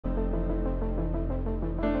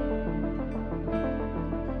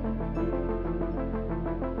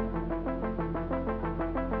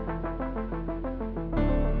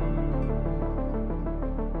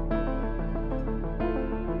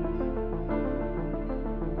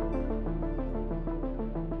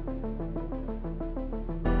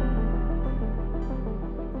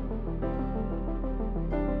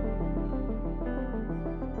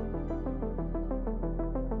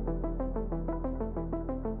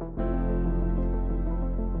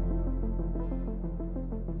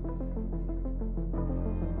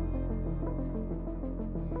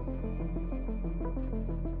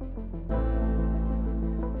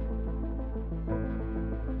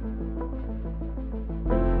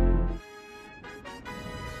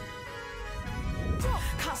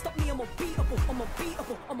unbeatable, I'm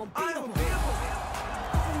unbeatable, I'm unbeatable.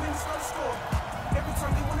 Couple minutes on the score. Every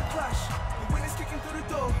time they wanna clash, the winners kicking through the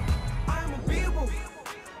door. I am unbeatable.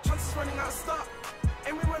 Chances running out of stop,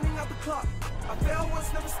 and we're running out the clock. I fail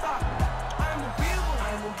once, never stop. I am unbeatable. I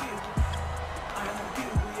am unbeatable. I am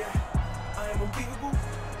unbeatable, yeah. I am unbeatable.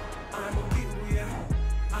 I am unbeatable, yeah.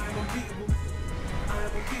 I am unbeatable. I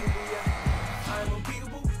am unbeatable, yeah. I am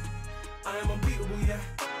unbeatable. I am unbeatable, yeah.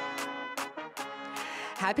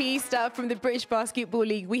 Happy Easter from the British Basketball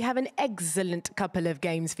League. We have an excellent couple of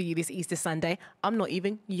games for you this Easter Sunday. I'm not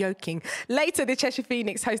even joking. Later, the Cheshire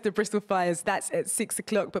Phoenix host the Bristol Fires. That's at 6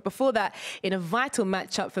 o'clock. But before that, in a vital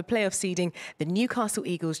matchup for playoff seeding, the Newcastle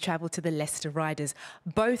Eagles travel to the Leicester Riders.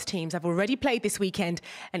 Both teams have already played this weekend,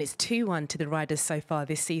 and it's 2-1 to the Riders so far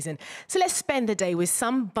this season. So let's spend the day with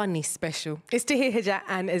some Bunny special. It's Tahir Hijat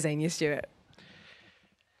and Azania Stewart.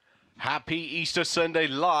 Happy Easter Sunday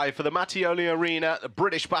live for the Mattioli Arena, the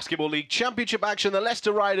British Basketball League Championship action. The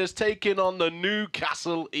Leicester Riders taking on the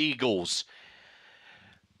Newcastle Eagles.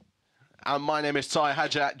 And my name is Tahir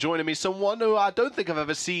Hijat. Joining me, someone who I don't think I've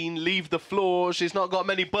ever seen leave the floor. She's not got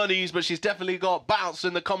many bunnies, but she's definitely got bounce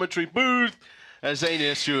in the commentary booth.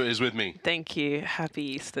 Azania Stewart is with me. Thank you. Happy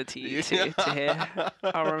Easter to you too, to hear.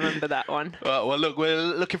 I'll remember that one. Well, look, we're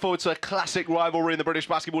looking forward to a classic rivalry in the British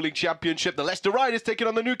Basketball League Championship. The Leicester Riders taking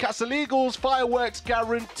on the Newcastle Eagles. Fireworks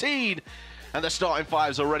guaranteed. And the starting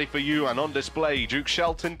fives are ready for you and on display. Duke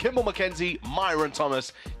Shelton, Kimball McKenzie, Myron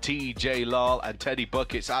Thomas, TJ Lyle and Teddy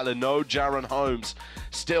Buckets. Alan No, Jaron Holmes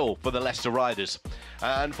still for the Leicester Riders.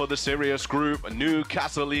 And for the Serios Group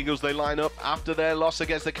Newcastle Eagles, they line up after their loss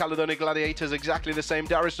against the Caledonian Gladiators. Exactly the same.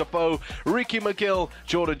 Darius Defoe, Ricky McGill,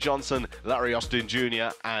 Jordan Johnson, Larry Austin Jr.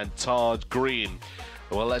 and Todd Green.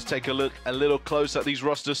 Well, let's take a look a little closer at these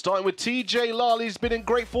rosters, starting with TJ Lyle. He's been in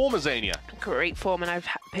great form, Azania. Great form, and I've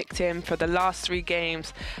picked him for the last 3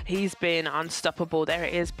 games. He's been unstoppable. There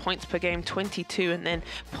it is, points per game, 22, and then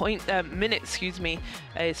minutes,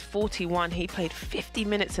 is 41. He played 50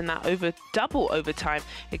 minutes in that double overtime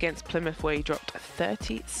against Plymouth, where he dropped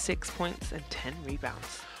 36 points and 10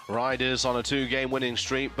 rebounds. Riders on a 2-game winning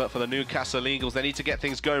streak, but for the Newcastle Eagles, they need to get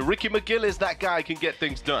things going. Ricky McGill is that guy who can get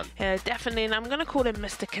things done. Yeah, definitely, and I'm going to call him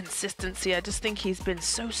Mr. Consistency. I just think he's been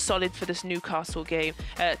so solid for this Newcastle team,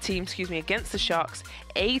 against the Sharks.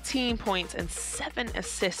 18 points and 7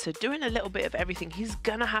 assists, so doing a little bit of everything. He's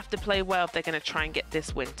going to have to play well if they're going to try and get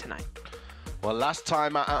this win tonight. Well, last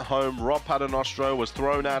time at home, Rob Paternostro was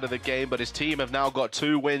thrown out of the game, but his team have now got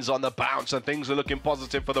 2 wins on the bounce, and things are looking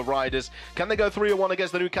positive for the Riders. Can they go 3-1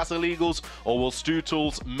 against the Newcastle Eagles, or will Stu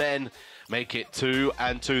Toole's men make it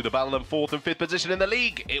 2-2? The battle in 4th and 5th position in the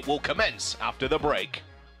league, it will commence after the break.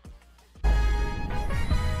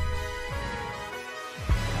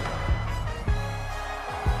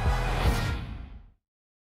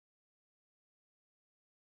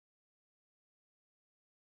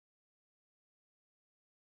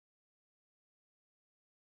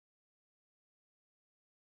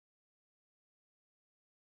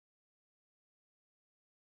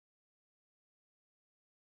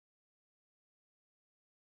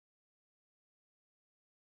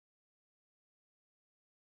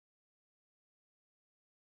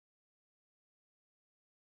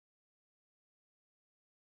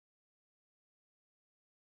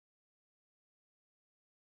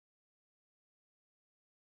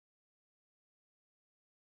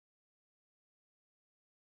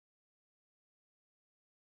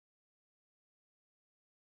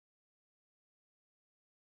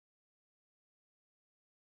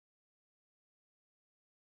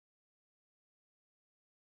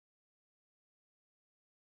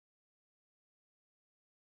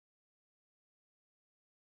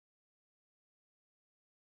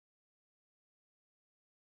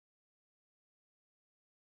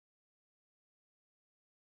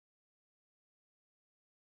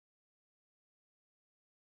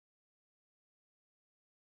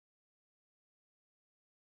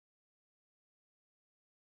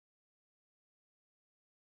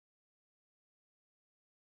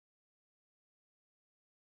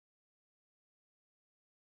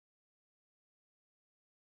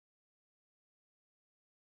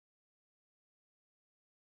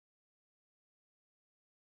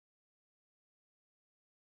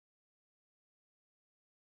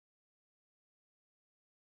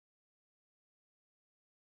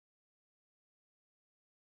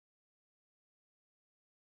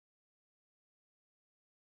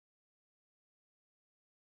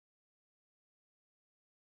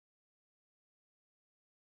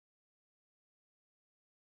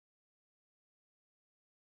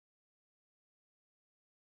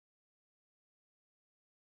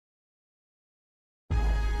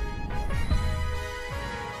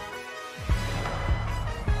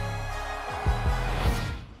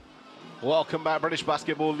 Welcome back, British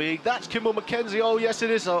Basketball League. That's Kimball Mackenzie. Oh, yes,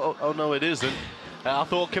 it is. Oh no, it isn't. I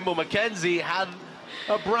thought Kimball Mackenzie had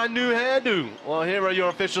a brand new hairdo. Well, here are your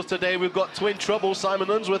officials today. We've got Twin Trouble,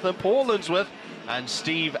 Simon Unsworth and Paul Unsworth, and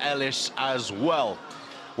Steve Ellis as well.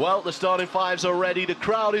 Well, the starting fives are ready. The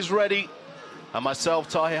crowd is ready. And myself,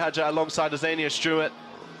 Tahir Hadja, alongside Azania Stewart,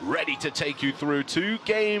 ready to take you through 2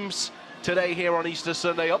 games today here on Easter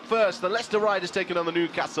Sunday. Up first, the Leicester Riders taking on the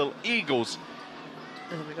Newcastle Eagles.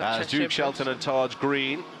 As Duke Shelton and Taj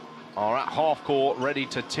Green are at half court, ready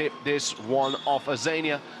to tip this one off.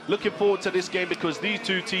 Azania, looking forward to this game because these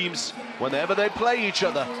 2 teams, whenever they play each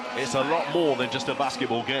other, it's a lot more than just a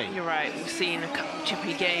basketball game. You're right, we've seen a couple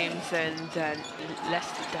chippy games, and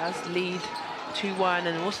Leicester does lead 2-1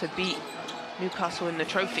 and also beat Newcastle in the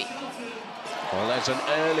trophy. Well, there's an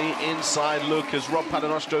early inside look as Rob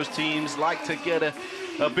Paternostro's teams like to get a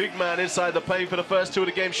big man inside the paint for the first 2 of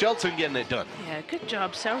the game. Shelton getting it done. Yeah, good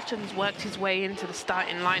job. Shelton's worked his way into the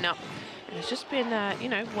starting lineup and has just been, you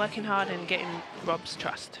know, working hard and getting Rob's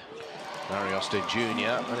trust. Larry Austin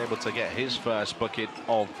Jr. unable to get his first bucket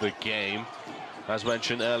of the game. As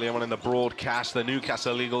mentioned earlier on in the broadcast, the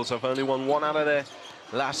Newcastle Eagles have only won 1 out of their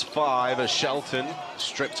last 5 as Shelton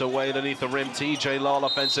stripped away underneath the rim. TJ Lal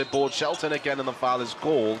offensive board. Shelton again, and the foul is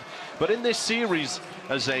called. But in this series,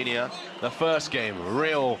 Azania, the first game,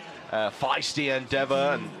 real feisty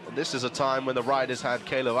endeavour, and this is a time when the Riders had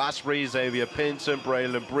Caleb Asprey, Xavier Pinton,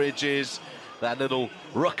 Braylon Bridges. That little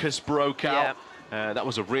ruckus broke out. That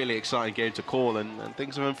was a really exciting game to call, and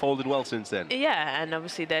things have unfolded well since then. Yeah, and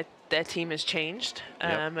obviously their team has changed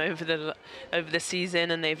over the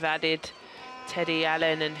season, and they've added Teddy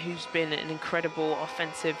Allen, and who's been an incredible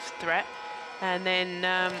offensive threat. And then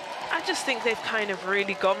I just think they've kind of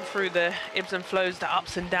really gone through the ebbs and flows, the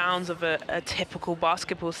ups and downs of a typical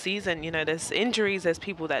basketball season. You know, there's injuries, there's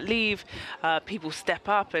people that leave, people step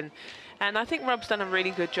up, and I think Rob's done a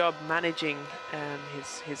really good job managing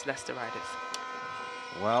his Leicester Riders.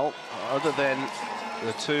 Well, other than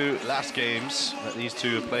the 2 last games that these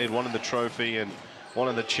 2 have played, one in the trophy and one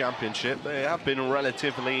in the championship, they have been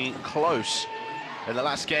relatively close. In the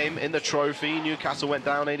last game in the trophy, Newcastle went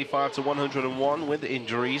down 85-101 with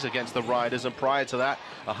injuries against the Riders, and prior to that,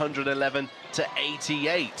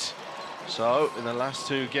 111-88. So in the last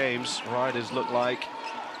 2 games, Riders look like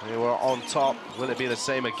they were on top. Will it be the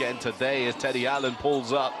same again today as Teddy Allen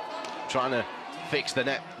pulls up, trying to fix the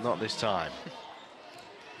net? Not this time.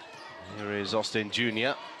 Here is Austin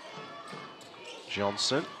Jr.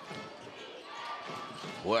 Johnson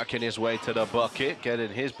working his way to the bucket, getting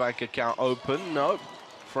his bank account open. No,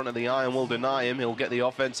 front of the iron will deny him. He'll get the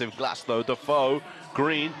offensive glass though. Defoe,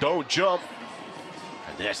 Green, don't jump.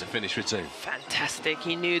 And there's the finish for 2. Fantastic.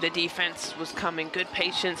 He knew the defense was coming. Good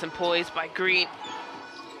patience and poise by Green.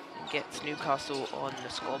 Gets Newcastle on the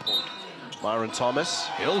scoreboard. Myron Thomas,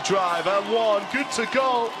 he'll drive and 1. Good to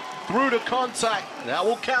go. Through the contact. That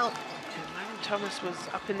will count. Myron Thomas was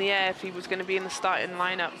up in the air if he was going to be in the starting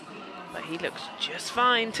lineup, but he looks just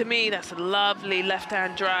fine to me. That's a lovely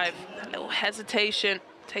left-hand drive. That little hesitation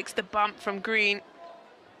takes the bump from Green,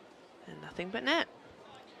 and nothing but net.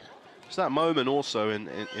 It's that moment also in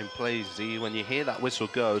plays, Z, when you hear that whistle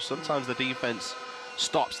go, sometimes the defense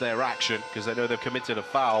stops their action because they know they've committed a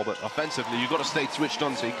foul, but offensively you've got to stay switched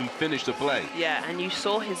on so you can finish the play. Yeah, and you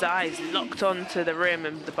saw his eyes locked onto the rim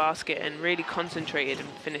and the basket and really concentrated and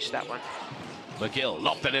finished that one. McGill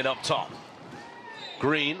lofting it up top.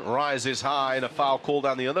 Green rises high, and a foul called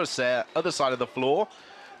down the other side of the floor.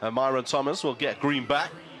 And Myron Thomas will get Green back.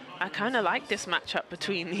 I kind of like this matchup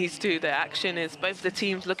between these 2. The action is both the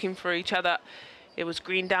teams looking for each other. It was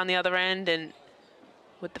Green down the other end and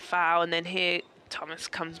with the foul, and then here Thomas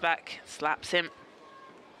comes back, slaps him.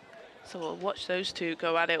 So we'll watch those 2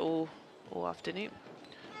 go at it all afternoon.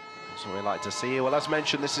 That's what we like to see. Well, as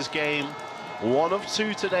mentioned, this is game 1 of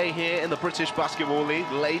 2 today here in the British Basketball League.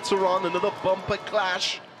 Later on, another bumper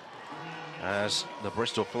clash as the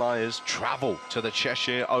Bristol Flyers travel to the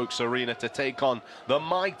Cheshire Oaks Arena to take on the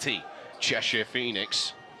mighty Cheshire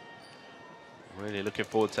Phoenix. Really looking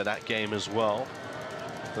forward to that game as well.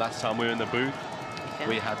 Last time we were in the booth,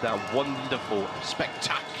 we had that wonderful,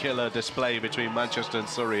 spectacular display between Manchester and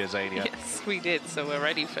Surrey, Azania. Yes, we did. So we're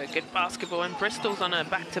ready for good basketball. And Bristol's on a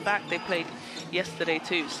back-to-back. They played yesterday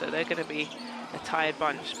too, so they're going to be a tired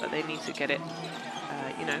bunch, but they need to get it,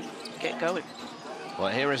 you know, get going. Well,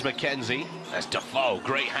 here is Mackenzie. That's Defoe.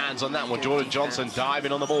 Great hands on that one. Jordan Johnson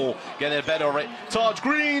diving on the ball, getting a better of it. Taj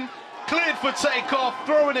Green Cleared for takeoff,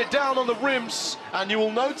 throwing it down on the rims, and you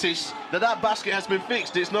will notice that that basket has been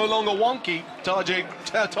fixed. It's no longer wonky.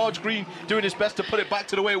 Taj Green doing his best to put it back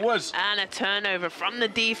to the way it was. And a turnover from the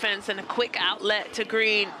defense and a quick outlet to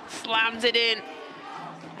Green. Slams it in.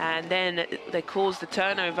 And then they cause the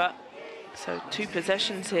turnover. So 2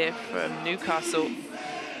 possessions here from Newcastle.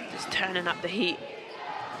 Just turning up the heat.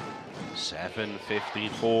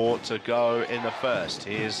 7:54 to go in the first.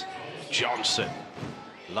 Here's Johnson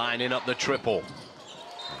lining up the triple.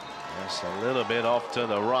 That's a little bit off to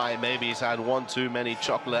the right. Maybe he's had one too many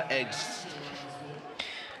chocolate eggs.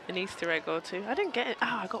 An Easter egg or two. I didn't get it.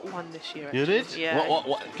 Oh, I got one this year. You actually. did? Yeah.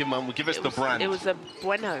 What? Give us the brand. It was a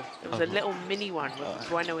Bueno. It was a little mini one with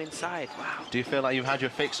Bueno inside. Wow. Do you feel like you've had your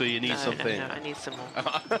fix, or you need something? No, I need some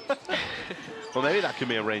more. Well, maybe that can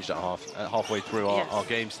be arranged at halfway through our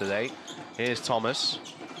games today. Here's Thomas.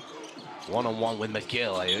 One-on-one with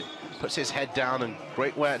McGill. He puts his head down, and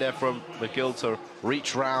great work there from McGill to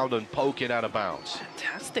reach round and poke it out of bounds.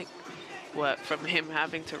 Fantastic work from him,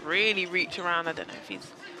 having to really reach around. I don't know if he's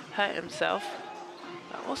hurt himself.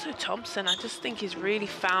 But also Thompson, I just think he's really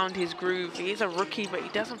found his groove. He's a rookie, but he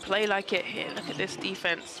doesn't play like it. Here, look at this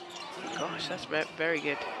defense. Gosh, that's very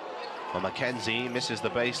good. Well, Mackenzie misses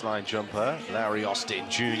the baseline jumper. Larry Austin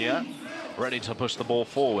Jr. ready to push the ball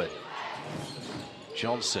forward.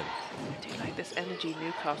 Johnson. I do like this energy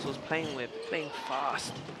Newcastle's playing with, playing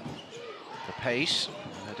fast. The pace,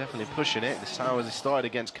 they're definitely pushing it. This is how they started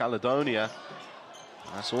against Caledonia.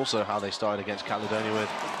 That's also how they started against Caledonia, with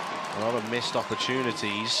a lot of missed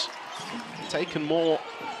opportunities. Taken more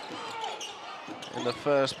in the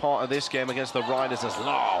first part of this game against the Riders as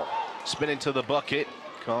Lau spinning to the bucket.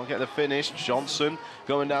 Can't get the finish. Johnson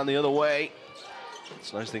going down the other way.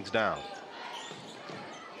 Slows things down.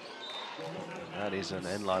 That is an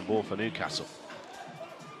end-line ball for Newcastle.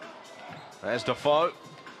 There's Defoe.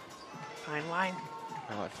 Fine wine.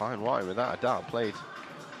 Fine wine, without a doubt. Played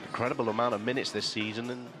incredible amount of minutes this season,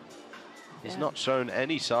 and he's not shown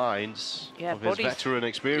any signs of his veteran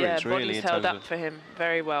experience, really. Body's held up for him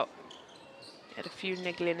very well. He had a few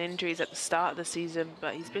niggling injuries at the start of the season,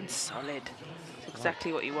 but he's been solid. It's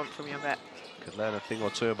exactly what you want from your vet. Could learn a thing or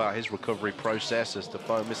two about his recovery process as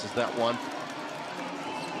Defoe misses that one.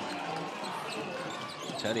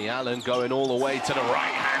 Teddy Allen going all the way to the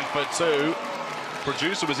right hand for 2.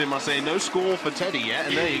 Producer was in my saying no score for Teddy yet,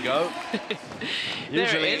 and there you go.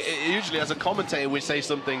 usually as a commentator we say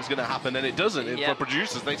something's going to happen and it doesn't. For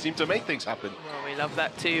producers, they seem to make things happen. Well, we love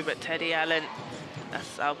that too, but Teddy Allen,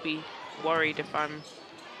 I'll be worried if I'm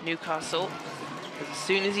Newcastle, because as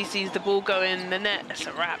soon as he sees the ball go in the net, it's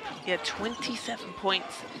a wrap. He had 27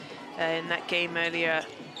 points in that game earlier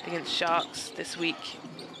against Sharks this week.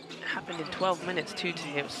 It happened in 12 minutes too to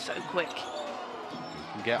him, so quick.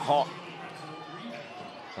 And get hot.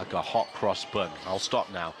 Like a hot cross bun. I'll stop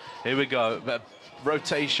now. Here we go.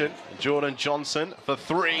 Rotation. Jordan Johnson for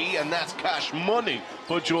 3, and that's cash money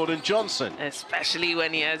for Jordan Johnson. Especially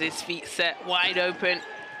when he has his feet set wide open.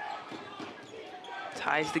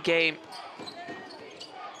 Ties the game.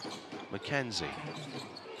 Mackenzie.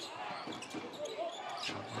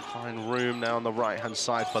 Trying to find room now on the right-hand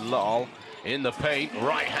side for Lal. In the paint.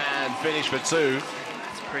 Right hand finish for 2.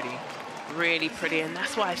 That's pretty. Really pretty, and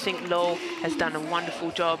that's why I think Lowell has done a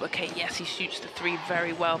wonderful job. Okay, yes, he shoots the 3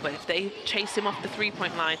 very well, but if they chase him off the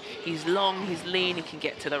 3-point line, he's long, he's lean, he can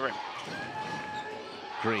get to the rim.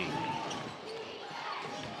 Green.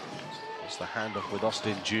 It's the handoff with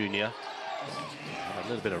Austin Jr. A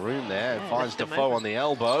little bit of room there. Yeah, finds Defoe on the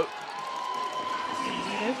elbow.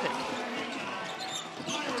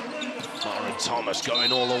 Myron Thomas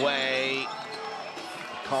going all the way.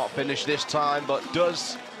 Can't finish this time, but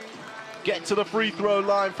does get to the free throw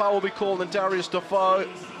line. Foul will be called, and Darius Defoe.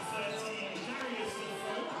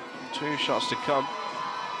 2 shots to come.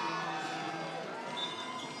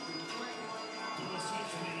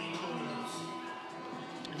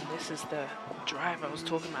 And this is the drive I was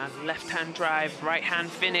talking about. Left-hand drive,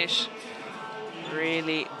 right-hand finish.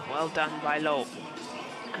 Really well done by Lowell.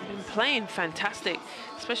 And been playing fantastic.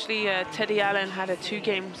 Especially Teddy Allen had a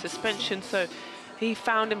 2-game suspension, so he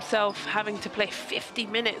found himself having to play 50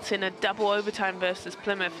 minutes in a double overtime versus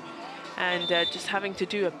Plymouth, and just having to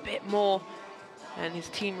do a bit more, and his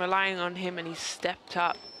team relying on him, and he stepped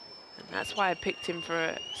up. And that's why I picked him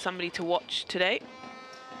for somebody to watch today.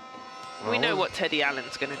 We know what Teddy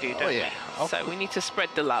Allen's going to do, don't we? So we need to spread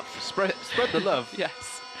the love. Spread the love.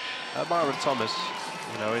 Yes. Myron Thomas,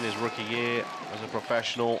 you know, in his rookie year as a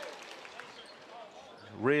professional,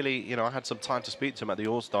 really, you know, I had some time to speak to him at the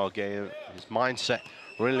All-Star game. His mindset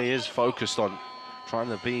really is focused on trying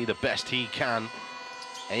to be the best he can,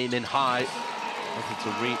 aiming high, looking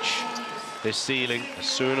to reach this ceiling as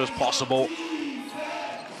soon as possible.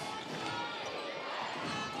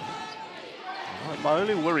 My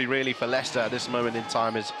only worry really for Leicester at this moment in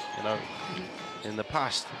time is, you know, in the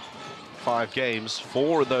past 5 games,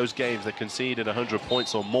 4 of those games they conceded 100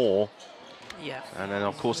 points or more. Yeah. And then,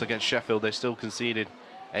 of course, against Sheffield, they still conceded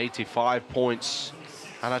 85 points.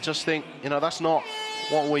 And I just think, you know, that's not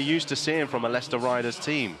what we're used to seeing from a Leicester Riders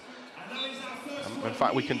team. In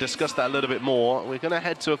fact, we can discuss that a little bit more. We're going to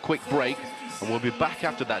head to a quick break, and we'll be back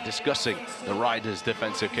after that discussing the Riders'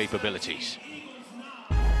 defensive capabilities.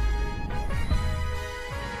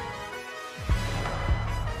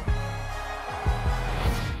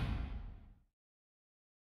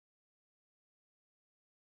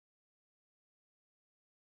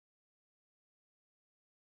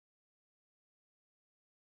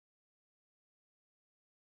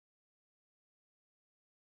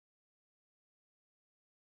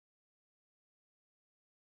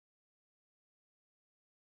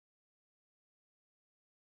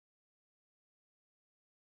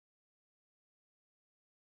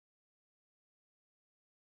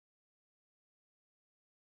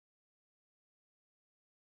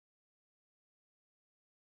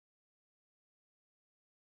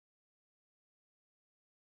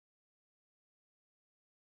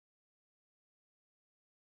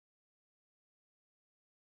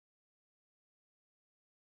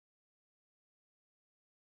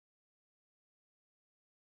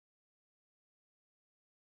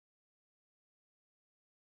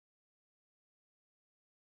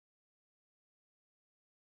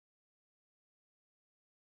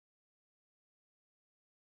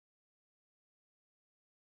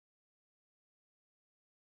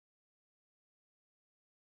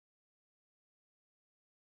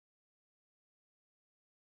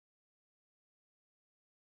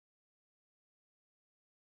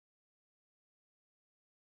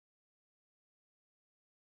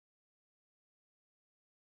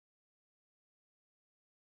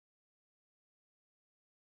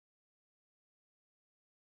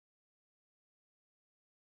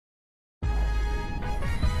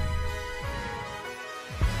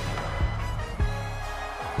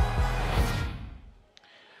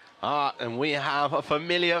 And we have a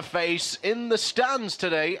familiar face in the stands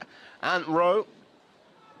today. Ant Rowe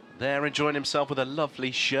there enjoying himself with a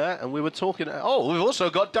lovely shirt. And we were talking... Oh, we've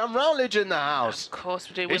also got Dan Rowledge in the house. Of course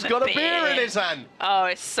we do. He's got a beer in his hand. Oh,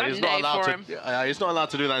 it's Sunday for him. He's not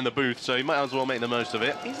allowed to do that in the booth, so he might as well make the most of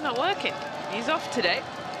it. He's not working. He's off today.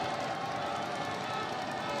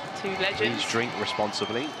 2 legends. Please drink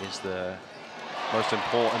responsibly is the most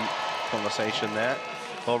important conversation there.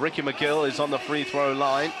 Well, Ricky McGill is on the free throw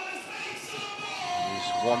line.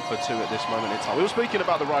 He's 1 for 2 at this moment in time. We were speaking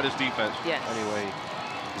about the Riders' defense. Yes. Anyway,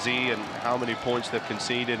 Z and how many points they've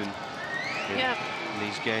conceded in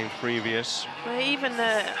these games previous. Well, even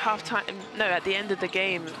at the end of the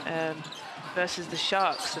game versus the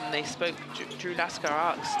Sharks, and they spoke, Drew Lasker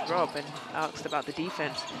asked Rob and asked about the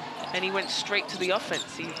defense, and he went straight to the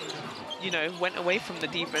offense. He, you know, went away from the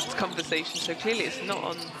defense conversation, so clearly it's not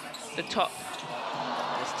on the top,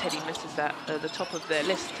 as Teddy misses that, the top of their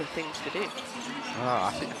list of things to do.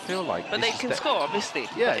 I feel like... But they can score, obviously.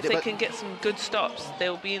 Yeah, but if they can get some good stops,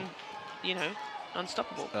 they'll be, you know,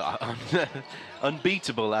 unstoppable.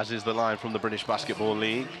 Unbeatable, as is the line from the British Basketball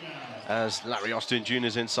League. As Larry Austin Jr.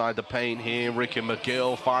 is inside the paint here. Ricky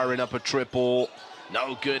McGill firing up a triple.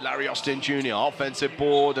 No good, Larry Austin Jr. Offensive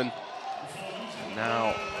board, and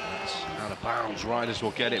now it's out of bounds. Riders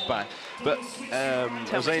will get it back. But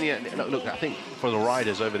look, I think for the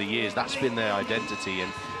Riders over the years, that's been their identity,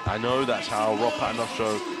 and I know that's how Rob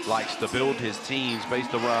Paternoster likes to build his teams,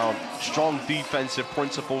 based around strong defensive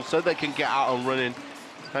principles so they can get out and running.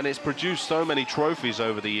 And it's produced so many trophies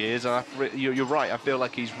over the years, and you're right, I feel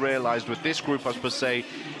like he's realised with this group, as per se,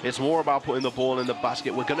 it's more about putting the ball in the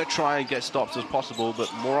basket. We're going to try and get stops as possible,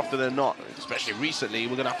 but more often than not, especially recently,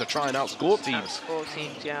 we're going to have to try and outscore teams. Outscore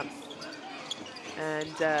teams, yeah.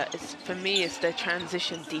 And for me, it's their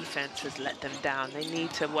transition defense has let them down. They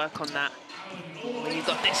need to work on that. When you've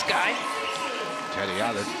got this guy. Teddy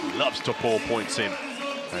Allen loves to pour points in.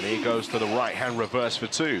 And he goes to the right-hand reverse for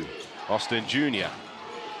 2. Austin Jr.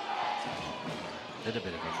 A little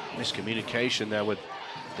bit of a miscommunication there with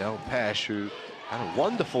Del Pesh, who had a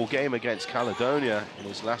wonderful game against Caledonia in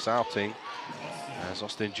his last outing. As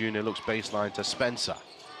Austin Jr. looks baseline to Spencer.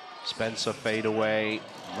 Spencer fade away,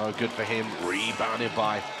 no good for him. Rebounded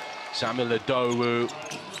by Samuel Adowu.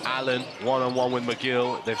 Allen one-on-one with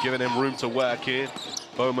McGill. They've given him room to work here.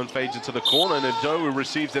 Bowman fades into the corner, and Adowu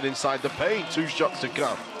receives it inside the paint. 2 shots to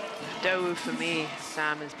come. Adowu, for me,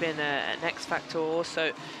 Sam, has been an X factor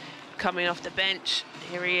also. Coming off the bench,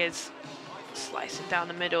 here he is, slicing down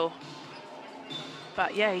the middle.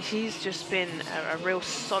 But yeah, he's just been a real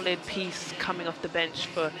solid piece coming off the bench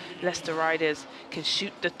for Leicester Riders. Can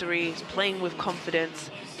shoot the threes, playing with confidence,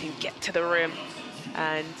 can get to the rim,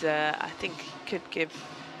 and I think could give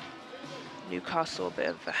Newcastle a bit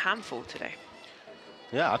of a handful today.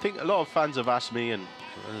 Yeah, I think a lot of fans have asked me, and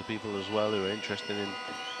other people as well who are interested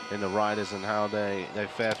in the Riders and how they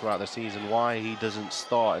fare throughout the season, why he doesn't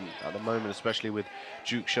start. And at the moment, especially with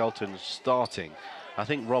Duke Shelton starting, I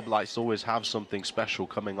think Rob likes to always have something special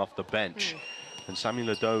coming off the bench. And Samuel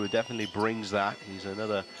Ado definitely brings that. He's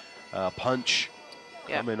another punch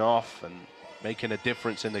coming off and making a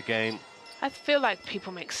difference in the game. I feel like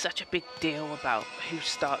people make such a big deal about who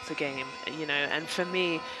starts a game, you know, and for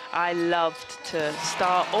me, I loved to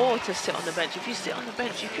start or to sit on the bench. If you sit on the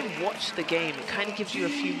bench, you can watch the game. It kind of gives you a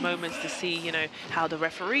few moments to see, you know, how the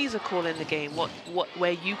referees are calling the game,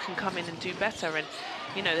 where you can come in and do better. And,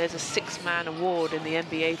 you know, there's a six-man award in the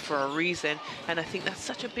NBA for a reason, and I think that's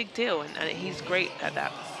such a big deal, and he's great at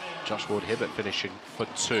that. Josh Ward-Hibbert finishing for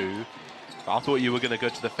 2. I thought you were going to go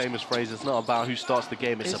to the famous phrase, it's not about who starts the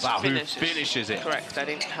game, it's about who finishes it. Correct, I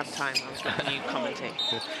didn't have time, I was letting you commentate.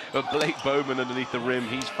 But Blake Bowman underneath the rim,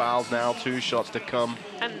 he's fouled now, 2 shots to come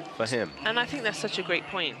for him. And I think that's such a great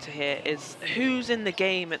point to hear, is who's in the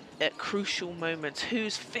game at crucial moments,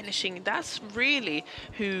 who's finishing. That's really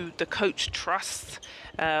who the coach trusts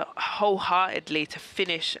wholeheartedly to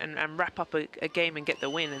finish and wrap up a game and get the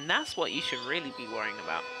win, and that's what you should really be worrying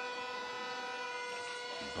about.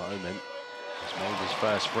 Bowman has made his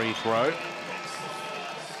first free throw.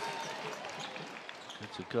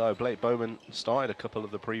 Good to go. Blake Bowman started a couple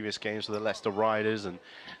of the previous games for the Leicester Riders and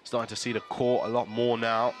starting to see the court a lot more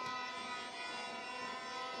now.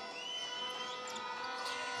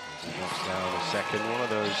 As he knocks down a second. One of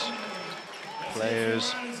those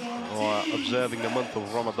players who are observing the month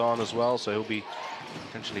of Ramadan as well, so he'll be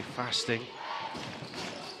potentially fasting.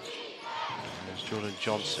 There's Jordan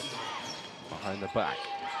Johnson behind the back.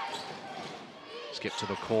 Skip to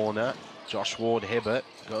the corner. Josh Ward-Hibbert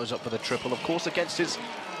goes up for the triple, of course, against his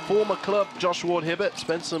former club. Josh Ward-Hibbert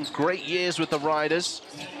spent some great years with the Riders.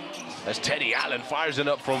 As Teddy Allen fires it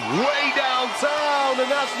up from way downtown,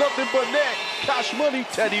 and that's nothing but net. Cash money,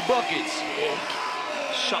 Teddy buckets. Big.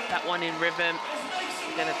 Shot that one in rhythm.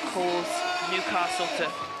 Then it calls Newcastle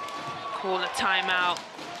to call a timeout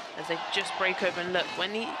as they just break open. Look,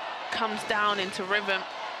 when he comes down into rhythm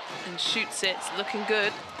and shoots it, it's looking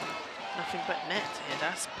good. Nothing but net here,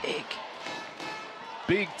 that's big.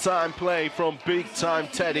 Big time play from big time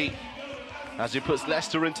Teddy as he puts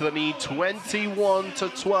Leicester into the lead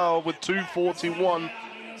 21-12 with 2:41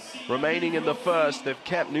 remaining in the first. They've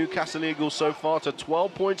kept Newcastle Eagles so far to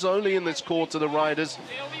 12 points only in this quarter, the Riders.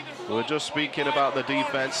 We're just speaking about the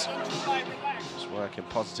defense. It's working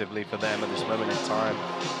positively for them at this moment in time.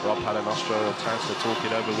 Rob Paternoster had a chance to talk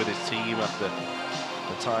it over with his team after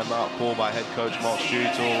the timeout call by head coach Mark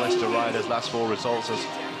Strutel. Leicester Riders' last 4 results, as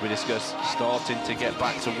we discussed, starting to get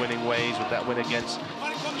back to winning ways with that win against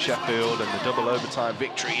Sheffield and the double overtime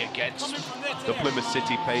victory against the Plymouth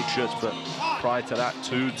City Patriots. But prior to that,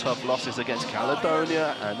 2 tough losses against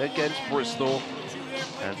Caledonia and against Bristol.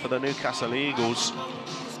 And for the Newcastle Eagles,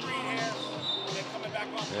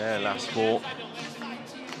 their last 4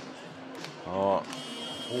 are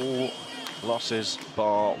all losses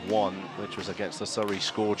bar 1, which was against the Surrey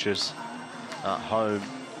Scorchers at home.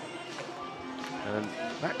 And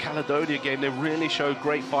that Caledonia game, they really showed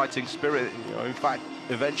great fighting spirit. You know, in fact,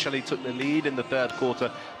 eventually took the lead in the 3rd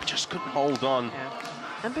quarter, but just couldn't hold on. Yeah.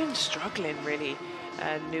 They've been struggling, really,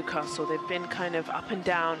 Newcastle. They've been kind of up and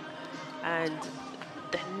down, and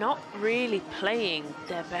they're not really playing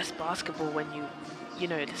their best basketball when you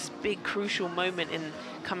know, this big crucial moment in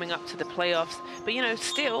coming up to the playoffs. But, you know,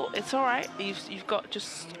 still, it's all right. You've got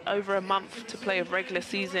just over a month to play a regular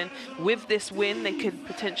season. With this win, they could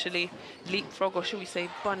potentially leapfrog, or should we say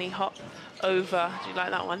bunny hop, over, do you like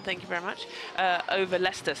that one? Thank you very much, over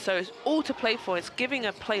Leicester. So it's all to play for. It's giving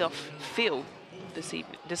a playoff feel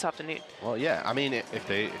this afternoon. Well, yeah, I mean, if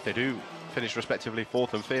they do finish respectively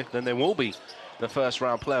 4th and 5th, then there will be the first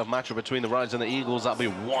round playoff matchup between the Riders and the Eagles. That'll be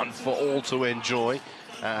one for all to enjoy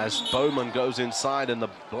as Bowman goes inside and the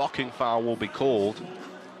blocking foul will be called.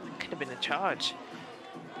 Could have been a charge.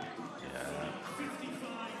 Yeah.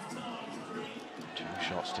 2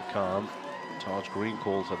 shots to come. Taj Green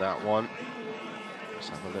call to that one. Let's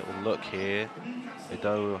have a little look here.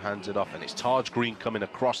 Ido hands it off, and it's Taj Green coming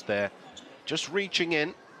across there, just reaching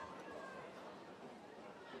in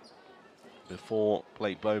before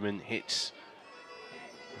Blake Bowman hits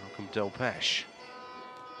Malcolm Delpesh.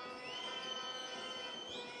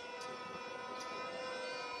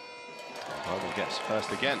 gets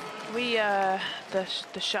first again. We the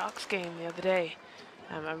Sharks game the other day,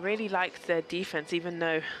 I really liked their defense, even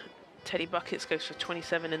though Teddy Buckets goes for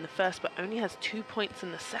 27 in the first, but only has 2 points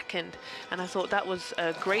in the second. And I thought that was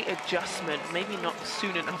a great adjustment, maybe not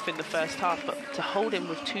soon enough in the first half, but to hold him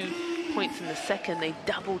with 2 points in the second, they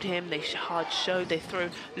doubled him, they hard showed, they throw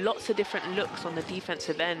lots of different looks on the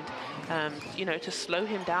defensive end, you know, to slow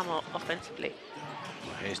him down offensively.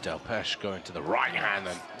 Here's Delpesh going to the right hand,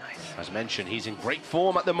 and as mentioned, he's in great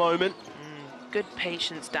form at the moment. Good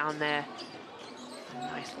patience down there.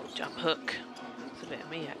 Nice little jump hook. It's a bit of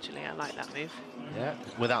me, actually. I like that move. Yeah,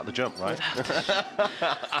 without the jump, right?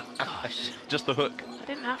 Gosh. Just the hook. I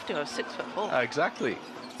didn't have to. I was 6'4". Exactly.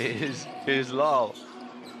 Here's Lal.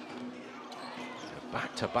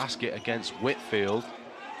 Back to basket against Whitfield.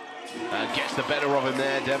 And gets the better of him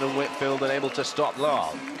there. Devon Whitfield unable to stop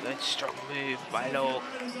Lal. Good strong move by Lal.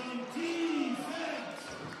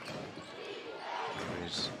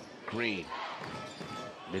 There's Green.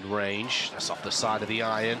 Mid-range, that's off the side of the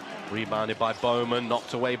iron. Rebounded by Bowman,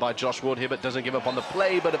 knocked away by Josh Wood. Hibbert doesn't give up on the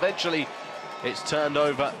play, but eventually it's turned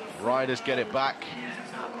over. Riders get it back.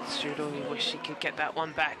 Strudel, you wish he could get that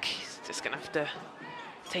one back. He's just going to have to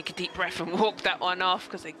take a deep breath and walk that one off,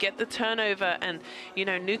 because they get the turnover. And, you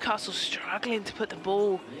know, Newcastle struggling to put the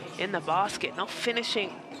ball in the basket, not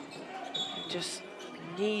finishing. Just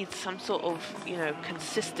need some sort of, you know,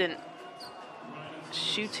 consistent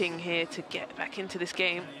shooting here to get back into this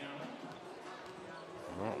game.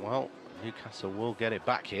 Well, Newcastle will get it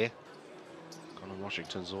back here. Connor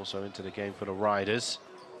Washington's also into the game for the Riders.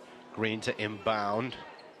 Green to inbound.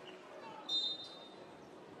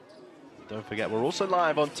 Don't forget, we're also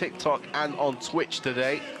live on TikTok and on Twitch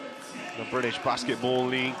today. The British Basketball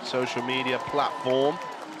League social media platform.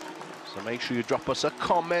 So make sure you drop us a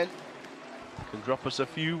comment. You can drop us a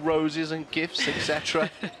few roses and gifts, etc.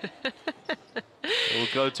 We'll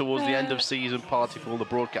go towards the end of season party for all the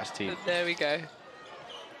broadcast team. There we go.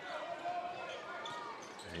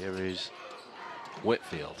 Here is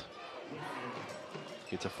Whitfield.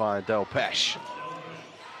 Get to find Delpesh.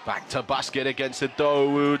 Back to basket against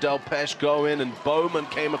Idowu. Delpesh going, and Bowman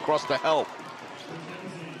came across to help.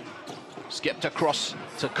 Skipped across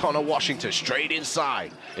to Connor Washington, straight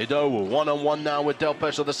inside. Idowu one-on-one now with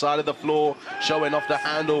Delpesh on the side of the floor, showing off the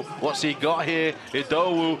handle. What's he got here?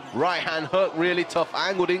 Idowu, right-hand hook, really tough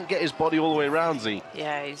angle. Didn't get his body all the way around, Z.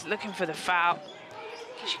 Yeah, he's looking for the foul.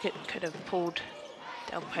 Guess you could have pulled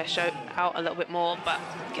Delpesh out a little bit more, but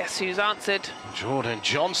guess who's answered? Jordan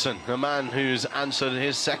Johnson, the man who's answered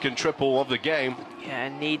his second triple of the game. Yeah,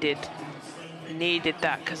 needed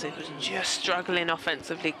that, because it was just struggling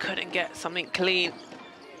offensively, couldn't get something clean.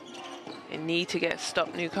 They need to get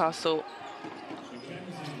stopped, Newcastle.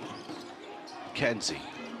 Kenzie.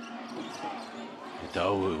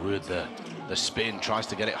 Idowu with the spin, tries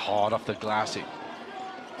to get it hard off the glass. It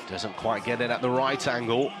doesn't quite get it at the right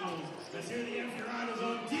angle.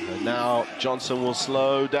 And now Johnson will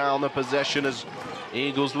slow down the possession as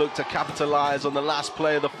Eagles look to capitalize on the last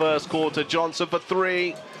play of the first quarter. Johnson for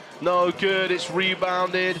three. No good, it's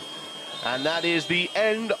rebounded. And that is the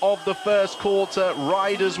end of the first quarter.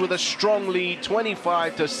 Riders with a strong lead,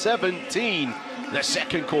 25-17. The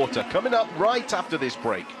second quarter coming up right after this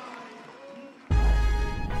break.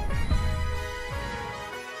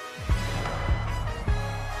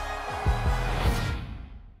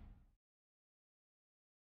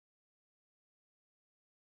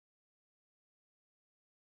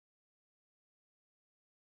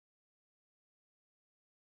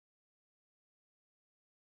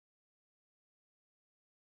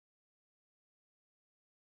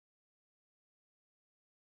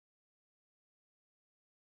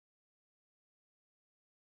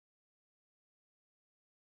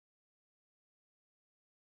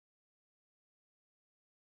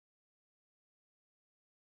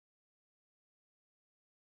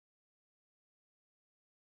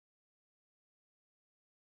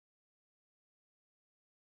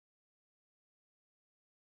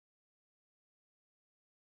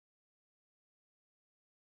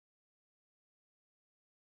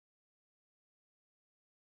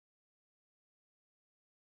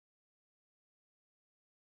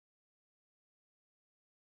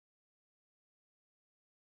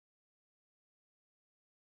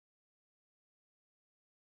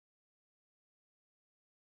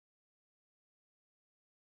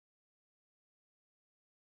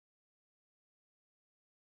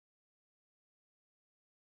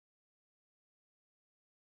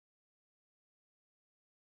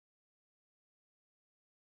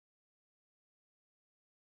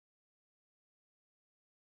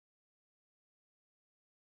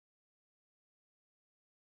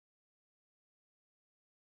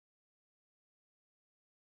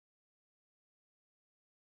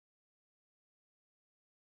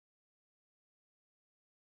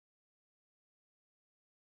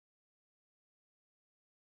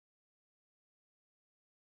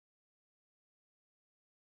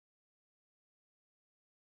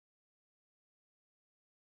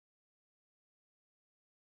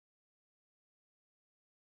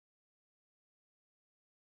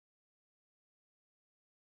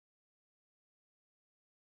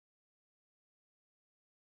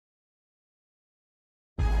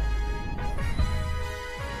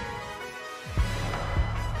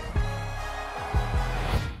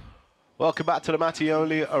 Welcome back to the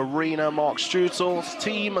Mattioli Arena. Mark Struzel's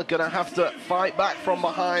team are going to have to fight back from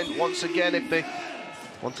behind once again if they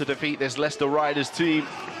want to defeat this Leicester Riders team.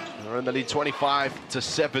 They're in the lead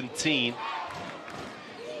 25-17.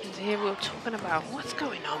 And here we're talking about what's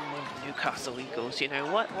going on with Newcastle Eagles. You know,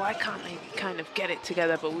 why can't they kind of get it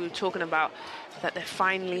together? But we were talking about that they're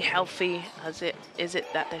finally healthy. Is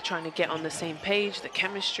it that they're trying to get on the same page, the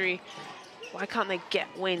chemistry? Why can't they get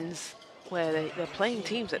wins where they're playing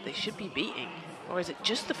teams that they should be beating? Or is it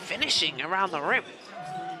just the finishing around the rim?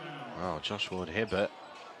 Oh, Joshua Hibbert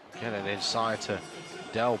getting inside to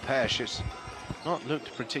Del Pesh. It's not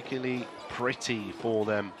looked particularly pretty for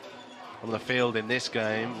them on the field in this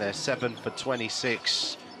game. They're 7 for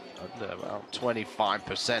 26, about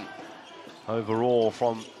 25% overall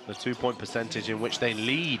from the 2-point percentage in which they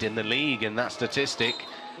lead in the league in that statistic.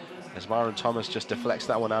 As Myron Thomas just deflects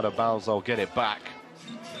that one out of bounds, they'll get it back.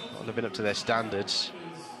 Not living up to their standards.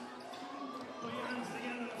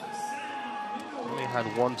 Only had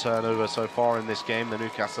one turnover so far in this game, the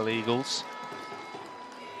Newcastle Eagles.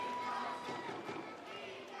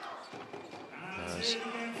 As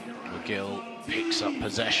McGill picks up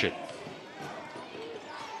possession.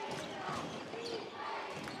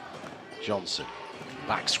 Johnson.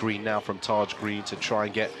 Back screen now from Taj Green to try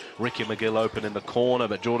and get Ricky McGill open in the corner,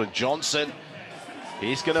 but Jordan Johnson,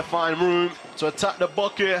 he's going to find room to attack the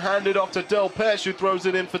bucket, hand it off to Del Pesh, who throws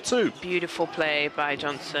it in for 2. Beautiful play by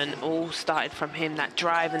Johnson. All started from him, that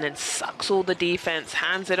drive, and then sucks all the defense,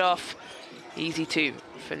 hands it off. Easy 2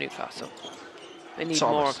 for Newcastle. They need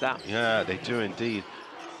more of that. Yeah, they do indeed.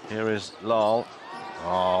 Here is Lal.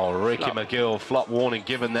 Oh, Ricky McGill, flop warning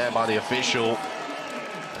given there by the official.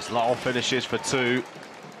 As Lal finishes for 2.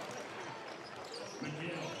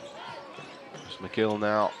 McGill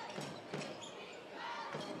now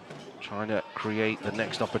trying to create the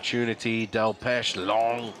next opportunity. Del Pesh,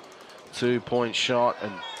 long 2-point shot,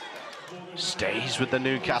 and stays with the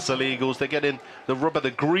Newcastle Eagles. They're getting the rub of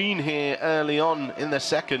the green here early on in the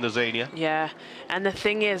second, Azania. Yeah, and the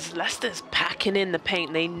thing is, Leicester's packing in the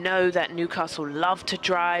paint. They know that Newcastle love to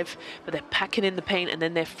drive, but they're packing in the paint, and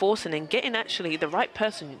then they're forcing and getting actually the right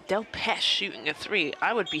person. Del Pesh shooting a 3.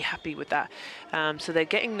 I would be happy with that. So they're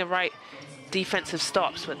getting the right defensive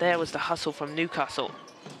stops, but there was the hustle from Newcastle.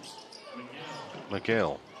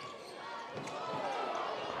 McGill.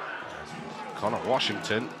 Connor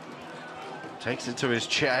Washington takes it to his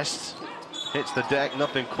chest, hits the deck,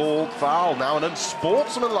 nothing called. Foul now, an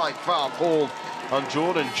unsportsmanlike foul called on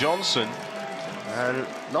Jordan Johnson. And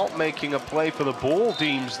not making a play for the ball,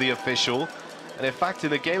 deems the official. And in fact, in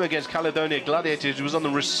the game against Caledonia Gladiators, he was on the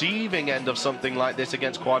receiving end of something like this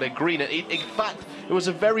against Quade Green. And in fact, it was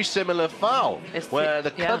a very similar foul, where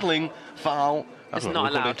the cuddling foul... It's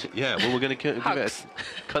not allowed. Yeah, well, we're going to give it a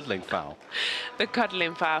cuddling foul. The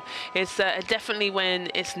cuddling foul. It's definitely when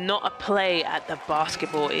it's not a play at the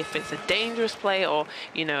basketball. If it's a dangerous play or,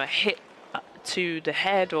 you know, a hit to the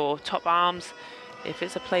head or top arms, if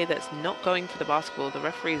it's a play that's not going for the basketball, the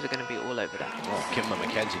referees are going to be all over that. Well, Kimber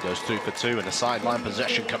McKenzie goes 2 for 2, and a sideline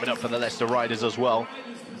possession coming up for the Leicester Riders as well.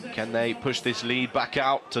 Can they push this lead back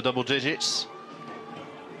out to double digits?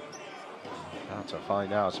 About to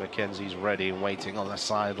find out. So McKenzie's ready and waiting on the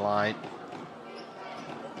sideline.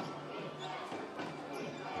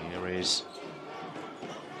 Here is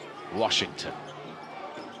Washington.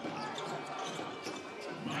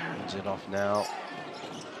 Hands it off now.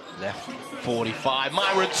 Left 45.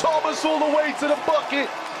 Myron Thomas all the way to the bucket.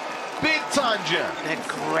 Big time jam. A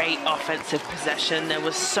great offensive possession. There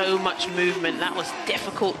was so much movement. That was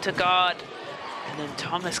difficult to guard. And then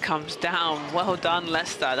Thomas comes down. Well done,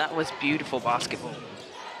 Leicester. That was beautiful basketball.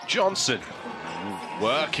 Johnson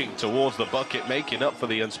working towards the bucket, making up for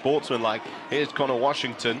the unsportsmanlike. Here's Connor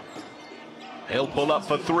Washington. He'll pull up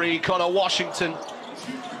for 3. Connor Washington.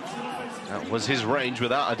 That was his range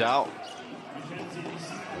without a doubt.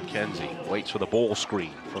 McKenzie waits for the ball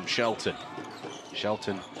screen from Shelton.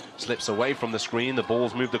 Shelton slips away from the screen. The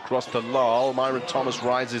ball's moved across to Lal. Myron Thomas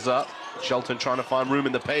rises up. Shelton trying to find room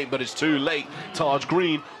in the paint, but it's too late. Taj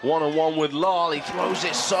Green one-on-one with Lal. He throws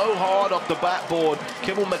it so hard off the backboard.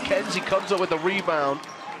 Kimmel McKenzie comes up with the rebound.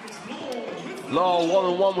 Lal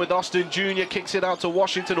one-on-one with Austin Jr. Kicks it out to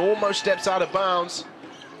Washington. Almost steps out of bounds.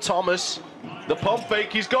 Thomas, the pump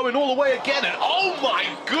fake. He's going all the way again. And oh my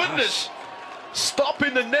goodness! Stop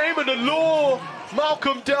in the name of the law.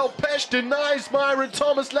 Malcolm Del Pesh denies Myron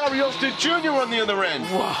Thomas. Larry Austin Jr. on the other end.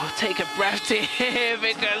 Whoa, take a breath here,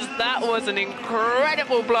 because that was an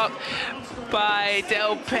incredible block by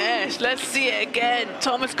Del Pesh. Let's see it again.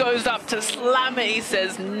 Thomas goes up to slam it. He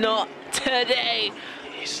says, not today.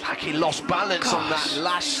 It's like he lost balance on that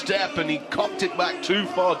last step and he cocked it back too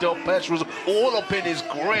far. Del Pesh was all up in his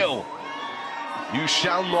grill. You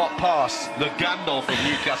shall not pass the Gandalf of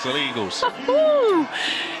Newcastle Eagles.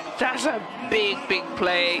 That's a big, big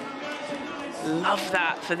play. Love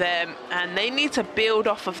that for them, and they need to build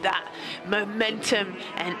off of that momentum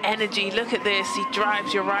and energy. Look at this, he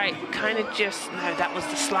drives, you're right, kind of just, no, that was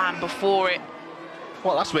the slam before it.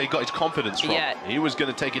 Well, that's where he got his confidence from. Yeah. He was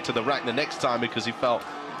going to take it to the rack the next time because he felt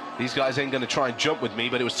these guys ain't going to try and jump with me,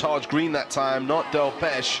 but it was Taj Green that time, not Del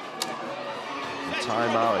Pesh.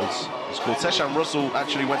 Timeout is called. Sesham Russell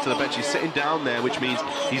actually went to the bench. He's sitting down there, which means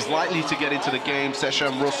he's likely to get into the game.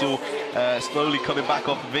 Sesham Russell slowly coming back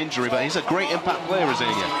off of injury, but he's a great impact player, isn't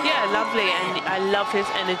he? Yeah, lovely, and I love his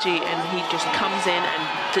energy, and he just comes in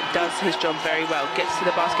and does his job very well. Gets to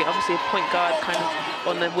the basket, obviously a point guard kind of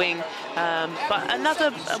on the wing, but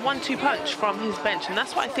another 1-2 punch from his bench, and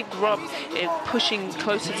that's what I think Rob is pushing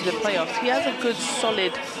closer to the playoffs. He has a good,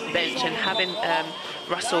 solid bench, and having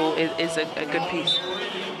Russell is a good piece.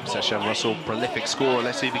 Sesham Russell, prolific scorer.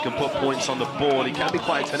 Let's see if he can put points on the board. He can be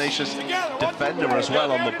quite a tenacious defender as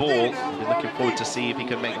well on the ball. We're looking forward to see if he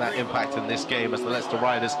can make that impact in this game as the Leicester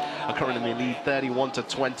Riders are currently in the lead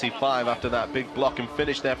 31-25 after that big block and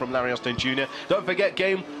finish there from Larry Austin Jr. Don't forget,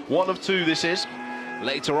 game 1 of 2 this is.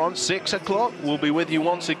 Later on, 6 o'clock, we'll be with you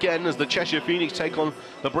once again as the Cheshire Phoenix take on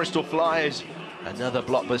the Bristol Flyers. Another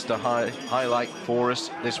blockbuster highlight for us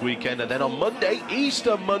this weekend. And then on Monday,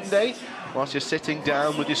 Easter Monday, whilst you're sitting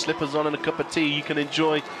down with your slippers on and a cup of tea, you can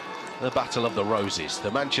enjoy the Battle of the Roses. The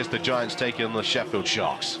Manchester Giants taking on the Sheffield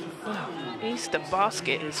Sharks. Wow, Easter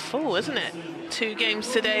basket is full, isn't it? 2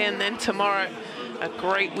 games today and then tomorrow. A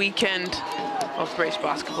great weekend of British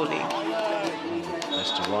Basketball League.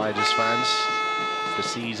 Leicester Riders fans, the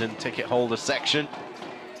season ticket holder section,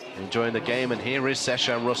 enjoying the game, and here is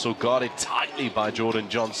Sesham Russell guarded tightly by Jordan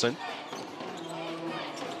Johnson.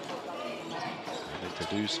 Having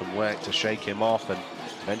to do some work to shake him off and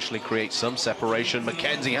eventually create some separation.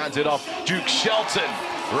 Mackenzie hands it off. Duke Shelton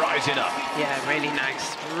rising up. Yeah, really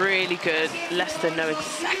nice, really good. Leicester know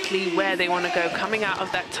exactly where they want to go. Coming out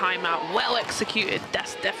of that timeout, well executed.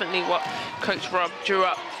 That's definitely what Coach Rob drew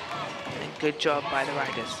up. And good job by the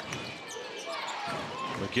Riders.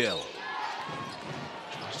 McGill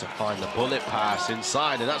tries to find the bullet pass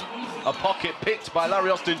inside, and that's a pocket picked by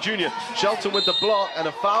Larry Austin Jr. Shelton with the block, and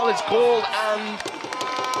a foul is called, and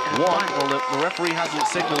one. Well, the referee hasn't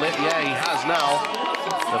signaled it. Yeah, he has now.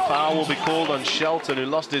 The foul will be called on Shelton, who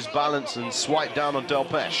lost his balance and swiped down on Del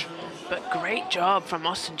Pesh. But great job from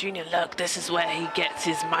Austin Jr. Look, this is where he gets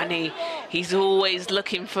his money. He's always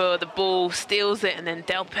looking for the ball, steals it, and then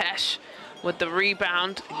Del Pesh with the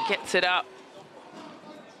rebound gets it up.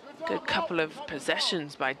 Good couple of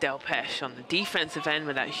possessions by Del Pesh on the defensive end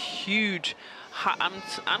with that huge,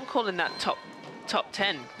 I'm calling that top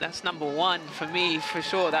 10. That's number 1 for me, for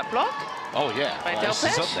sure. That block. Oh yeah, by Del Pesh.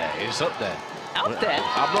 It's up there. It's up there. Out there.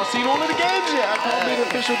 I've not seen all of the games yet. I can't be the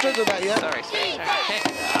official judge of that yet. Sorry. Okay.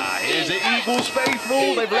 Here's the Eagles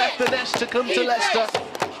faithful. They've left the nest to come to Leicester.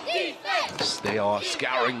 They are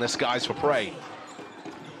scouring the skies for prey.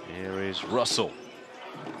 Here is Russell.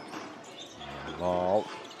 Lal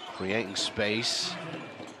creating space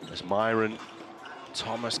as Myron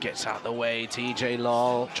Thomas gets out the way. TJ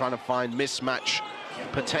Lal trying to find mismatch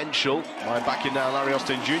potential by backing down Larry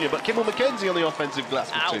Austin Jr. But Kimball McKenzie on the offensive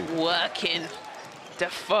glass for 2. Outworking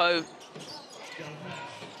Defoe.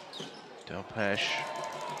 Del Pesh,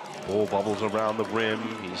 ball bobbles around the rim.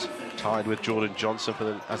 He's tied with Jordan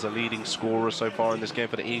Johnson as a leading scorer so far in this game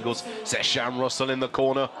for the Eagles. Sesham Russell in the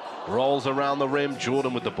corner, rolls around the rim.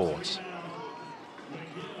 Jordan with the boards.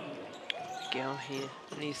 Gill here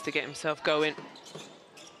needs to get himself going.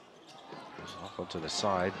 Goes off onto the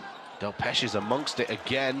side. Del Pesh is amongst it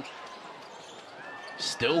again.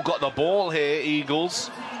 Still got the ball here,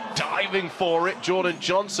 Eagles. Diving for it. Jordan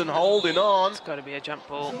Johnson holding on. It's got to be a jump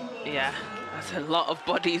ball. Yeah, that's a lot of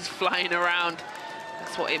bodies flying around.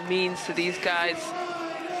 That's what it means to these guys.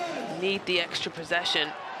 Need the extra possession.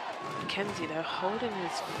 Mackenzie, though, holding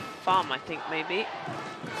his thumb, I think, maybe.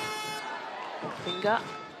 Finger.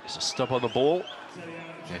 It's a stub on the ball.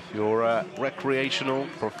 If you're a recreational,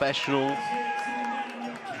 professional,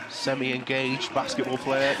 semi-engaged basketball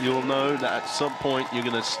player, you'll know that at some point you're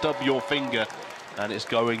going to stub your finger and it's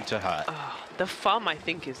going to hurt. Oh, the thumb, I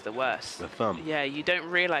think, is the worst. The thumb? Yeah, you don't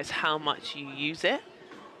realize how much you use it.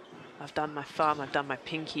 I've done my thumb, I've done my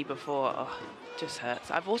pinky before. Oh, it just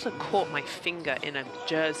hurts. I've also caught my finger in a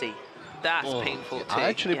jersey. That's painful too. I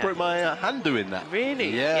actually broke my hand doing that. Really?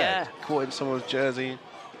 Yeah. Caught in someone's jersey.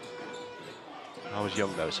 I was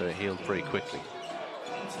young though, so it healed pretty quickly.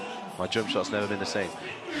 My jump shot's never been the same.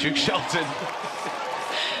 Duke Shelton.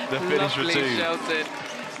 The finish for Lovely two. Shelton.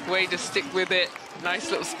 Way to stick with it. Nice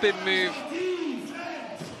little spin move.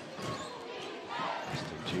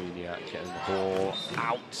 Junior getting the ball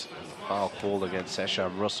out. Foul call against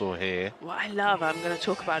Sesham Russell here. What I love, I'm going to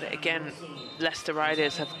talk about it again, Leicester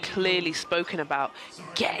Riders have clearly spoken about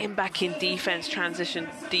getting back in defence, transition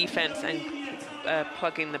defence, and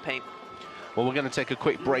plugging the paint. Well, we're going to take a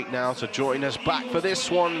quick break now to join us back for this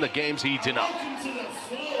one. The game's heating up.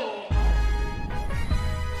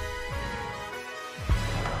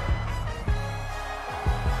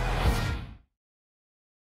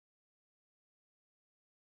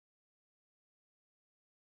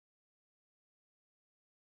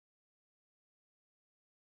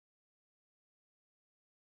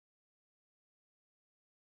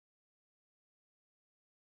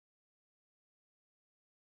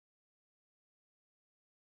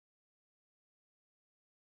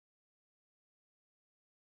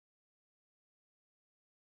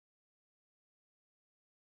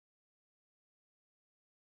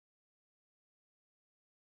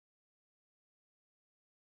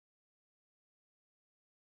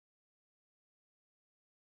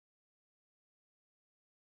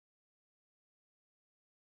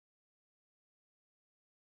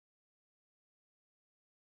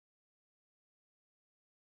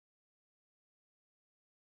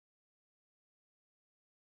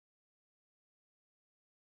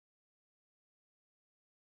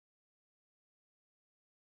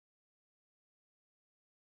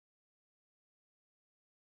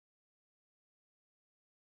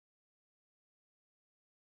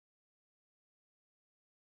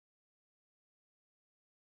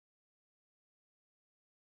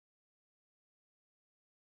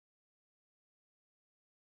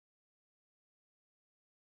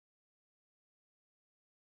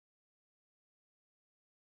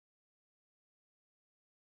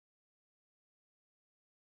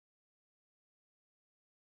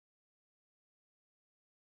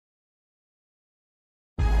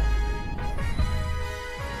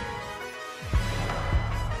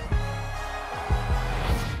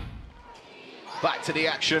 Back to the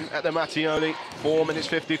action at the Mattioli. 4 minutes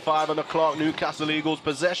 55 on the clock. Newcastle Eagles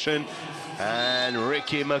possession. And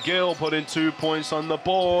Ricky McGill putting 2 points on the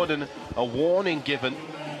board, and a warning given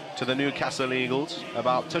to the Newcastle Eagles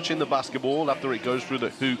about touching the basketball after it goes through the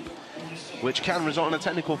hoop, which can result in a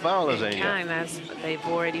technical foul, Azania. It can, as they've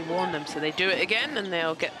already warned them, so they do it again and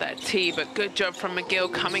they'll get that tee. But good job from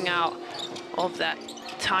McGill coming out of that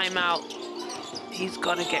timeout. He's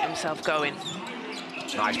got to get himself going.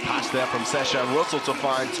 Nice pass there from Sesham Russell to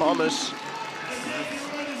find Thomas.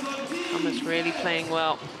 Thomas really playing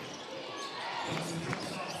well.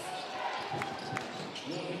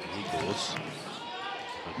 Eagles.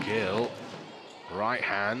 McGill, right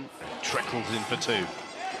hand, trickles in for two.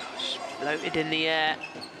 Floated in the air,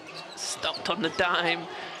 stopped on the dime.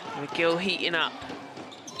 McGill heating up.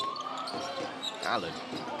 Allen.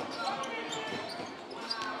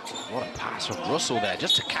 What a pass from Russell there,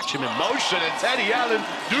 just to catch him in motion, and Teddy Allen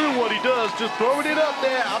doing what he does, just throwing it up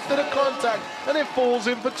there after the contact, and it falls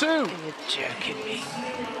in for two. You're joking me.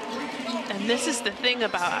 And this is the thing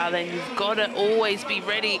about Allen, you've got to always be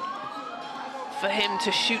ready for him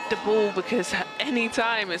to shoot the ball, because at any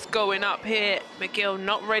time it's going up here. McGill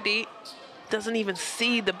not ready, doesn't even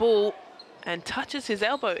see the ball, and touches his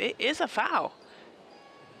elbow. It is a foul.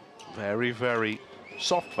 Very, very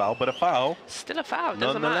soft foul, but a foul. Still a foul,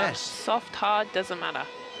 doesn't matter. Nonetheless. Soft, hard, doesn't matter.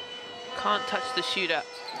 Can't touch the shooter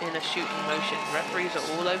in a shooting motion. Referees are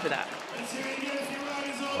all over that.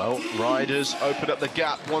 Well, Riders open up the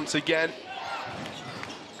gap once again.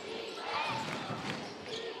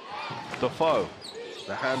 Defoe,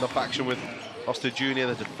 the handoff action with Foster Jr.,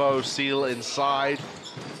 the Defoe seal inside.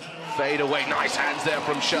 Fade away, nice hands there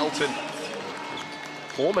from Shelton.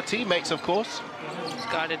 Former teammates, of course. He's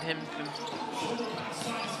guarded him from...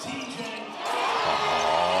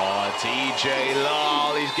 Oh, TJ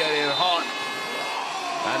Lal, he's getting hot.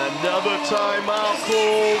 And another timeout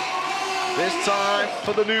call. This time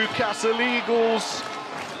for the Newcastle Eagles.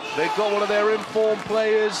 They've got one of their informed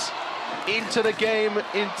players into the game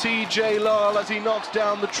in TJ Lal as he knocks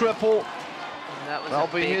down the triple. And that was That'll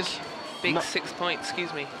a be big, his big 6 points,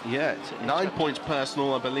 excuse me. Yeah, 9 points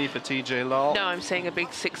personal, I believe, for TJ Lal. No, I'm saying a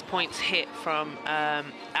big 6 points hit from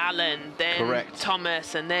Allen, then Correct.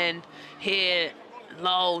 Thomas, and then here,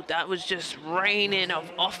 Lowell. That was just raining of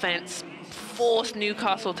offense. Forced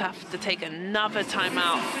Newcastle to have to take another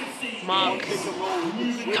timeout. Mark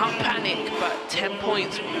can't panic, but 10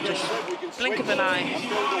 points, just blink of an eye.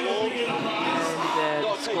 And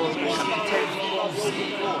the score's back up to 10.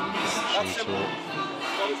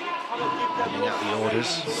 Giving out the orders.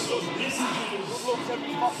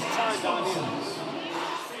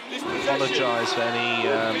 Apologise for any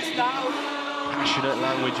passionate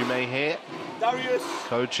language you may hear.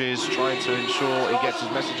 Coach is trying to ensure he gets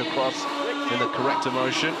his message across in the correct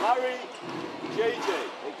emotion. Harry, JJ,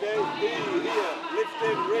 okay? Here,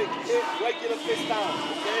 lifting, rig, hit, regular fist down,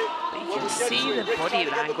 okay? You can see the body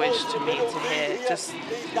language to me to here, just a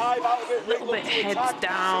little bit heads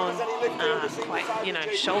down, quite, you know,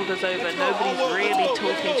 shoulders over. Nobody's really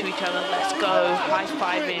talking to each other. Let's go,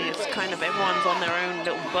 high-fiving. It's kind of everyone's on their own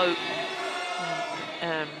little boat.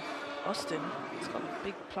 Austin, he's got a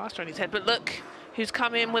big plaster on his head, but look who's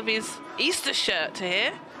come in with his Easter shirt to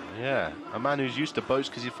here. Yeah, a man who's used to boats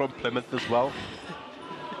because he's from Plymouth as well.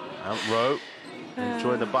 Out row,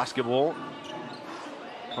 enjoying the basketball.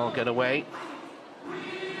 Can't get away.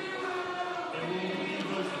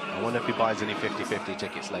 I wonder if he buys any 50-50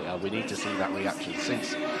 tickets later. We need to see that reaction.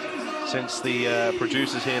 Since the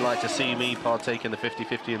producers here like to see me partake in the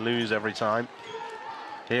 50-50 and lose every time.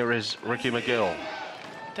 Here is Ricky McGill.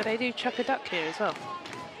 Do they do chuck a duck here as well?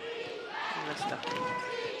 Leicester.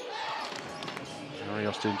 Harry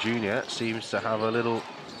Austin Jr. seems to have a little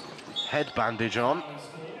head bandage on.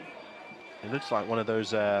 It looks like one of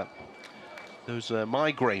those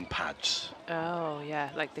migraine pads. Oh yeah,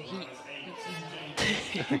 like the heat,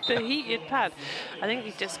 the heated pad. I think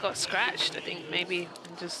he just got scratched. I think maybe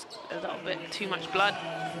just a little bit too much blood.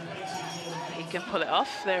 He can pull it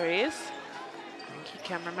off. There he is. Thank you,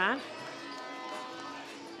 cameraman.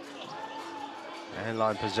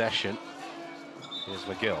 Headline possession. Here's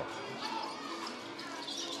McGill.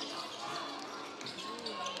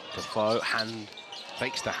 Defoe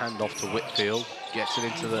fakes the handoff to Whitfield, gets it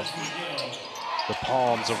into the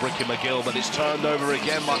palms of Ricky McGill, but it's turned over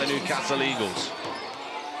again by the Newcastle Eagles.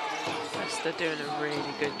 Leicester doing a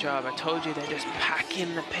really good job. I told you they're just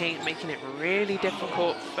packing the paint, making it really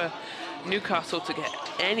difficult for Newcastle to get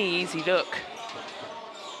any easy look.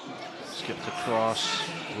 Skipped across.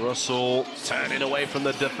 Russell turning away from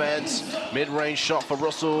the defense. Mid-range shot for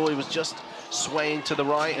Russell. He was just swaying to the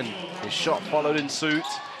right and his shot followed in suit.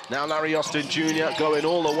 Now Larry Austin Jr. going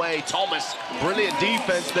all the way. Thomas, brilliant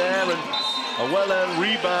defense there and a well-earned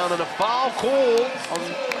rebound and a foul call on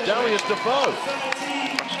Darius Defoe.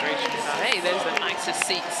 Frustration. Hey, there's the nicest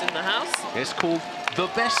seats in the house. It's called the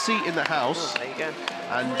best seat in the house. Oh, there you go.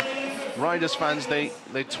 And Riders fans, they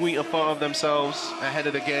tweet a photo of themselves ahead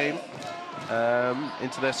of the game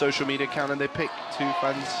into their social media account and they pick two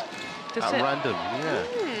fans at random.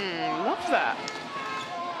 Yeah. Love that.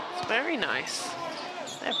 It's very nice.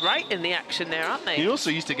 They're right in the action there, aren't they? You also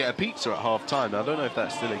used to get a pizza at half-time. I don't know if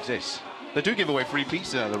that still exists. They do give away free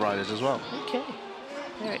pizza at the Riders as well. Okay.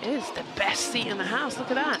 There it is. The best seat in the house.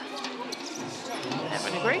 Look at that. They're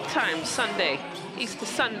having a great time Sunday, Easter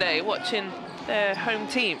Sunday, watching their home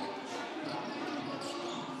team.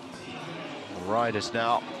 The Riders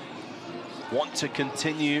now want to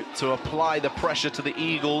continue to apply the pressure to the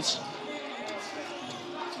Eagles.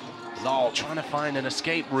 Lowell trying to find an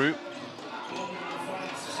escape route.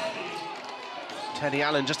 Teddy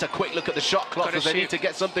Allen, just a quick look at the shot clock because they need to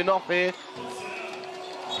get something off here.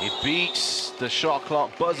 He beats the shot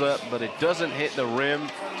clock buzzer, but it doesn't hit the rim.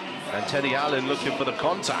 And Teddy Allen looking for the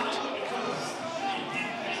contact.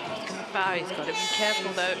 He's gonna foul. He's got to be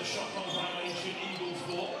careful though.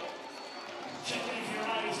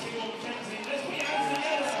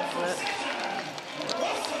 Look.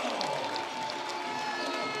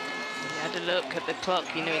 He had a look at the clock.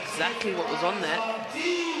 He knew exactly what was on there.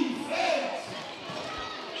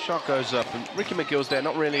 Shot goes up, and Ricky McGill's there,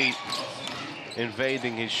 not really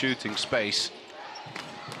invading his shooting space.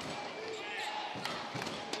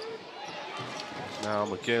 Now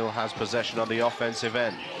McGill has possession on the offensive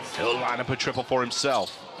end. He'll line up a triple for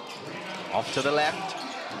himself. Off to the left,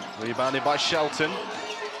 rebounded by Shelton.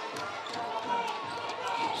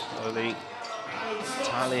 Slowly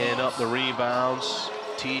tallying up the rebounds.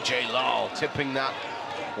 TJ Lowell tipping that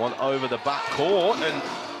one over the backcourt, and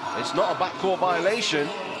it's not a backcourt violation.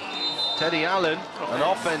 Teddy Allen, an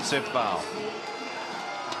offensive foul.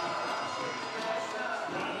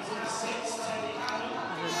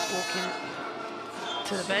 Allen's walking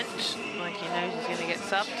to the bench like he knows he's going to get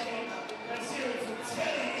subbed.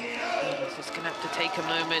 He's just going to have to take a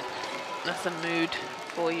moment. That's a mood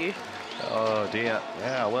for you. Oh dear.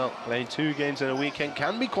 Yeah, well, playing 2 games in a weekend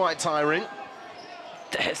can be quite tiring.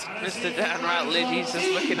 There's Mr. Dan Routledge. He's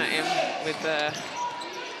just looking at him with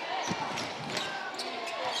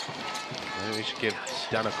Maybe we should give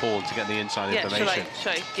Dan a call to get the inside information.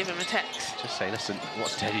 Should I give him a text? Just say, listen,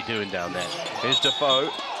 what's Teddy doing down there? Here's Defoe.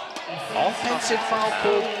 Offensive foul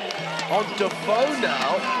call on Defoe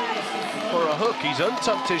now for a hook. He's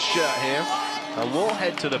untucked his shirt here and will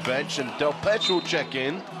head to the bench, and Delpech will check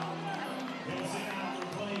in.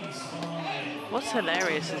 What's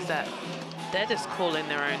hilarious is that they're just calling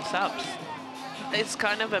their own subs. It's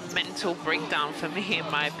kind of a mental breakdown for me,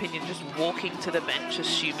 in my opinion, just walking to the bench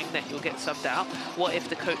assuming that you'll get subbed out. What if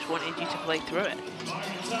the coach wanted you to play through it?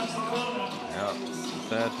 Yeah,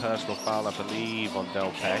 third personal foul, I believe, on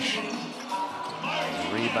Delpech.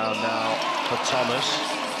 Rebound now for Thomas.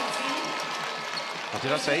 Oh,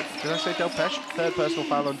 did I say Delpech? Third personal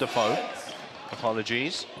foul on Defoe.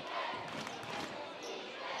 Apologies.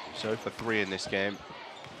 So for 3 in this game.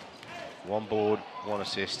 1 board, 1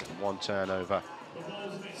 assist, 1 turnover.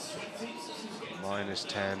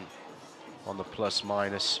 -10 on the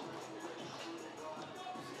plus-minus.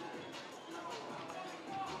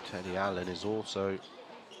 Teddy Allen is also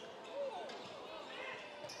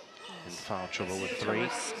in foul trouble with 3.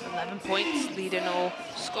 Thomas, 11 points, leading all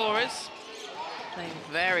scorers. Playing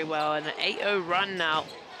very well, and an 8-0 run now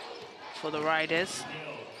for the Riders.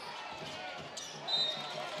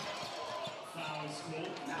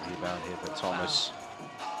 Rebound here for Thomas.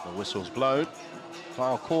 The whistle's blown.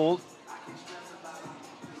 Foul called.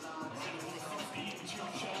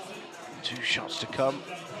 2 shots to come.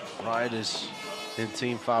 Riders in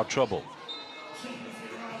team foul trouble.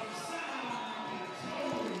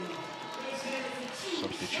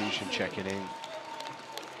 Substitution checking in.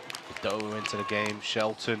 Doe into the game.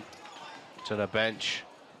 Shelton to the bench.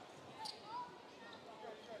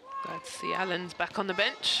 Glad to see Allen's back on the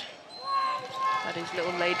bench. Had his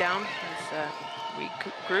little lay down. He's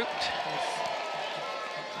regrouped.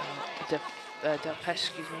 Delpech,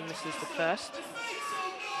 excuse me, misses the first.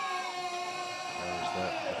 There's the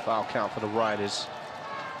foul count for the Riders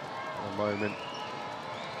at the moment.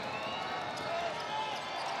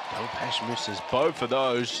 Delpech misses both of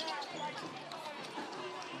those.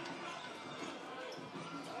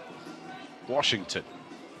 Washington.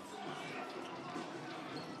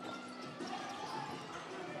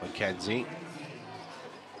 McKenzie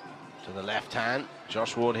to the left hand.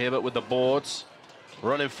 Josh Ward-Hibbert with the boards.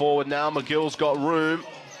 Running forward now. McGill's got room.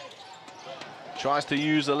 Tries to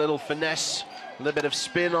use a little finesse. A little bit of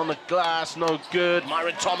spin on the glass. No good.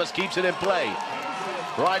 Myron Thomas keeps it in play.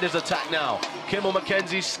 Riders attack now. Kimmel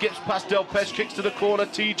McKenzie skips past Delpech, kicks to the corner.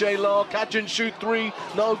 TJ Law, catch and shoot 3.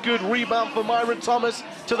 No good. Rebound for Myron Thomas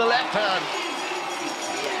to the left hand.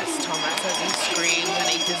 Yes, Thomas, as he screams, and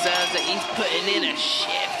he deserves it. He's putting in a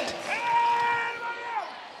shift.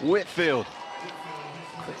 Whitfield.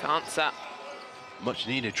 Quick answer. Much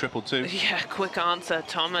needed triple 2. Yeah, quick answer.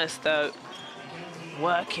 Thomas, though,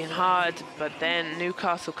 working hard, but then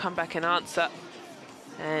Newcastle come back and answer.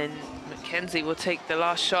 And McKenzie will take the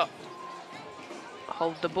last shot.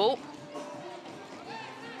 Hold the ball.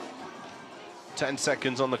 10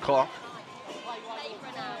 seconds on the clock.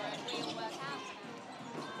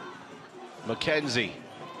 McKenzie.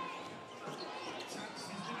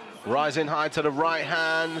 Rising high to the right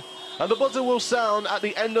hand. And the buzzer will sound at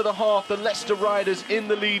the end of the half. The Leicester Riders in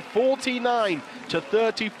the lead,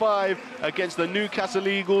 49-35 against the Newcastle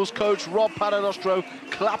Eagles. Coach Rob Paternostro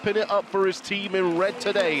clapping it up for his team in red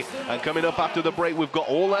today. And coming up after the break, we've got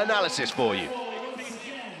all the analysis for you.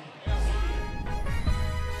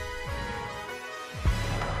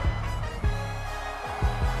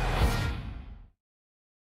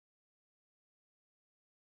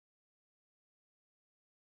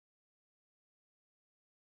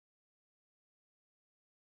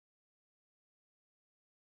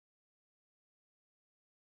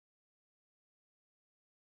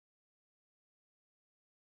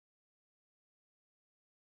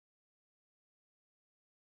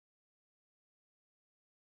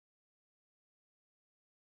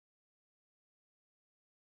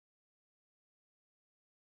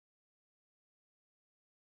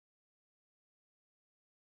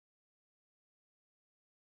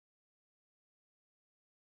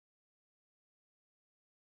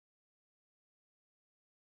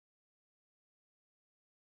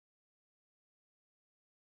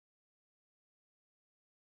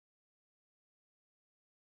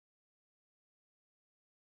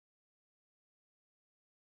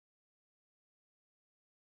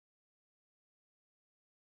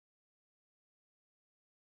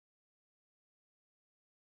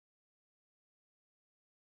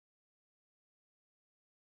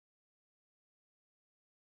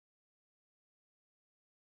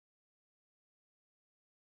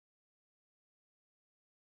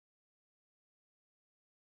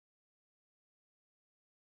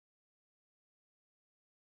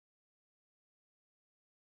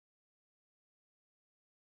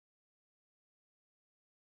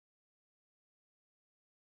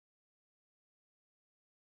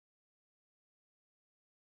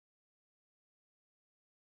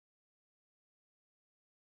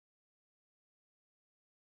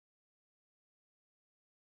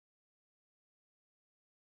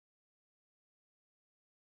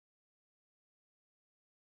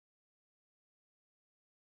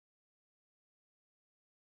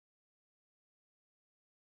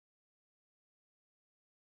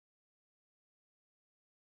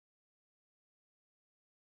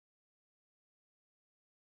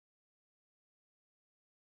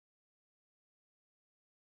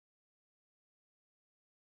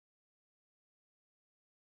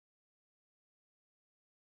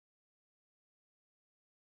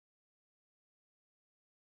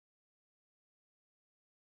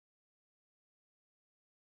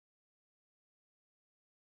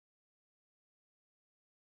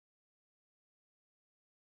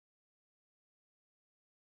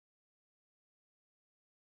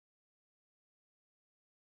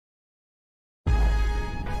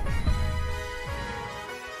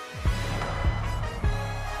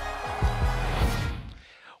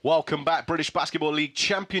 Welcome back. British Basketball League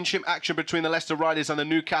Championship action between the Leicester Riders and the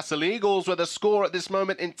Newcastle Eagles, where the score at this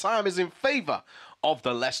moment in time is in favour of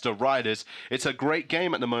the Leicester Riders. It's a great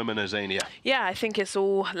game at the moment, Azania. Yeah, I think it's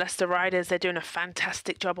all Leicester Riders. They're doing a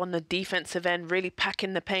fantastic job on the defensive end, really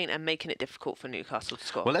packing the paint and making it difficult for Newcastle to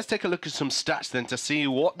score. Well, let's take a look at some stats then to see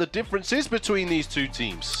what the difference is between these two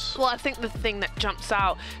teams. Well, I think the thing that jumps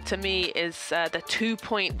out to me is the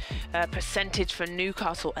 2-point percentage for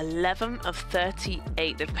Newcastle, 11 of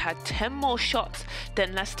 38. They've had 10 more shots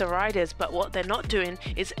than Leicester Riders, but what they're not doing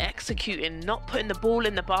is executing, not putting the ball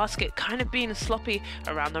in the basket, kind of being sloppy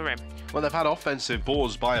around the rim. Well, they've had offensive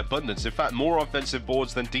boards by abundance. In fact, more offensive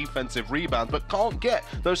boards than defensive rebounds, but can't get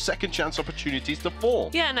those second chance opportunities to fall.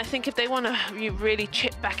 Yeah, and I think if they want to really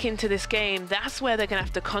chip back into this game, that's where they're going to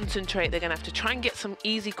have to concentrate. They're going to have to try and get some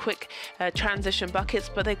easy, quick transition buckets,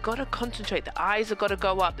 but they've got to concentrate. The eyes have got to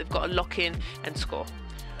go up. They've got to lock in and score.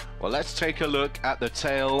 Well, let's take a look at the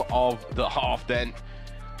tail of the half then,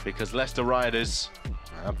 because Leicester Riders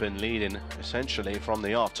have been leading essentially from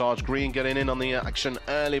the off. Taj Green getting in on the action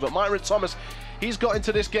early, but Myron Thomas, he's got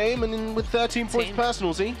into this game and with 13 points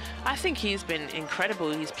personals, I think he's been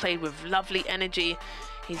incredible. He's played with lovely energy.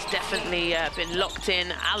 He's definitely been locked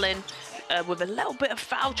in. Allen with a little bit of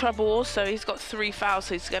foul trouble also. He's got 3 fouls,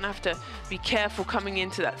 so he's going to have to be careful coming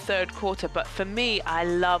into that third quarter. But for me, I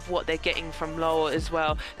love what they're getting from Lowell as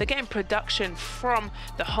well. They're getting production from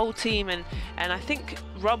the whole team, and I think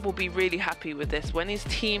Rob will be really happy with this. When his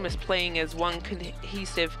team is playing as one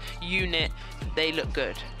cohesive unit, they look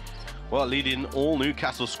good. Well, leading all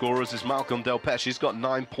Newcastle scorers is Malcolm Delpeche. He's got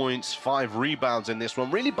 9 points, 5 rebounds in this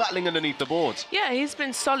one, really battling underneath the boards. Yeah, he's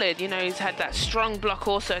been solid. You know, he's had that strong block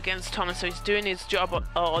also against Thomas, so he's doing his job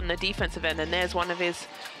on the defensive end, and there's one of his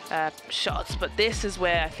shots. But this is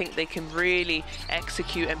where I think they can really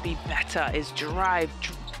execute and be better, is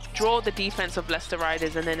draw the defense of Leicester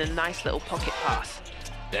Riders, and then a nice little pocket pass.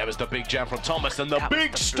 There was the big jam from Thomas and the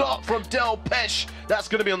big stop from Delpeche. That's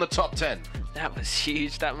going to be on the top 10. That was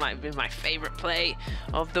huge. That might be my favorite play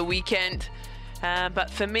of the weekend. But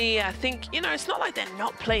for me, I think, you know, it's not like they're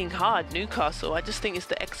not playing hard, Newcastle. I just think it's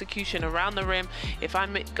the execution around the rim. If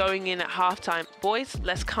I'm going in at halftime, boys,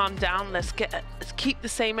 let's calm down. Let's keep the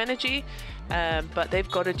same energy. But they've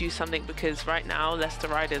got to do something, because right now Leicester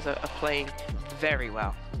Riders are playing very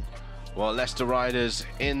well. Well, Leicester Riders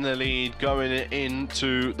in the lead going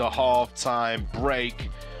into the half-time break.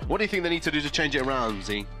 What do you think they need to do to change it around,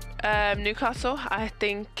 Z? Newcastle, I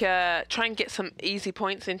think try and get some easy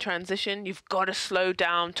points in transition. You've got to slow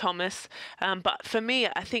down Thomas. But for me,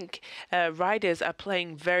 I think Riders are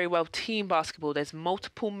playing very well team basketball. There's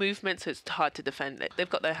multiple movements, so it's hard to defend it. They've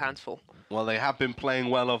got their hands full. Well, they have been playing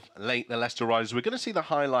well of late, the Leicester Riders. We're going to see the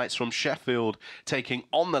highlights from Sheffield taking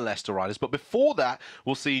on the Leicester Riders. But before that,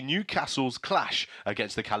 we'll see Newcastle's clash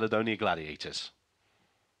against the Caledonia Gladiators.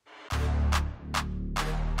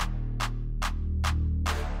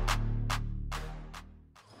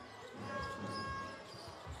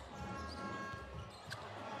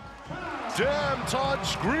 Damn,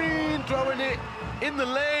 Taj Green throwing it in the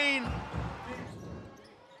lane.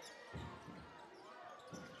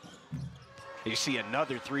 You see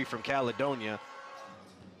another 3 from Caledonia.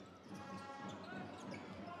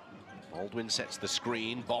 Baldwin sets the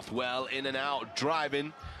screen. Bothwell in and out,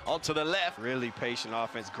 driving onto the left. Really patient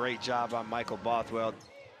offense. Great job on Michael Bothwell.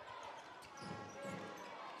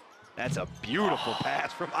 That's a beautiful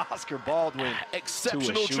pass from Oscar Baldwin.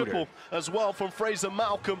 Exceptional triple as well from Fraser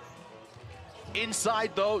Malcolm.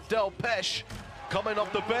 Inside though, Delpeche coming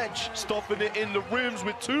off the bench, stopping it in the rims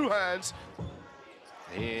with 2 hands.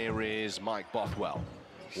 Here is Mike Bothwell,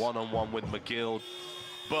 one-on-one with McGill,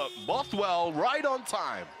 but Bothwell right on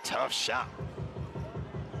time. Tough shot.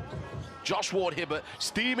 Josh Ward-Hibbert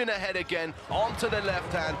steaming ahead again onto the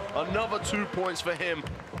left hand. Another 2 points for him.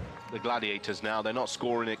 The Gladiators now, they're not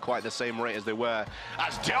scoring at quite the same rate as they were,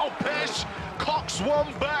 as Delpeche cocks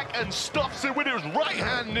one back and stuffs it with his right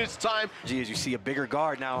hand this time. Gee, as you see a bigger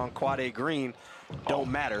guard now on Quade Green, don't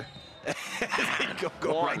matter.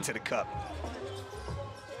 go right to the cup.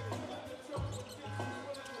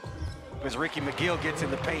 As Ricky McGill gets in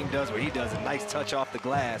the paint, does what he does, a nice touch off the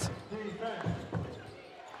glass.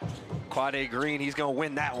 Quade Green, he's gonna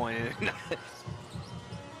win that one.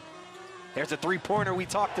 There's a 3-pointer we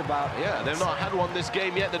talked about. Yeah, they've not had one this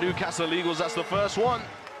game yet, the Newcastle Eagles. That's the first one.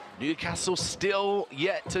 Newcastle still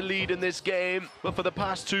yet to lead in this game, but for the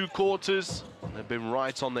past 2 quarters, they've been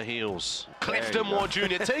right on the heels. Clifton Moore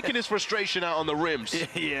Jr. taking his frustration out on the rims.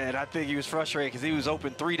 Yeah, and I think he was frustrated because he was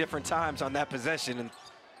open 3 different times on that possession. And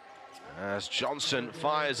as Johnson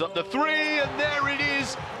fires up the 3, and there it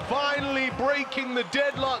is, finally breaking the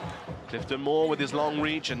deadlock. Clifton Moore with his long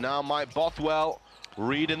reach, and now Mike Bothwell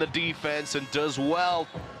reading the defense and does well.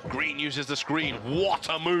 Green uses the screen. What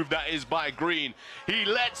a move that is by Green. He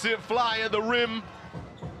lets it fly at the rim.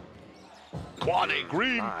 Quade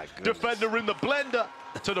Green, defender in the blender,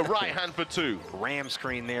 to the right hand for two. Ram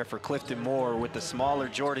screen there for Clifton Moore with the smaller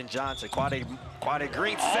Jordan Johnson. Quade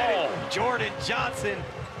Green said it. Jordan Johnson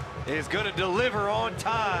is going to deliver on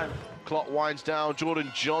time. Clock winds down.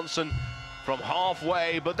 Jordan Johnson from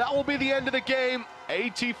halfway, but that will be the end of the game.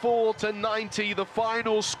 84-90, the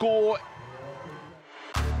final score.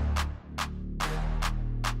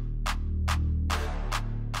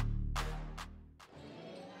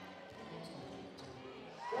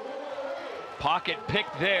 Pocket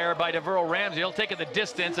picked there by Deverl Ramsey. He'll take it the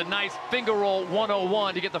distance. A nice finger roll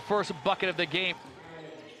 101 to get the first bucket of the game.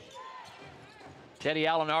 Teddy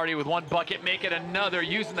Allen already with one bucket, make it another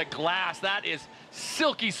using the glass. That is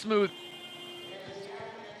silky smooth.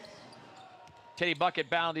 Teddy bucket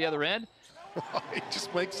bound the other end. He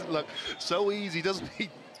just makes it look so easy, doesn't he?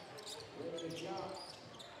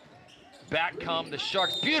 Back come the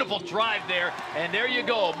Sharks. Beautiful drive there. And there you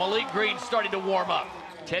go. Malik Green starting to warm up.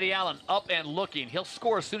 Teddy Allen up and looking. He'll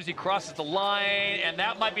score as soon as he crosses the line, and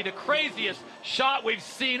that might be the craziest shot we've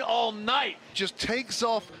seen all night. Just takes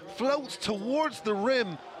off, floats towards the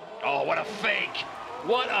rim. Oh, what a fake.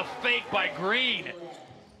 What a fake by Green.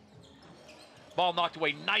 Ball knocked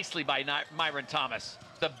away nicely by Myron Thomas.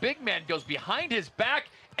 The big man goes behind his back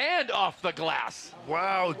and off the glass.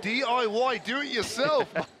 Wow, DIY, do it yourself.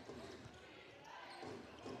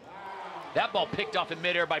 That ball picked off in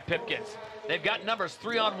midair by Pipkins. They've got numbers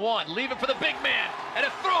 3-on-1. Leave it for the big man. And a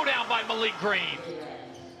throwdown by Malik Green.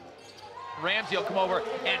 Ramsey will come over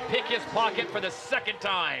and pick his pocket for the second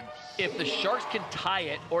time. If the Sharks can tie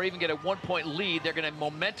it or even get a 1-point lead, they're going to,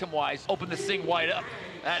 momentum-wise, open this thing wide up.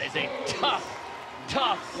 That is a tough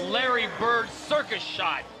Larry Bird circus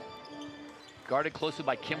shot. Guarded closely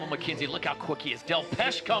by Kimmel McKenzie. Look how quick he is. Del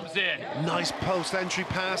Pesh comes in. Nice post entry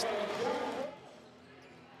pass.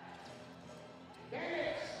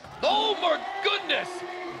 Oh my goodness!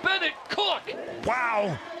 Bennett Cook!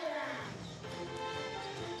 Wow!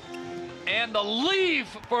 And the leave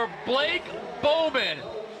for Blake Bowman.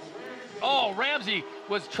 Oh, Ramsey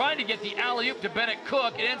was trying to get the alley-oop to Bennett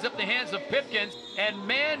Cook. It ends up in the hands of Pipkins, and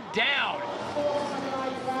man down.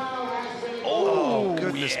 Oh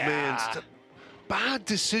goodness yeah. man. Bad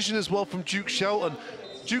decision as well from Duke Shelton.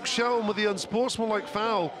 Duke Shelton with the unsportsmanlike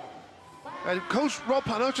foul. And Coach Rob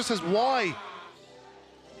Pano just says, why?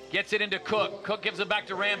 Gets it into Cook. Cook gives it back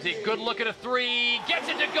to Ramsey. Good look at a three. Gets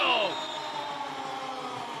it to go.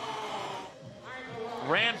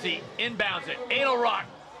 Ramsey inbounds it. Adel Rock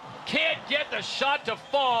can't get the shot to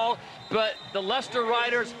fall, but the Leicester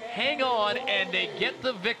Riders hang on and they get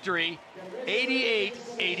the victory.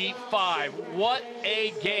 88-85. What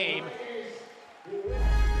a game.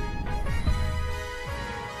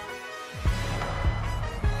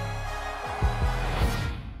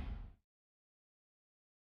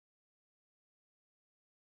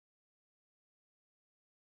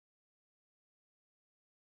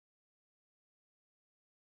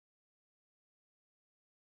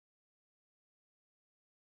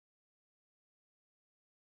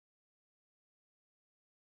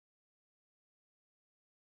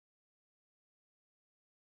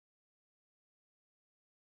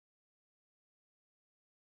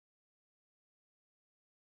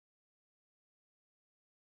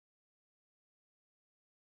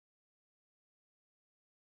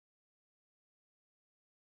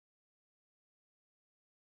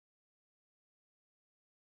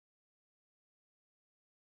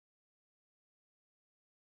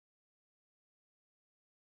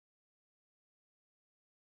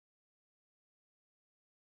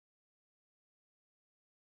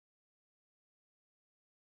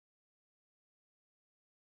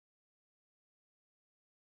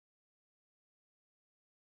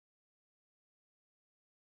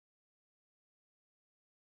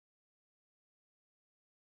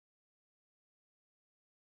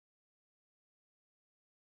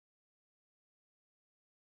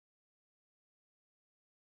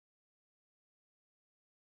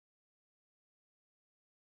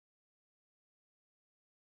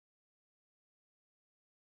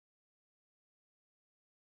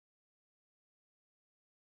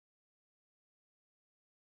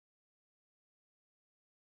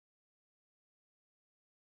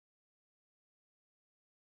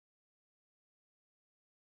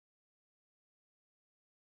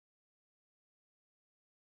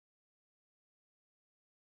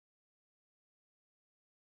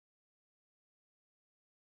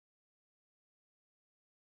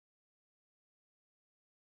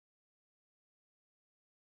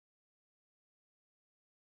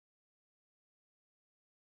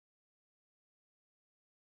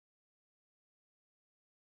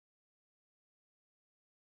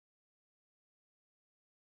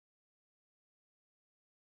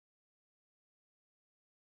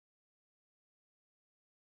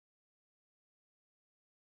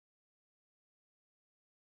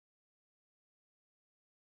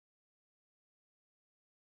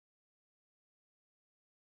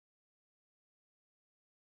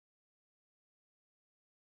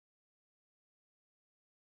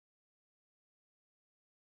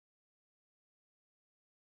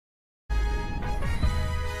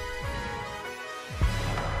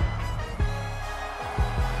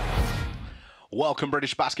 Welcome,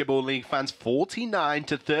 British Basketball League fans.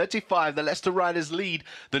 49-35, the Leicester Riders lead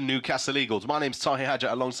the Newcastle Eagles. My name's Tahi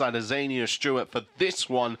Hadjat alongside Azania Stewart for this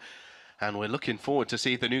one. And we're looking forward to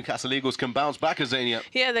see if the Newcastle Eagles can bounce back, Azania.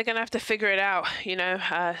 Yeah, they're going to have to figure it out. You know,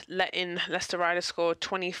 letting Leicester Riders score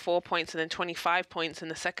 24 points and then 25 points in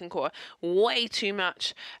the second quarter. Way too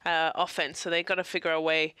much offense, so they've got to figure a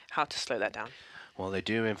way how to slow that down. Well, they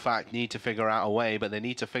do, in fact, need to figure out a way, but they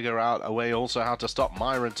need to figure out a way also how to stop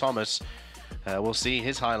Myron Thomas. We'll see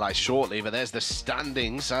his highlights shortly, but there's the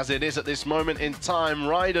standings as it is at this moment in time.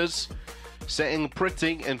 Riders sitting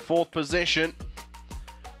pretty in 4th position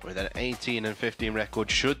with an 18-15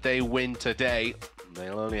 record. Should they win today,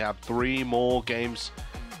 they'll only have 3 more games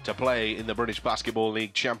to play in the British Basketball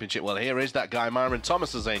League Championship. Well, here is that guy, Myron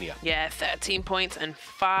Thomas, Azania. Yeah, 13 points and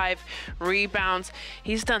 5 rebounds.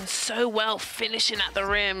 He's done so well finishing at the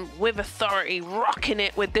rim with authority, rocking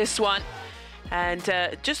it with this one. And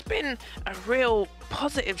just been a real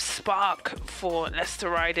positive spark for Leicester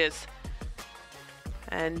Riders.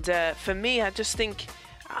 And for me, I just think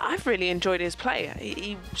I've really enjoyed his play.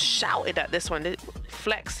 He shouted at this one,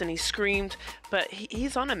 flexed and he screamed, but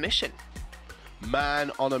he's on a mission.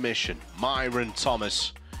 Man on a mission, Myron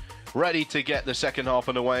Thomas, ready to get the second half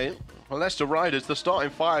underway. Well, Leicester Riders, the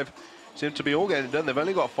starting 5 seem to be all getting done. They've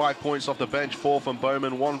only got 5 points off the bench, 4 from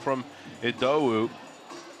Bowman, 1 from Idowu.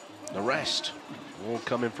 The rest all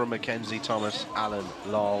coming from Mackenzie, Thomas, Allen,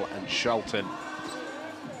 Lal and Shelton.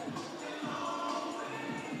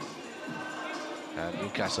 And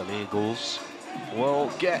Newcastle Eagles will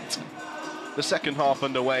get the second half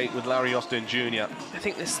underway with Larry Austin Jr. I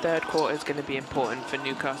think this third quarter is going to be important for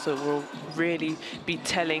Newcastle. Will really be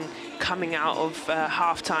telling coming out of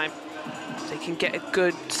halftime. They can get a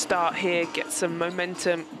good start here, get some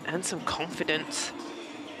momentum and some confidence,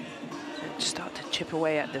 and start to chip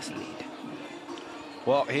away at this lead.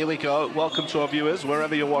 Well, here we go. Welcome to our viewers,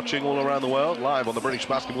 wherever you're watching all around the world, live on the British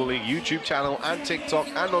Basketball League YouTube channel and TikTok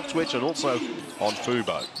and on Twitch and also on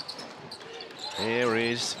Fubo. Here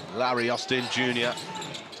is Larry Austin Jr.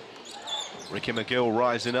 Ricky McGill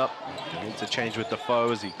rising up. Interchange with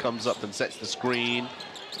Defoe as he comes up and sets the screen.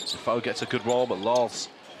 Defoe gets a good roll, but Lals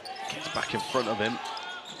gets back in front of him.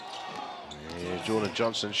 Here's Jordan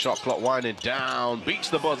Johnson, shot clock winding down. Beats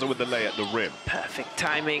the buzzer with the lay at the rim. Perfect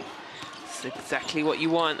timing. That's exactly what you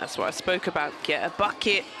want. That's what I spoke about. Get a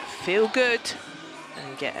bucket, feel good,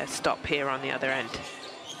 and get a stop here on the other end.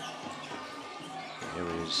 Here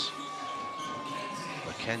is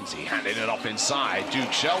Mackenzie handing it off inside.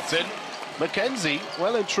 Duke Shelton. Mackenzie,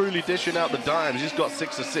 well and truly dishing out the dimes. He's got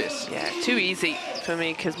 6 assists. Yeah, too easy for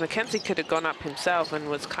me because Mackenzie could have gone up himself and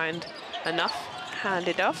was kind enough.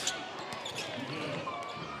 Handed off.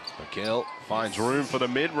 McGill finds room for the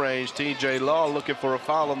mid-range. TJ Lal looking for a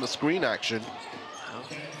foul on the screen action. Oh.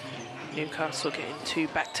 Newcastle getting 2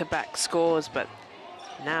 back-to-back scores, but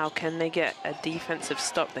now can they get a defensive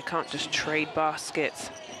stop? They can't just trade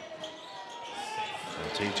baskets.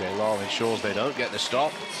 And TJ Lal ensures they don't get the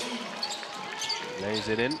stop. Lays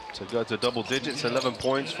it in to go to double digits. 11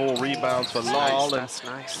 points, 4 rebounds for Lal. That's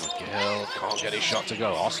nice. McGill can't get his shot to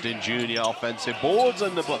go. Austin Jr. offensive boards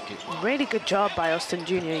and the bucket. Really good job by Austin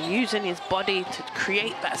Jr. using his body to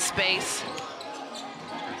create that space.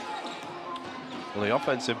 Well, the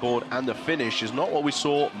offensive board and the finish is not what we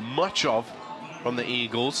saw much of from the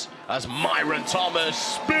Eagles as Myron Thomas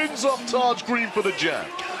spins up Taj Green for the jam.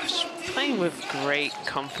 Gosh, playing with great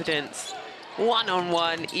confidence.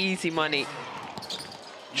 One-on-one, easy money.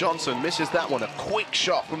 Johnson misses that one. A quick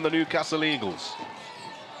shot from the Newcastle Eagles.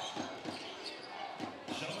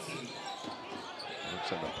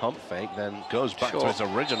 Looks at the pump fake, then goes back to his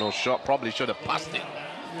original shot. Probably should have passed it.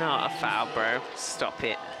 Not a foul, bro. Stop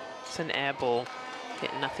it. It's an air ball.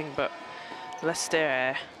 Hit nothing but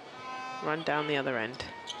Leicester run down the other end.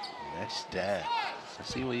 Leicester. I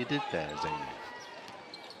see what you did there, Zane.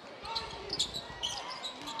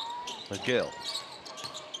 McGill.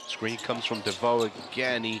 Screen comes from Defoe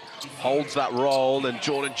again. He holds that roll, and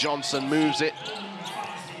Jordan Johnson moves it.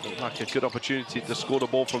 Looked like a good opportunity to score the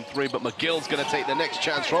ball from 3, but McGill's going to take the next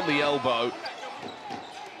chance from the elbow.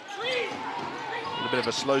 A little bit of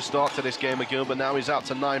a slow start to this game, McGill, but now he's out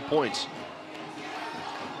to 9 points.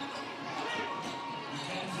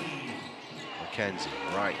 Mackenzie,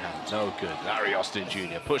 right hand, no good. Larry Austin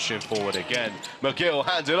Jr. pushing forward again. McGill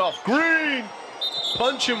hands it off. Green!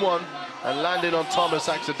 Punching one and landing on Thomas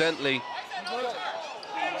accidentally.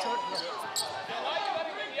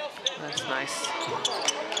 That's nice.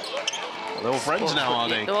 They're all friends now, are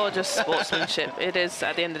they? Or just sportsmanship. It is,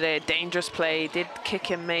 at the end of the day, a dangerous play. Did kick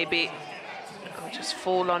him, maybe. Or just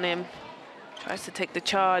fall on him. Tries to take the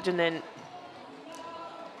charge, and then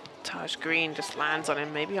Taj Green just lands on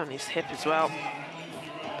him, maybe on his hip as well.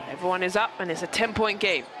 But everyone is up, and it's a 10-point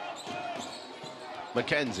game.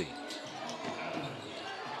 Mackenzie.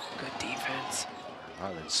 Good defense.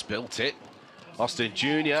 Allen spilt it. Austin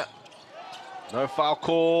Jr. No foul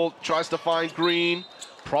call. Tries to find Green.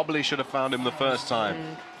 Probably should have found him the first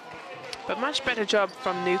time. But much better job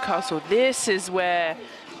from Newcastle. This is where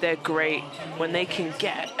they're great, when they can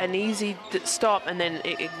get an easy stop and then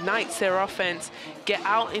it ignites their offense, get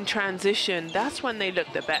out in transition. That's when they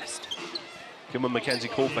look the best. Gilman McKenzie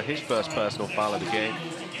called for his first personal foul of the game.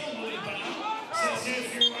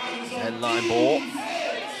 Headline ball.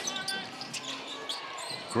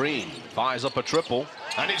 Green fires up a triple,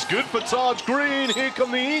 and it's good for Taj Green. Here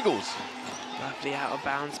come the Eagles. Lovely out of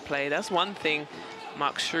bounds play. That's one thing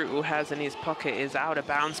Mark Strutle has in his pocket, is out of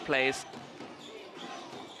bounds plays.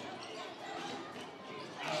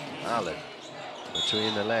 Allen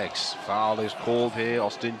between the legs. Foul is called here.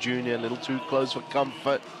 Austin Jr. a little too close for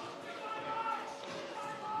comfort.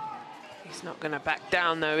 He's not going to back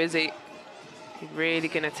down though, is he? He's really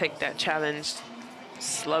going to take that challenge,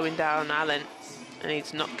 slowing down Allen, and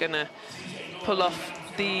he's not going to pull off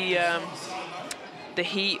the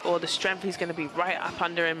heat or the strength. He's going to be right up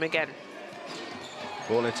under him again.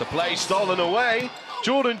 Ball into play, stolen away.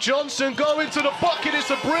 Jordan Johnson going to the bucket. It's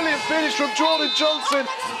a brilliant finish from Jordan Johnson.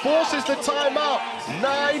 Forces the timeout.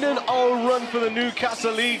 9-0 run for the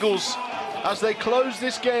Newcastle Eagles as they close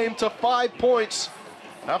this game to 5 points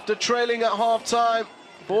after trailing at half-time,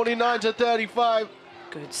 49-35.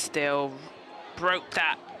 Good steal. Broke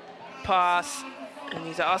that pass, and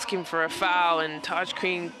he's asking for a foul, and Taj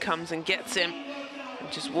Green comes and gets him.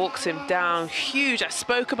 Just walks him down. Huge. I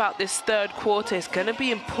spoke about this third quarter. It's going to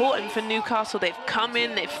be important for Newcastle. They've come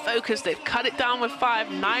in, they've focused, they've cut it down with 5.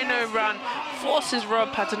 9-0 run. Forces Rob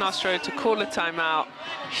Paternostro to call a timeout.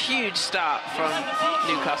 Huge start from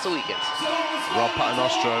Newcastle Eagles. Rob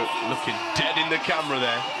Paternostro looking dead in the camera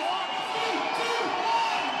there.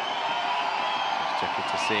 Just checking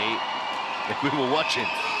to see if we were watching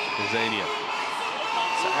Tanzania.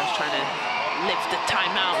 So I was trying to live the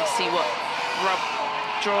timeout and see what Rob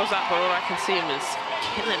draws up, but all I can see him is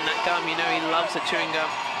killing that gum. You know, he loves a chewing gum.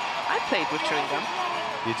 I played with chewing gum.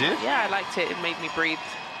 You did? Yeah, I liked it. It made me breathe.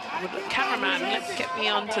 Cameraman, let's get me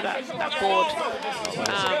onto that board.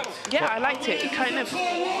 Yeah, I liked it. It kind of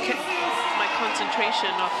kept my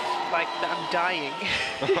concentration off, like, that I'm dying.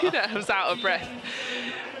 I was out of breath.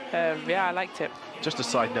 Yeah, I liked it. Just a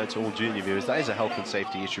side note to all junior viewers, that is a health and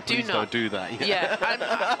safety issue. Please don't do that.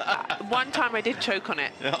 Yeah, one time I did choke on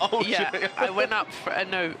it. Oh, yeah, I went up for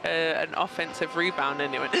an offensive rebound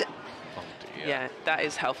and it went. Oh, dear. Yeah, that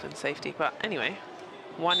is health and safety. But anyway,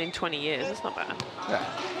 1 in 20 years, that's not bad. Yeah.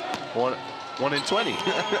 One in 20.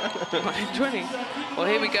 1 in 20. Well,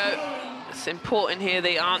 here we go. It's important here,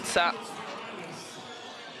 the answer.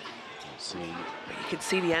 Let's see. You can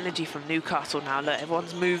see the energy from Newcastle now. Look,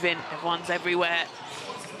 everyone's moving, everyone's everywhere.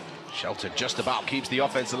 Shelton just about keeps the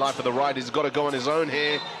offense alive for the Riders. He's got to go on his own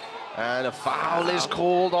here. And a foul is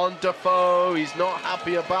called on Defoe. He's not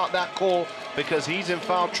happy about that call because he's in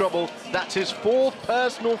foul trouble. That's his 4th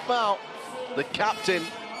personal foul. The captain.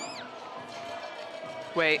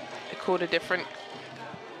 Wait, they called a different...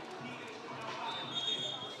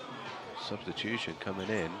 Substitution coming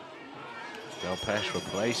in. Delpesh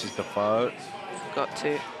replaces Defoe. Got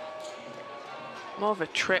to. More of a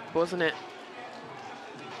trip, wasn't it?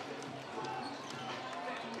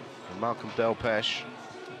 And Malcolm Delpesh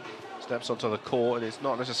steps onto the court, and it's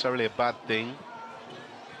not necessarily a bad thing.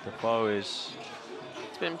 Defoe is...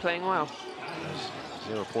 It's been playing well.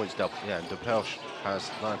 0 points. Yeah, and Delpesh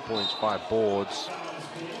has 9 points, 5 boards.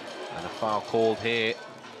 And a foul called here.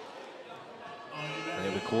 And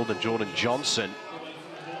it was called on Jordan Johnson.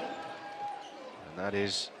 And that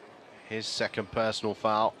is his 2nd personal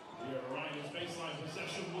foul.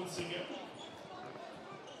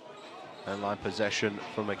 And line possession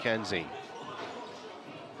for Mackenzie.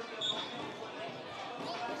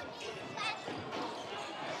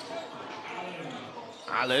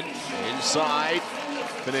 Allen inside,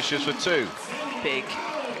 finishes for 2. Big,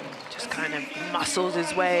 just kind of muscles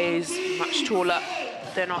his ways, much taller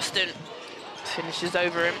than Austin. Finishes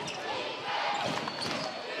over him.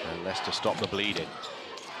 And Leicester stop the bleeding.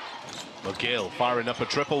 McGill firing up a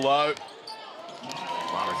triple low.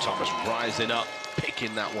 Myron Thomas rising up,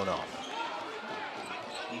 picking that one off.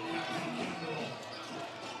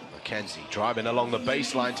 Mackenzie driving along the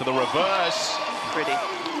baseline to the reverse. Pretty.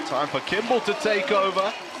 Time for Kimball to take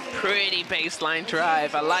over. Pretty baseline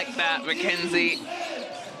drive. I like that, Mackenzie.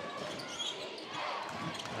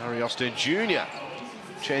 Harry Austin Jr.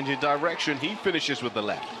 changing direction. He finishes with the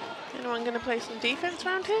left. Anyone going to play some defense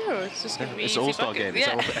around here, or it's just going to be it's easy All-Star buckets? game.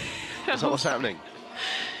 Yeah. Is that what's happening?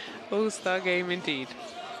 All-Star game indeed.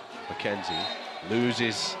 McKenzie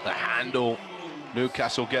loses the handle.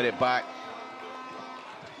 Newcastle get it back.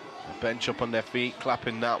 The bench up on their feet,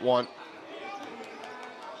 clapping that one.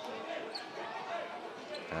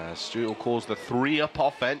 Strutle calls the 3-up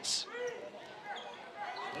offense.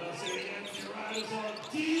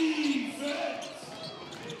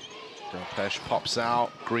 Delpesh pops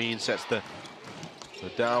out. Green sets the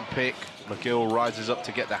down pick. McGill rises up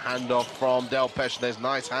to get the handoff from Delpesh. There's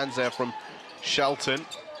nice hands there from Shelton.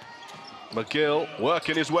 McGill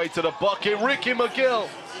working his way to the bucket. Ricky McGill.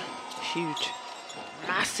 Huge,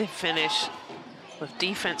 massive finish with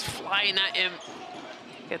defense flying at him.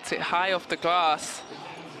 Gets it high off the glass.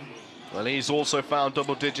 Well, he's also found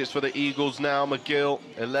double digits for the Eagles now. McGill,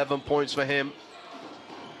 11 points for him.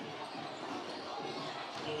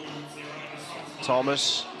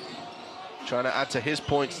 Thomas trying to add to his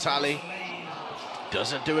points tally.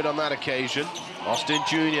 Doesn't do it on that occasion. Austin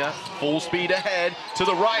Jr. full speed ahead to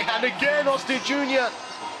the right hand again. Austin Jr.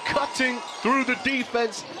 cutting through the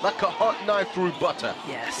defense like a hot knife through butter.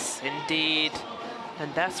 Yes, indeed.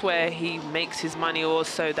 And that's where he makes his money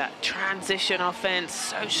also. That transition offense,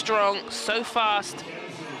 so strong, so fast.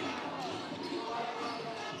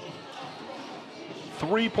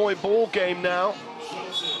 3-point ball game now.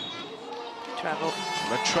 Travel.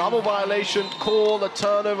 A travel violation call, a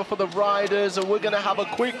turnover for the Riders, and we're going to have a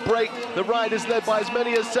quick break. The Riders led by as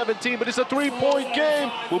many as 17, but it's a 3-point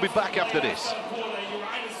game. We'll be back after this.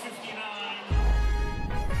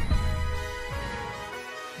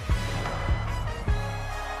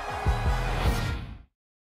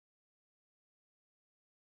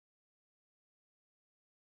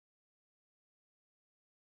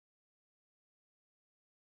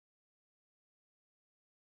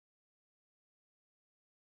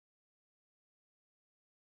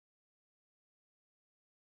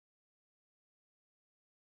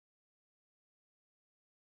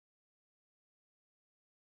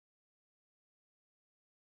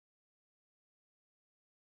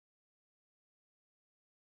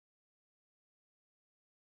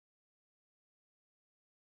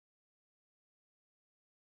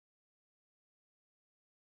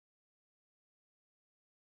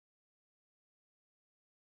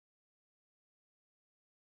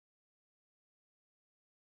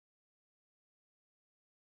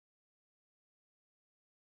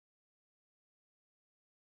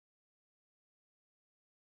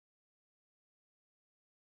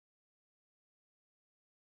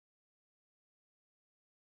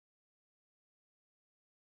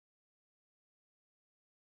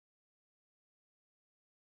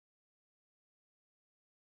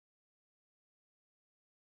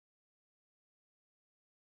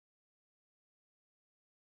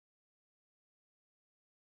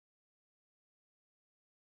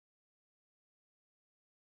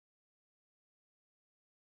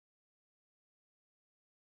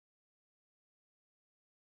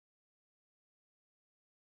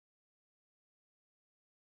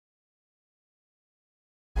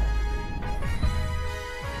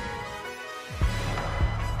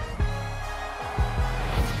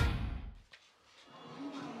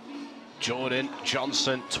 Jordan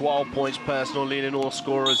Johnson, 12 points personal, leading all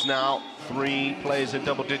scorers now. 3 players in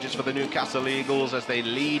double digits for the Newcastle Eagles as they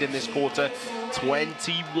lead in this quarter,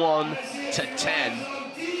 21-10.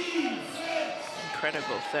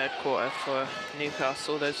 Incredible third quarter for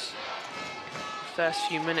Newcastle. Those first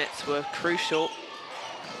few minutes were crucial.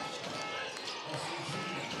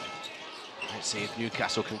 Let's see if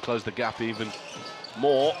Newcastle can close the gap even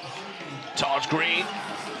more. Taj Green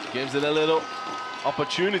gives it a little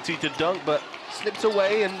opportunity to dunk, but slips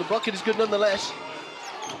away, and the bucket is good nonetheless.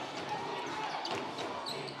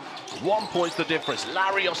 1 point's the difference.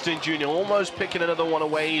 Larry Austin Jr. almost picking another one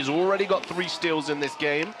away. He's already got 3 steals in this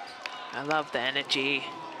game. I love the energy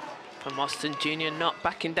from Austin Jr. not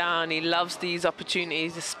backing down. He loves these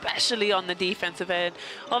opportunities, especially on the defensive end.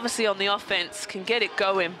 Obviously on the offense, can get it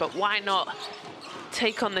going, but why not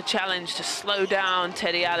take on the challenge to slow down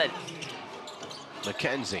Teddy Allen?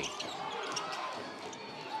 McKenzie.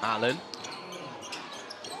 Allen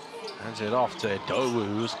hands it off to Dowu,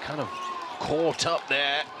 who's kind of caught up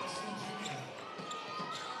there.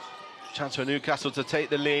 Chance for Newcastle to take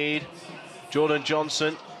the lead. Jordan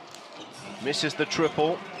Johnson misses the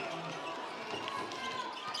triple.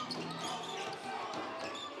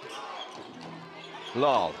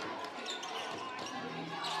 Lal.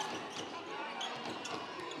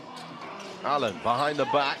 Allen behind the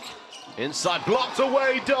back. Inside, blocked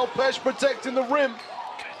away. Delpesh protecting the rim.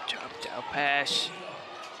 Good job, Delpesh.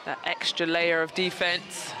 That extra layer of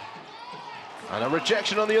defense. And a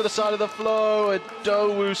rejection on the other side of the flow.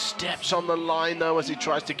 Adowu steps on the line, though, as he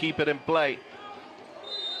tries to keep it in play.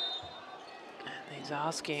 He's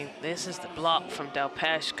asking, this is the block from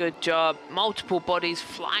Delpesh. Good job. Multiple bodies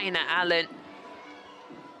flying at Allen.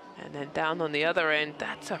 And then down on the other end,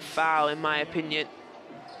 that's a foul, in my opinion.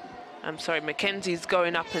 I'm sorry, Mackenzie's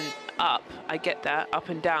going up and up. I get that, up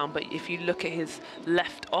and down. But if you look at his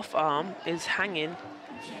left off arm, is hanging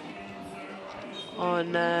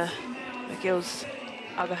on McGill's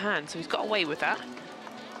other hand. So he's got away with that.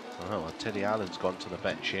 Oh, well, Teddy Allen's gone to the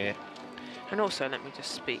bench here. And also, let me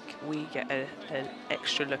just speak, we get an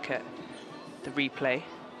extra look at the replay,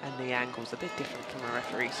 and the angle's a bit different from a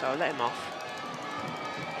referee, so I'll let him off.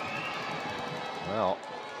 Well,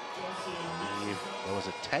 there was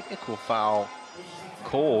a technical foul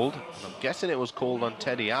called, and I'm guessing it was called on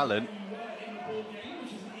Teddy Allen.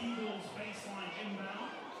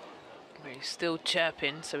 But he's still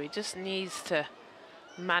chirping, so he just needs to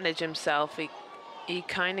manage himself. He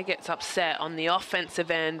kind of gets upset on the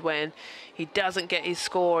offensive end when he doesn't get his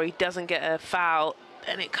score, he doesn't get a foul,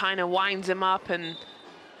 and it kind of winds him up, and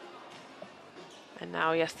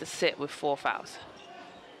now he has to sit with 4 fouls.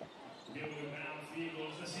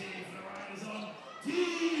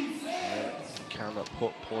 Cannot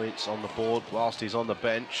put points on the board whilst he's on the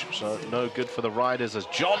bench, so no good for the Riders as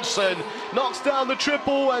Johnson knocks down the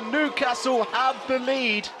triple and Newcastle have the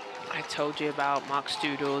lead. I told you about Mark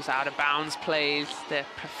Studel's out-of-bounds plays. They're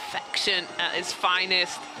perfection at its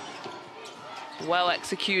finest. Well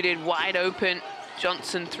executed, wide open.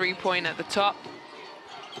 Johnson 3-point at the top.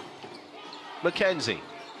 Mackenzie,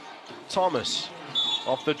 Thomas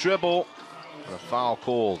off the dribble, and a foul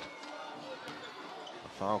called. A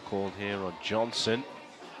foul called here on Johnson.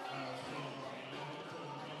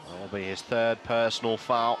 That'll be his 3rd personal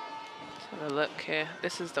foul. Let's have a look here.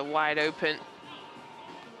 This is the wide open.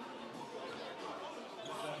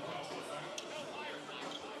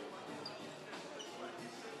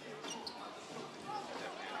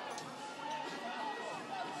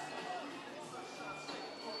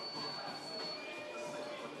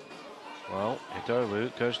 Well,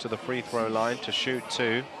 Adowu goes to the free throw line to shoot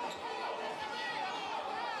 2.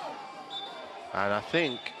 And I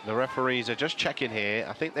think the referees are just checking here.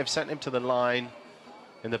 I think they've sent him to the line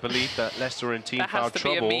in the belief that Leicester are in team foul trouble. That has to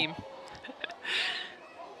be a meme.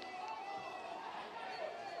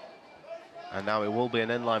 And now it will be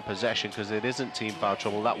an end-line possession because it isn't team foul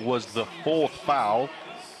trouble. That was the 4th foul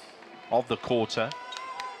of the quarter.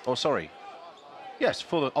 Oh, sorry. Yes,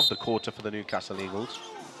 of the quarter for the Newcastle Eagles.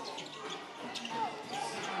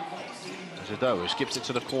 Adowu skips it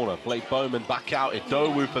to the corner. Blake Bowman back out.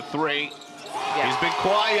 Adowu for 3. Yeah. He's been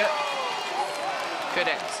quiet. Good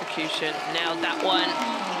execution. Nailed that one.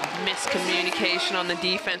 Miscommunication on the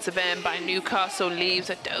defensive end by Newcastle. Leaves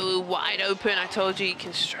Adowu wide open. I told you he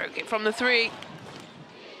can stroke it from the 3.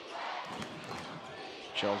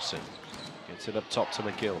 Johnson gets it up top to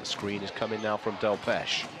McGill. The screen is coming now from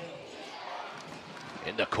Delpesh.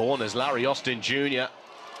 In the corners, Larry Austin Jr. A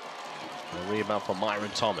rebound for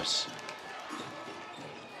Myron Thomas.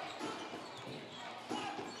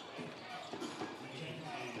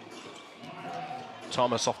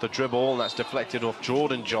 Thomas off the dribble, and that's deflected off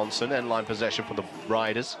Jordan Johnson. End-line possession for the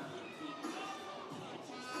Riders.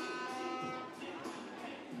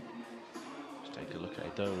 Let's take a look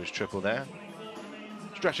at Adowu's triple there.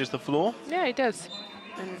 Stretches the floor. Yeah, he does.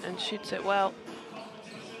 And shoots it well.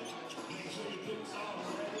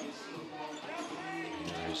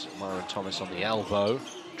 There's Myron Thomas on the elbow.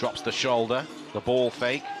 Drops the shoulder. The ball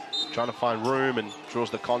fake. Trying to find room and draws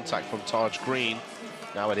the contact from Taj Green.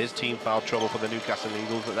 Now it is team foul trouble for the Newcastle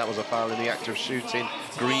Eagles, but that was a foul in the act of shooting.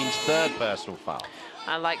 Green's 3rd personal foul.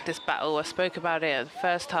 I like this battle. I spoke about it at the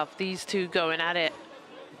first half. These two going at it.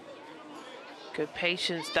 Good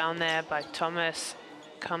patience down there by Thomas.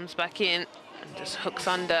 Comes back in and just hooks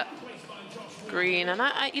under Green. And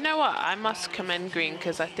you know what? I must commend Green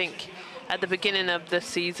because I think at the beginning of the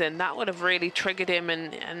season that would have really triggered him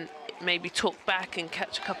and maybe talk back and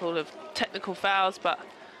catch a couple of technical fouls. But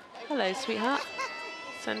hello, sweetheart.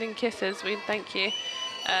 Sending kisses, we thank you.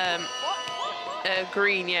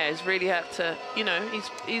 Green, yeah, has really had to, you know,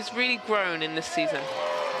 he's really grown in this season.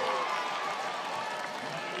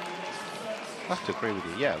 I have to agree with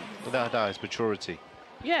you, yeah, without doubt, his maturity.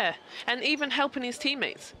 Yeah, and even helping his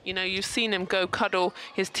teammates. You know, you've seen him go cuddle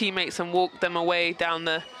his teammates and walk them away down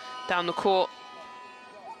the court.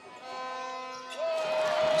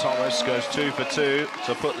 Thomas goes 2 for 2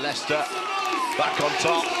 to put Leicester back on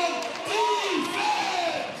top.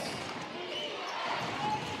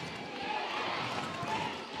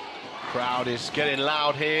 Crowd is getting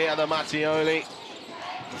loud here at the Mattioli.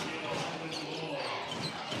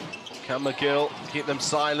 Can McGill keep them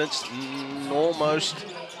silenced? Almost.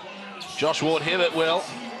 Josh Ward-Hibbert will.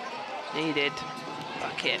 Needed.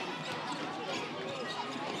 Bucket.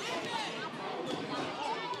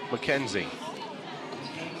 Mackenzie.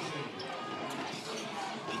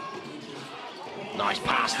 Nice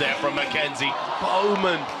pass there from Mackenzie.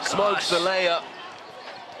 Bowman smokes the layup.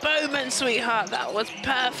 Bowman, sweetheart, that was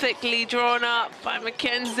perfectly drawn up by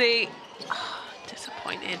Mackenzie.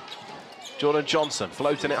 Disappointing. Jordan Johnson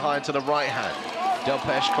floating it high into the right hand.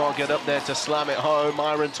 Delpesh can't get up there to slam it home.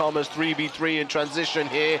 Myron Thomas 3v3 in transition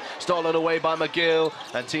here. Stolen away by McGill,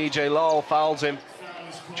 and TJ Lowell fouls him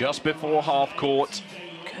just before half court.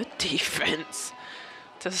 Good defense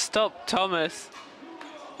to stop Thomas.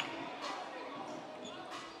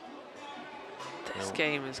 This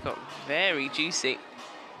game has got very juicy.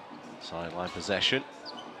 Sideline possession.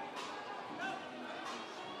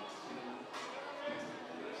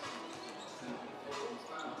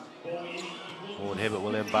 Ward-Hibbert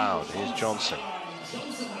will inbound. Here's Johnson.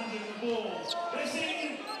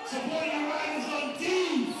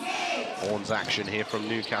 Horns action here from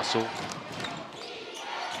Newcastle.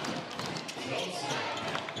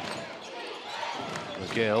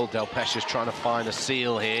 McGill, Delpesh is trying to find a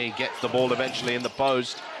seal here. He gets the ball eventually in the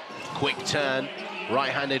post. Quick turn,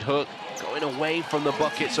 right-handed hook, going away from the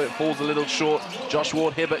bucket so it falls a little short. Josh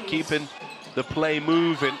Ward-Hibbert keeping the play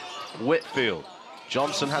moving. Whitfield.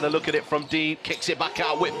 Johnson had a look at it from deep, kicks it back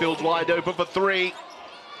out. Whitfield's wide open for three.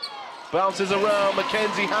 Bounces around,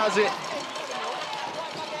 Mackenzie has it.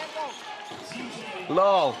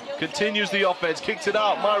 Lowell continues the offense, kicks it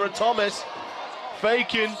out. Myra Thomas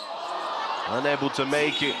faking, unable to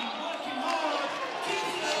make it.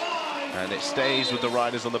 And it stays with the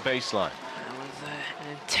Riders on the baseline. That was an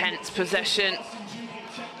intense possession.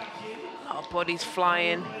 Our bodies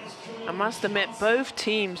flying. I must admit, both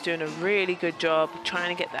teams doing a really good job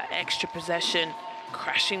trying to get that extra possession,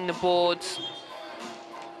 crashing the boards.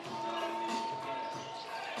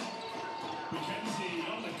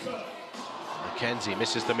 Mackenzie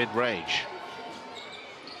misses the mid-range.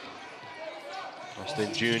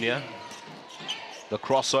 Austin Jr. The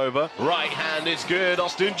crossover. Right hand is good.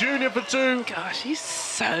 Austin Jr. for two. Gosh, he's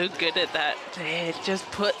so good at that. He just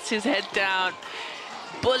puts his head down,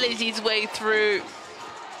 bullies his way through.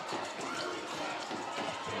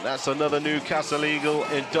 That's another Newcastle Eagle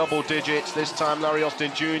in double digits. This time Larry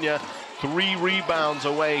Austin Jr. 3 rebounds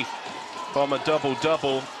away from a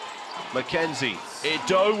double-double. Mackenzie,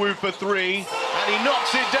 Idowu for 3, and he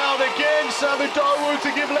knocks it down again. Sam Idowu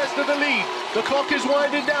to give Leicester the lead. The clock is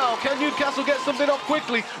winding down. Can Newcastle get something up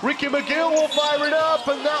quickly? Ricky McGill will fire it up,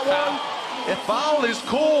 and that one, a foul is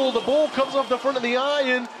called. The ball comes off the front of the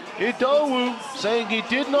iron. Idowu saying he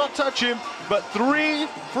did not touch him, but 3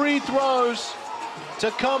 free throws to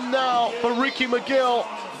come now for Ricky McGill.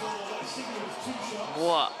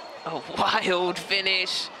 What a wild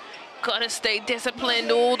finish. Gotta stay disciplined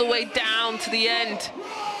all the way down to the end.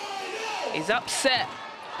 He's upset,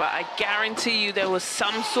 but I guarantee you there was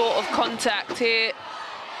some sort of contact here.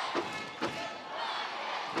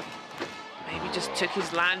 Maybe just took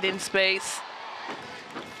his landing space.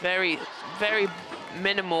 Very, very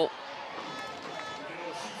minimal.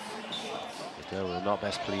 They were not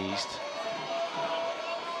best pleased.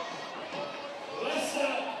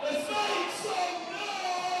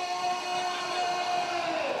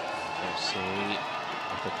 See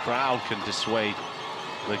if the crowd can dissuade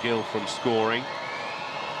McGill from scoring.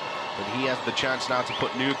 But he has the chance now to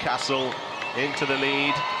put Newcastle into the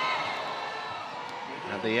lead.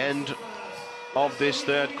 At the end of this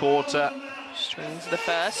third quarter. Strings the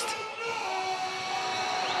first.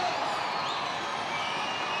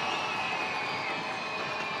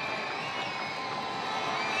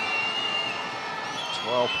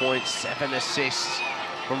 .7 assists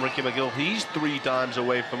from Ricky McGill. He's 3 dimes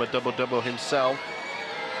away from a double-double himself.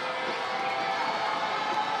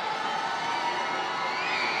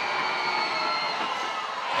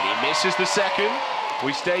 And he misses the second.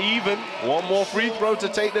 We stay even. One more free throw to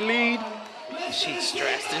take the lead. She's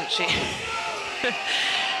stressed, isn't she?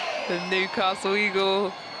 The Newcastle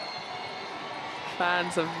Eagle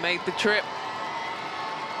fans have made the trip.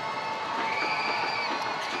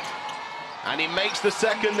 And he makes the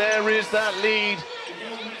second. There is that lead.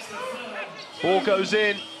 Ball goes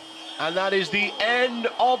in, and that is the end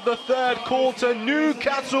of the third quarter.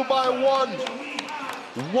 Newcastle by 1.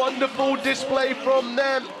 Wonderful display from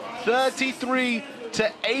them.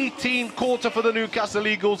 33-18 quarter for the Newcastle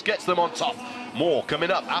Eagles gets them on top. More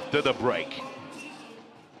coming up after the break.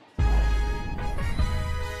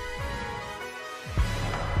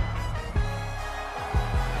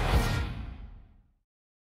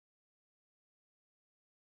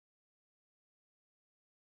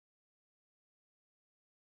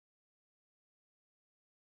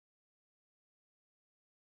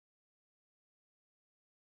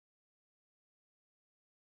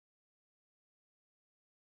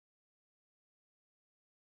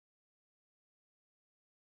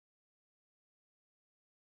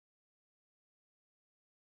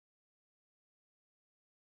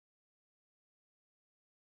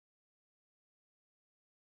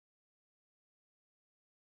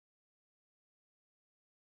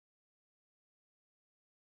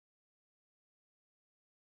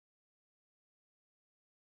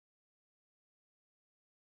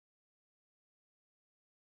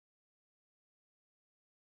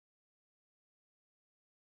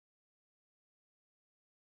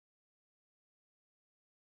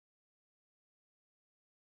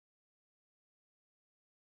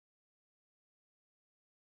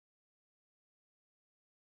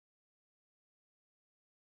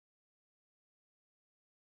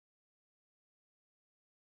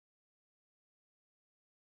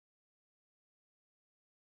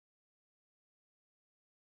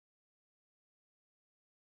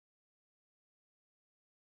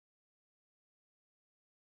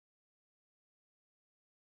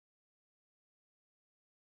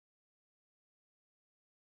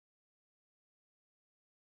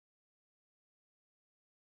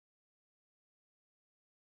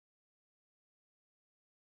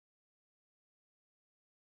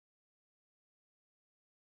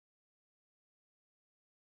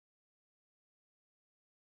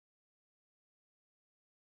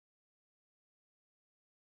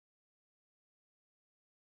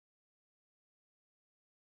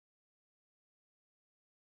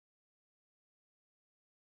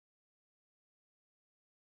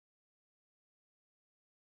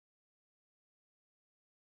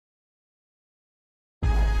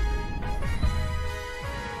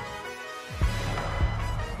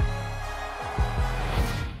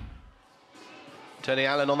 Teddy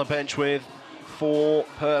Allen on the bench with 4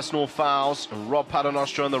 personal fouls. And Rob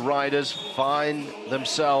Paternoster and the Riders find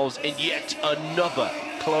themselves in yet another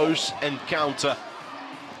close encounter.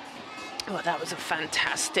 Well, that was a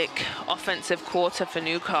fantastic offensive quarter for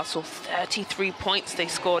Newcastle. 33 points they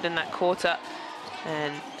scored in that quarter,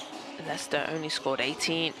 and Leicester only scored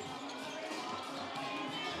 18.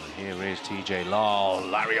 Here is TJ Lal.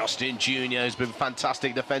 Larry Austin Jr. has been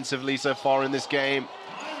fantastic defensively so far in this game.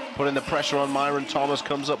 Putting the pressure on Myron Thomas,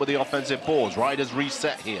 comes up with the offensive boards. Riders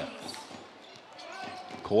reset here.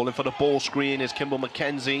 Calling for the ball screen is Kimball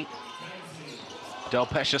McKenzie. Del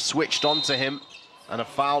Pesha switched onto him, and a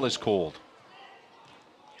foul is called.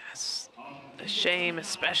 Yes, a shame,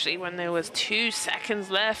 especially when there was 2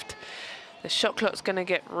 seconds left. The shot clock's going to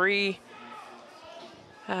get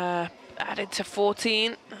added to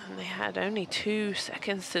 14, and they had only 2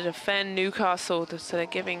 seconds to defend Newcastle, so they're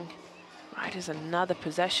giving Riders another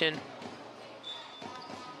possession.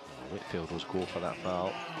 Whitfield was called for that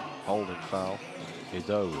foul. Holding foul.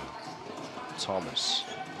 Idowu. Thomas.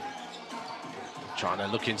 Trying to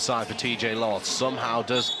look inside for TJ Lal. Somehow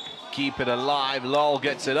does keep it alive. Lal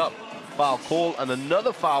gets it up. Foul call, and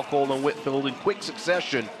another foul call on Whitfield in quick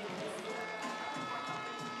succession.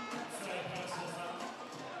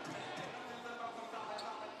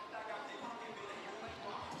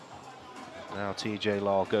 Now TJ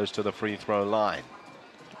Lal goes to the free throw line.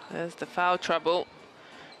 There's the foul trouble.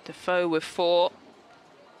 Defoe with 4.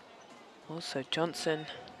 Also Johnson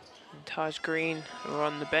and Taj Green are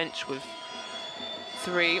on the bench with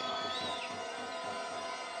 3.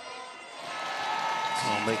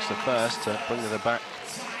 Lal makes the first to bring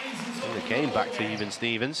the game back to even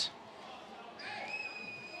Stevens.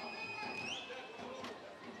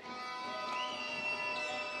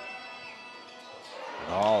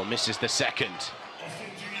 Oh, misses the second.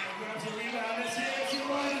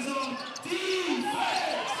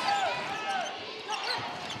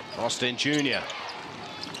 Austin Jr.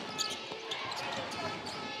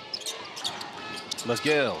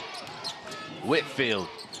 McGill. Whitfield.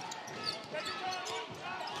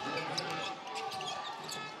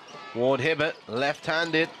 Ward Hibbert,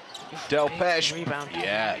 left-handed. Del Pesh. Rebound.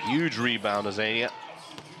 Yeah, huge rebound, Azania.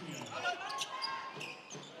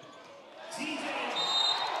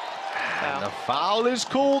 And the foul is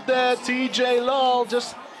called there. TJ Lal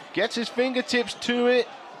just gets his fingertips to it.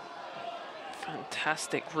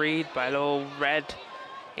 Fantastic read by Lal. Read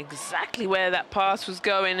exactly where that pass was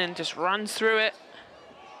going and just runs through it.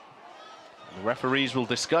 The referees will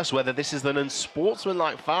discuss whether this is an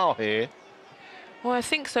unsportsmanlike foul here. Well, I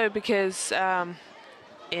think so, because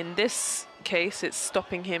in this case, it's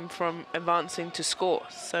stopping him from advancing to score.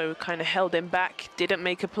 So kind of held him back, didn't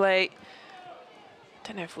make a play.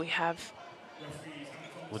 Don't know if we have.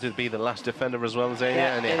 Would it be the last defender as well, Zania?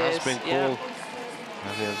 Yeah, and it has been called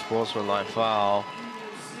as an unsportsmanlike foul.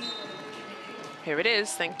 Here it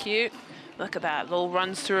is, thank you. Look at that, Lal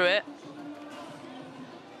runs through it.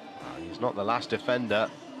 He's not the last defender,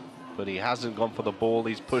 but he hasn't gone for the ball.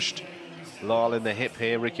 He's pushed Lal in the hip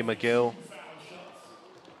here, Ricky McGill.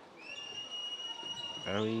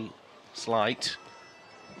 Very slight,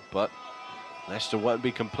 but Leicester won't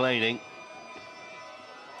be complaining.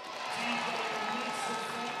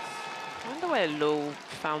 I wonder where Lal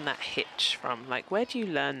found that hitch from. Like, where do you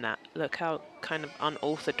learn that? Look how kind of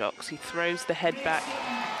unorthodox. He throws the head back.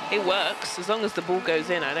 It works, as long as the ball goes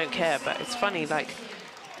in, I don't care. But it's funny, like,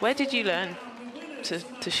 where did you learn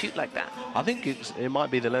to shoot like that? I think it might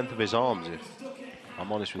be the length of his arms, if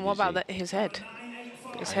I'm honest with you. What about his head?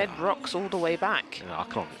 His head rocks all the way back. I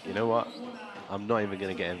can't, you know what? I'm not even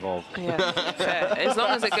going to get involved. Yeah, fair. As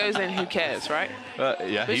long as it goes in, who cares, right?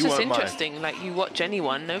 Yeah, but it's just interesting. Like, you watch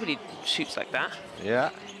anyone, nobody shoots like that.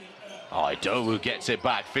 Yeah. Oh, Idowu gets it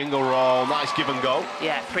back. Finger roll. Nice give and go.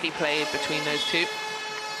 Yeah, pretty play between those two.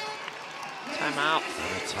 Timeout.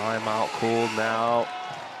 And a timeout called now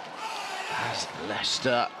as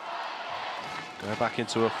Leicester go back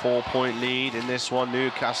into a 4-point lead in this one.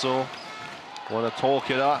 Newcastle want to talk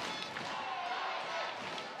it up.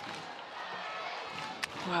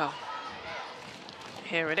 Wow.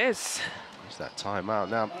 Here it is. It's that timeout.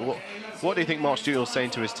 Now, what do you think Mark Stuart's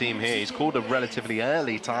saying to his team here? He's called a relatively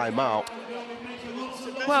early timeout.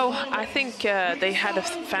 Well, I think they had a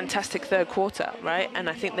fantastic third quarter, right? And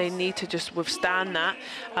I think they need to just withstand that.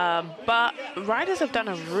 But Riders have done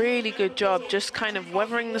a really good job just kind of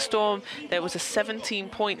weathering the storm. There was a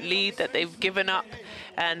 17-point lead that they've given up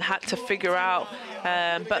and had to figure out.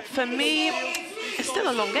 But for me, it's still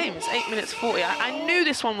a long game. It's 8 minutes 40. I knew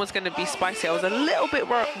this one was going to be spicy. I was a little bit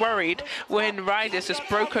worried when Riders just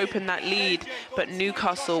broke open that lead, but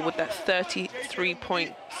Newcastle with that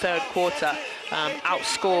 33-point third quarter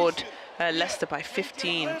outscored Leicester by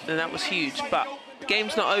 15, and that was huge. But the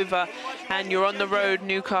game's not over, and you're on the road,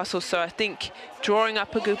 Newcastle, so I think drawing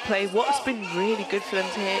up a good play. What's been really good for them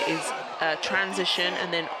here is transition,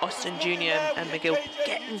 and then Austin Jr. and McGill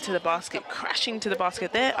getting to the basket, crashing to the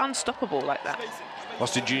basket. They're unstoppable like that.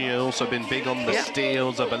 Austin Jr. also been big on the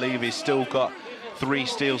steals. I believe he's still got 3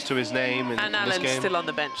 steals to his name in and this Allen's game. still on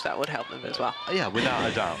the bench. That would help them as well. Yeah, without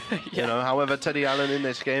a doubt. You know, however, Teddy Allen in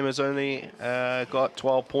this game has only got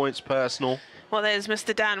 12 points personal. Well, there's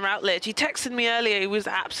Mr. Dan Routledge. He texted me earlier. He was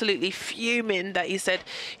absolutely fuming that he said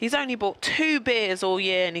he's only bought 2 beers all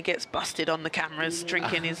year and he gets busted on the cameras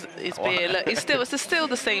drinking his beer. Look, it's still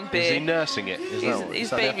the same beer. Is he nursing it?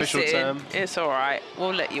 Is that the official term? It's all right.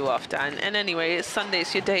 We'll let you off, Dan. And anyway, it's Sunday.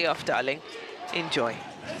 It's your day off, darling. Enjoy.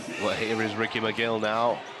 Well, here is Ricky McGill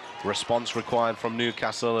now. Response required from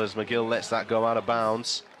Newcastle as McGill lets that go out of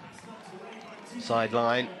bounds.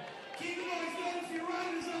 Sideline.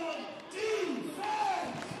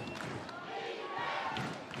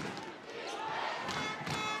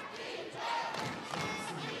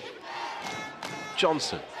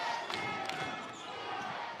 Johnson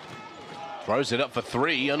throws it up for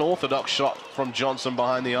 3. Unorthodox shot from Johnson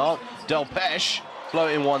behind the arc. Del Pesh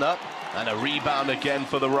floating one up, and a rebound again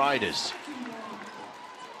for the Riders.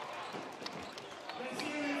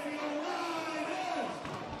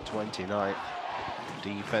 '29th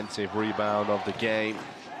defensive rebound of the game.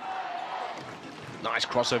 Nice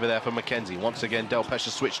crossover there for McKenzie. Once again, Del Pesh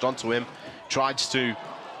has switched onto him, tries to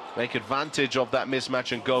make advantage of that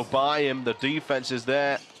mismatch and go by him. The defense is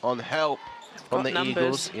there on help from the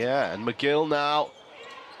Eagles. Yeah, and McGill now.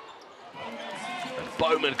 And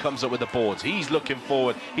Bowman comes up with the boards. He's looking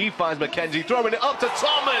forward. He finds McKenzie, throwing it up to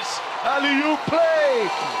Thomas. Alley-oop play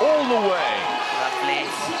all the way. Lovely.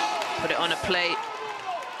 Put it on a plate.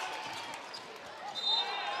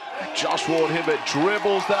 Josh Ward-Hibbert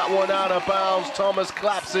dribbles that one out of bounds. Thomas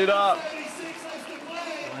claps it up.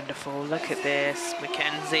 Wonderful, look at this,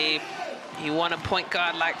 McKenzie. You want a point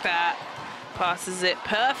guard like that. Passes it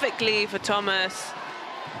perfectly for Thomas.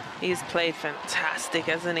 He's played fantastic,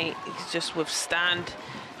 hasn't he? He's just withstand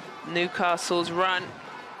Newcastle's run,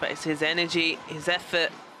 but it's his energy, his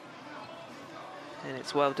effort, and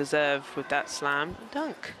it's well deserved with that slam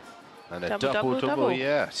dunk. And a double,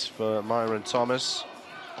 yes, for Myron Thomas.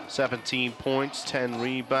 17 points, 10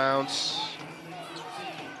 rebounds.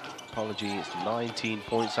 Apologies, 19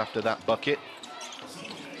 points after that bucket.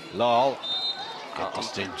 Lol.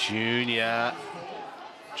 Austin Jr.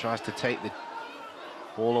 tries to take the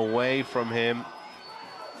ball away from him.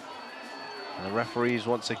 And the referees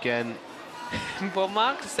once again. Well,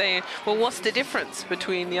 Mark's saying, well, what's the difference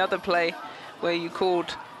between the other play where you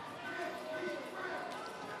called?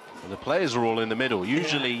 Well, the players are all in the middle.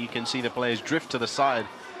 Usually you can see the players drift to the side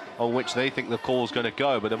on which they think the call's going to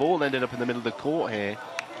go, but they've all ended up in the middle of the court here.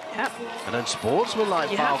 Yep. And then sportsmanlike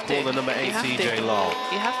foul call, the number 8, TJ Lal.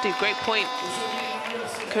 You have to. Great point.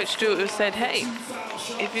 Coach Stewart said, hey,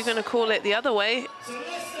 if you're going to call it the other way,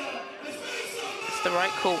 it's the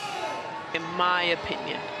right call, in my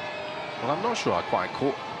opinion. Well, I'm not sure I quite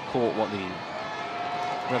caught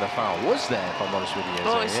where the foul was there, if I'm honest with you.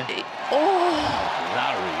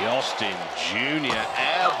 Larry Austin Jr.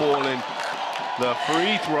 airballing the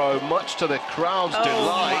free throw, much to the crowd's delight.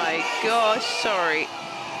 Oh my gosh, sorry.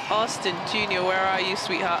 Austin Jr., where are you,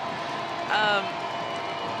 sweetheart?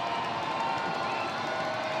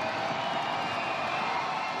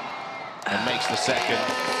 And makes the second.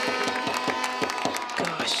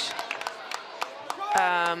 Gosh.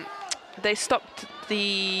 They stopped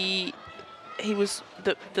the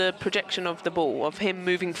projection of the ball, of him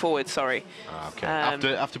moving forward, sorry. Okay,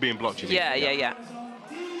 after being blocked, you mean? Yeah.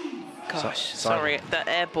 Gosh, sorry, that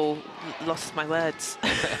air ball lost my words.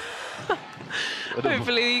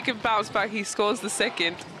 Hopefully he can bounce back. He scores the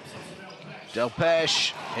second. Del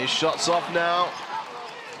Pesh, his shot's off now.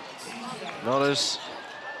 Not as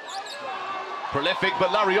prolific,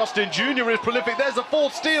 but Larry Austin Jr. is prolific. There's a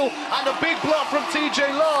fourth steal and a big block from TJ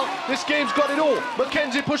Lal. This game's got it all.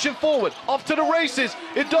 McKenzie pushing forward, off to the races.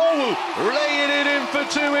 Idowu laying it in for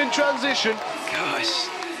 2 in transition. Gosh,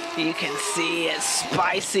 you can see it's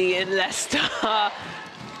spicy in Leicester.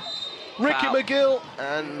 Ricky McGill,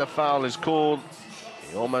 and the foul is called.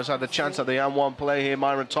 He almost had the chance at the and-1 play here.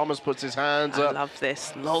 Myron Thomas puts his hands up. I love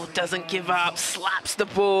this. Lowell doesn't give up, slaps the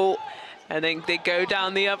ball, and then they go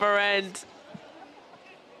down the other end.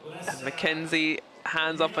 And McKenzie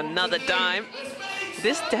hands off another dime.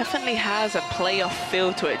 This definitely has a playoff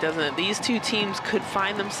feel to it, doesn't it? These two teams could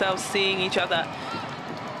find themselves seeing each other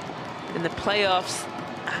in the playoffs,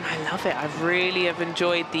 and I love it. I really have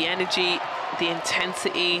enjoyed the energy, the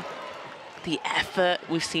intensity, the effort.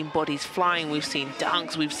 We've seen bodies flying, we've seen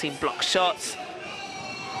dunks, we've seen block shots.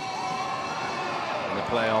 In the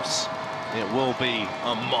playoffs, it will be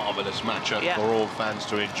a marvellous matchup for all fans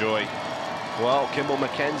to enjoy. Well, Kimball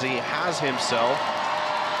McKenzie has himself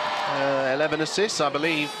 11 assists, I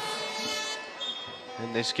believe,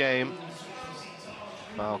 in this game.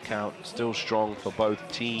 Foul count still strong for both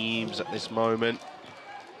teams at this moment.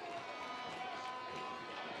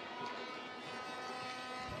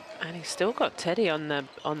 And he's still got Teddy on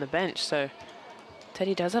the bench, so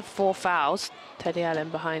Teddy does have 4 fouls. Teddy Allen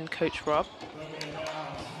behind Coach Rob.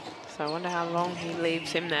 So I wonder how long he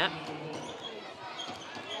leaves him there.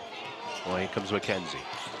 Well, here comes McKenzie.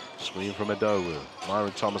 Screen from Adowu.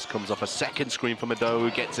 Myron Thomas comes off a second screen from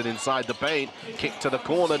Adowu, gets it inside the paint. Kick to the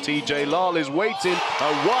corner. TJ Lal is waiting.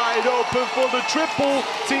 And wide open for the triple.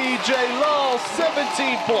 TJ Lal,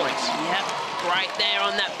 17 points. Yep, right there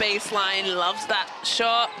on that baseline. Loves that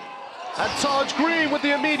shot. And Taj Green with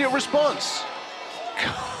the immediate response.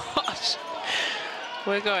 Gosh,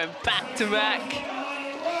 we're going back to back.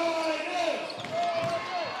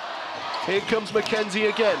 Here comes McKenzie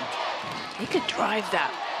again. He could drive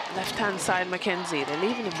that left-hand side McKenzie. They're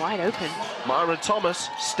leaving him wide open. Myron Thomas,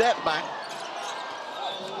 step back.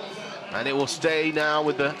 And it will stay now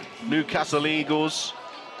with the Newcastle Eagles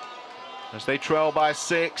as they trail by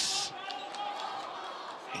 6.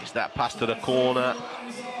 Here's that pass to the corner.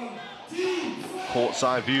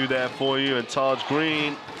 Courtside view there for you, and Taj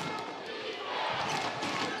Green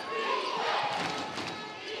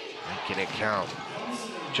making it count.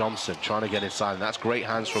 Johnson trying to get inside, and that's great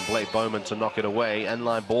hands from Blake Bowman to knock it away.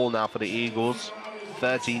 End-line ball now for the Eagles.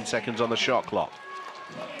 13 seconds on the shot clock.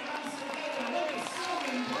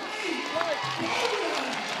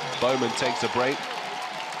 Bowman takes a break.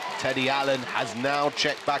 Teddy Allen has now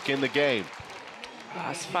checked back in the game.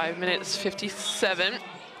 Last 5 minutes, 57.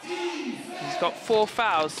 He's got 4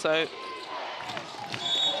 fouls, so...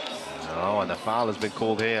 Oh, and the foul has been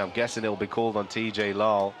called here. I'm guessing it'll be called on TJ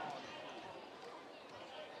Lal.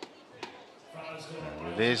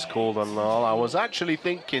 It is called on Lal. I was actually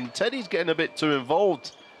thinking Teddy's getting a bit too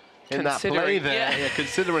involved in that play there, yeah,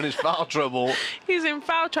 considering his foul trouble. He's in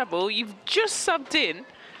foul trouble. You've just subbed in.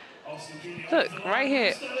 Look, right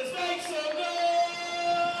here.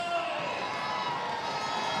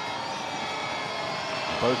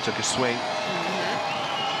 Both took a swing.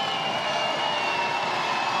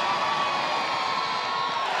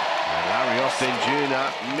 And Larry Austin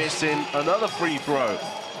Jr. missing another free throw.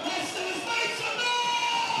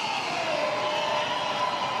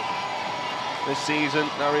 This season,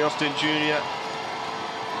 Larry Austin Jr.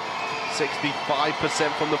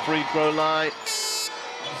 65% from the free throw line.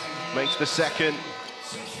 Makes the second.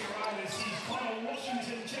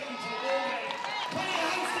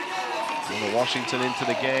 Washington into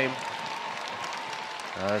the game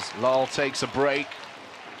as Lal takes a break.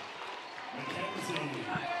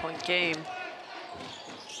 5-point game.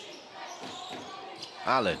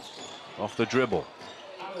 Allen off the dribble.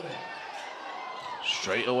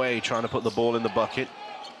 Straight away trying to put the ball in the bucket.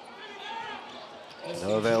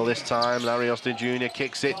 No avail this time. Larry Austin Jr.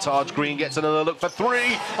 kicks it. Taj Green gets another look for 3.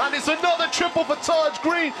 And it's another triple for Taj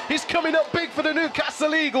Green. He's coming up big for the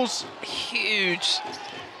Newcastle Eagles. Huge.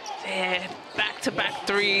 There, back-to-back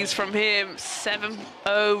threes from him.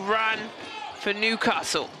 7-0 run for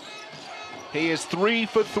Newcastle. He is 3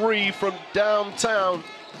 for 3 from downtown.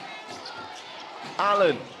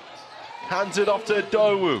 Allen hands it off to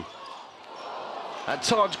Adowu. And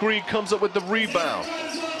Taj Green comes up with the rebound.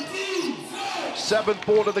 7th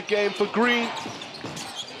board of the game for Green.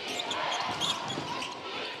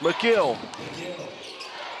 McGill.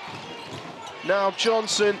 Now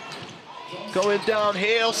Johnson going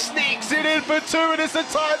downhill, sneaks it in for 2, and it's a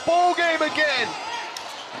tight ball game again.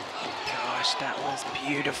 Gosh, that was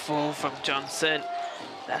beautiful from Johnson.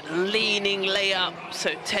 That leaning layup,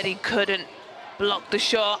 so Teddy couldn't block the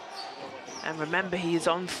shot. And remember, he's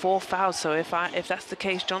on 4 fouls, so if that's the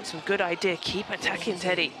case, Johnson, good idea. Keep attacking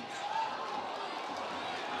Teddy.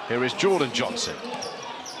 Here is Jordan Johnson.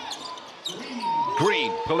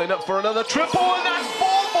 Green pulling up for another triple, and that's 4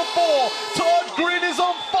 for 4. Taj Green is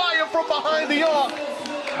on fire from behind the arc.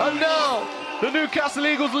 And now the Newcastle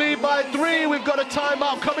Eagles lead by 3. We've got a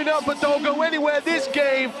timeout coming up, but don't go anywhere. This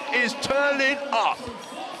game is turning up.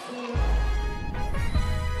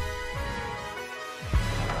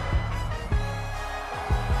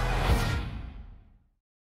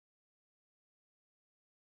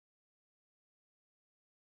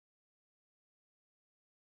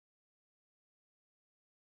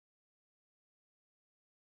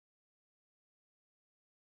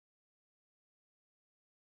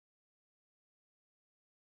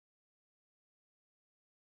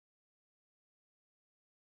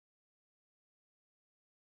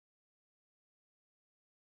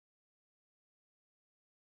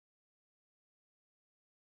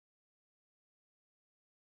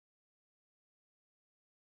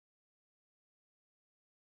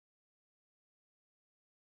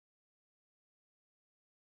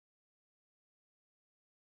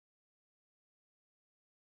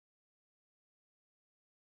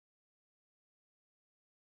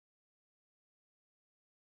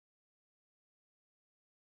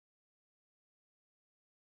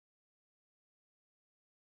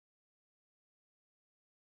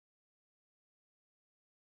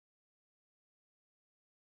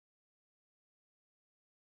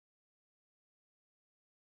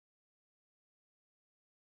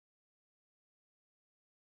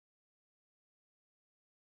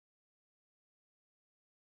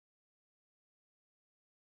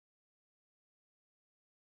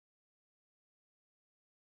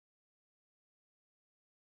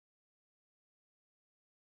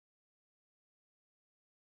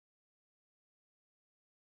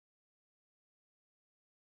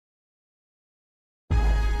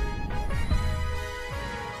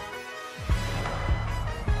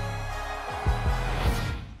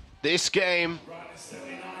 This game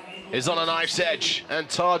is on a knife's edge, and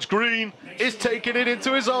Taj Green is taking it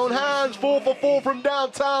into his own hands. 4 for 4 from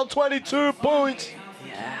downtown, 22 points.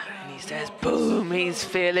 Yeah, and he says, boom, he's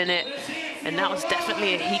feeling it. And that was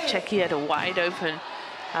definitely a heat check. He had a wide open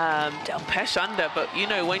Del Pesh under, but you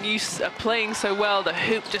know, when you are playing so well, the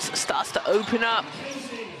hoop just starts to open up.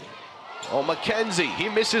 Oh, McKenzie, he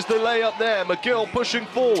misses the layup there. McGill pushing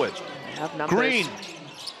forward. They have numbers. Green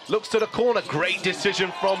looks to the corner. Great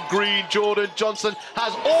decision from Green. Jordan Johnson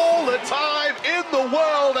has all the time in the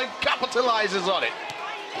world and capitalizes on it.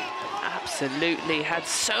 Absolutely, had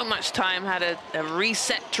so much time, had a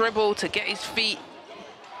reset dribble to get his feet.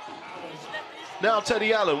 Now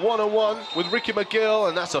Teddy Allen, one-on-one with Ricky McGill,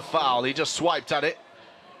 and that's a foul. He just swiped at it.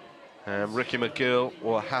 And Ricky McGill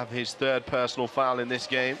will have his 3rd personal foul in this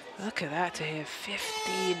game. Look at that to hear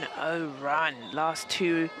 15-0 run. Last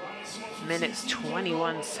 2 minutes,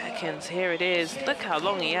 21 seconds. Here it is. Look how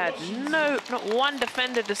long he had. No, not one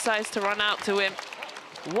defender decides to run out to him.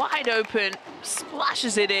 Wide open,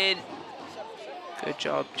 splashes it in. Good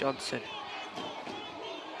job, Johnson.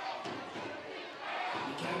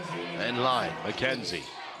 In line, McKenzie.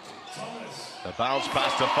 The bounce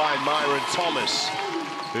pass to find Myron Thomas,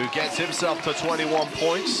 who gets himself to 21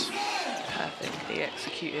 points. Perfectly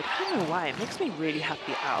executed. I don't know why, it makes me really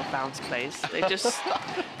happy out of bounce plays. They just,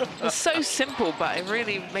 it's so simple, but it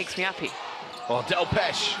really makes me happy. Well, Del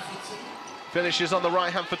Pesh finishes on the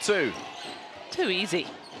right hand for 2. Too easy.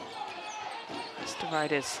 Leicester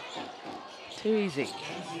Riders. Too easy.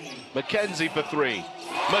 McKenzie for 3.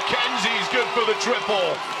 McKenzie's good for the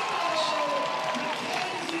triple.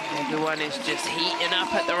 Everyone is just heating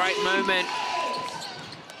up at the right moment.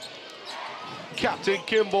 Captain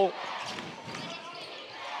Kimball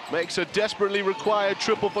makes a desperately required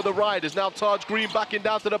triple for the Riders. Now Taj Green backing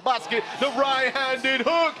down to the basket. The right-handed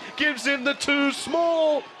hook gives him the too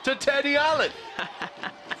small to Teddy Allen.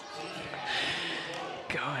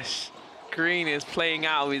 Gosh, Green is playing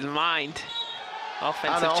out of his mind.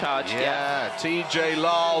 Offensive charge, yeah. TJ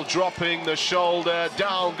Lal dropping the shoulder.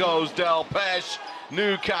 Down goes Del Pesh.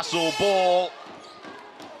 Newcastle ball.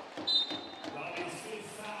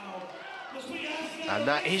 And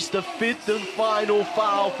that is the 5th and final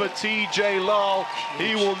foul for TJ Lal.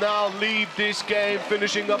 He will now lead this game,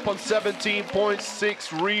 finishing up on 17 points,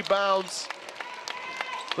 6 rebounds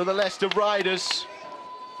for the Leicester Riders.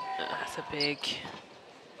 That's a big...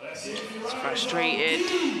 It's frustrated.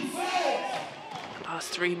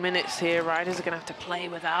 Last 3 minutes here, Riders are going to have to play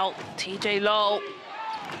without TJ Lal.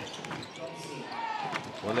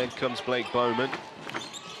 Well, then comes Blake Bowman.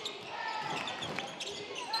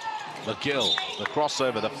 McGill, the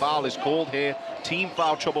crossover, the foul is called here. Team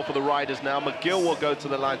foul trouble for the Riders now. McGill will go to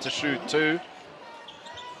the line to shoot 2.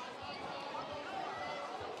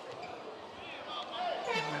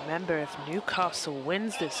 And remember, if Newcastle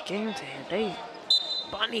wins this game today, they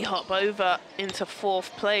bunny hop over into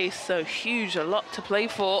 4th place, so huge, a lot to play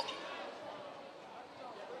for.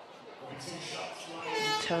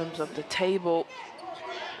 In terms of the table,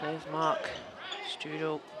 there's Mark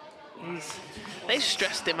Strudel. They've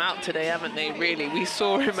stressed him out today, haven't they, really? We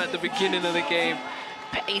saw him at the beginning of the game,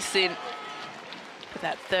 pacing. But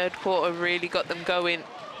that 3rd quarter really got them going.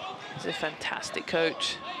 He's a fantastic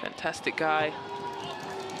coach, fantastic guy.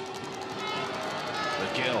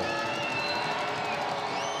 McGill.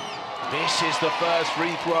 This is the first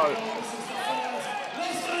free throw.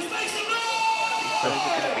 Those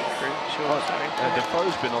are going to be crucial.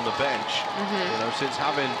 Defoe's been on the bench, you know, since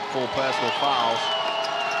having 4 personal fouls.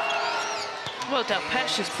 Well, Del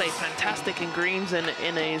Pesh has played fantastic, and Green's in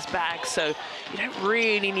his bag, so you don't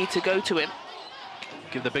really need to go to him.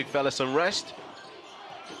 Give the big fella some rest.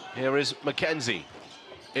 Here is McKenzie.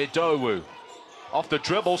 Idowu. Off the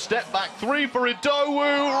dribble, step back 3 for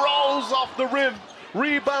Idowu. Rolls off the rim.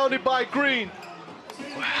 Rebounded by Green.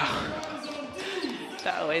 Wow.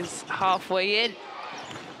 That was halfway in.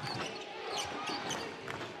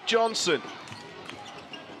 Johnson.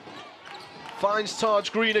 Finds Taj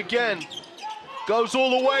Green again. Goes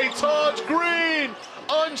all the way. Taj Green.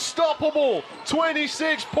 Unstoppable.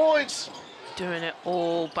 26 points. Doing it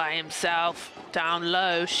all by himself. Down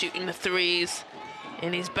low, shooting the 3s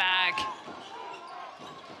in his bag.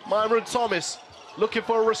 Myron Thomas looking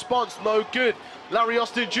for a response. No good. Larry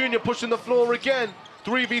Austin Jr. pushing the floor again.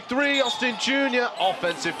 3v3, Austin Jr.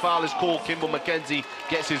 Offensive foul is called. Kimball McKenzie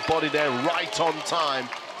gets his body there right on time.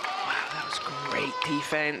 Wow, that was great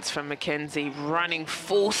defense from McKenzie. Running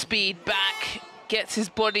full speed back. Gets his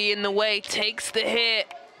body in the way, takes the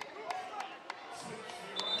hit.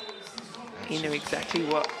 He knew exactly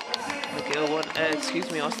what McGill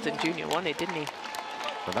wanted, Austin Jr. wanted, didn't he?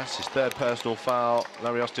 So that's his third personal foul.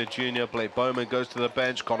 Larry Austin Jr., Blake Bowman goes to the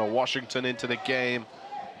bench. Connor Washington into the game.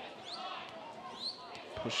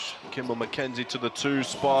 Push Kimball McKenzie to the 2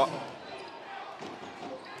 spot.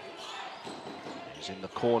 He's in the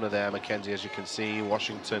corner there, McKenzie, as you can see.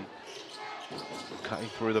 Washington cutting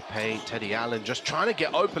through the paint. Teddy Allen just trying to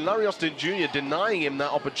get open. Larry Austin Jr. denying him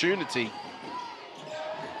that opportunity.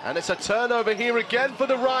 And it's a turnover here again for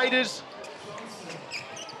the Riders.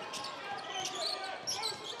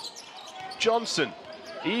 Johnson.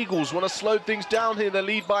 Eagles want to slow things down here. They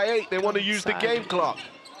lead by 8. They want to use the game clock.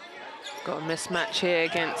 Got a mismatch here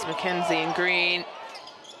against McKenzie and Green.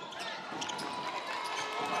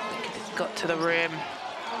 Got to the rim.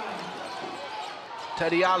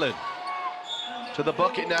 Teddy Allen to the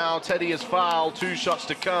bucket now. Teddy is fouled. 2 shots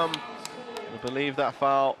to come. I believe that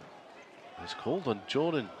foul is called on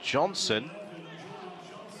Jordan Johnson,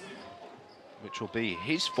 which will be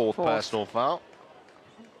his 4th personal foul.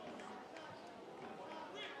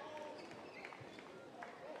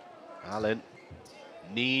 Allen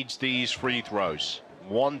needs these free throws.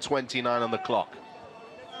 1:29 on the clock.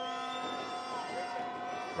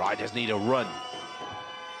 Riders need a run.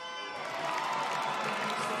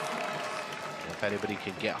 If anybody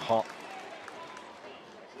can get hot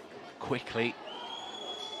quickly,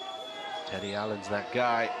 Teddy Allen's that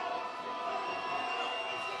guy.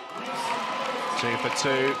 2 for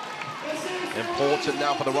 2. Important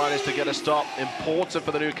now for the Riders to get a stop. Important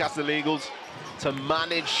for the Newcastle Eagles to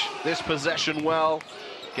manage this possession well,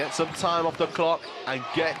 get some time off the clock and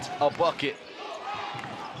get a bucket.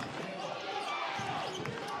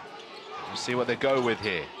 Let's see what they go with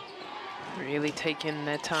here. Really taking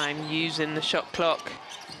their time, using the shot clock.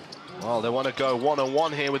 Well, they want to go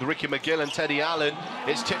one-on-one here with Ricky McGill and Teddy Allen.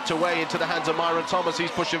 It's tipped away into the hands of Myron Thomas. He's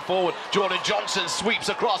pushing forward. Jordan Johnson sweeps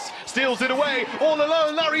across, steals it away. All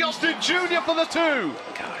alone, Larry Austin Jr. for the 2.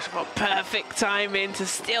 Gosh, got perfect timing to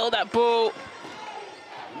steal that ball.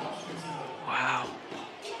 Wow.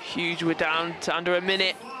 Huge, we're down to under a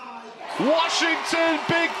minute. Washington,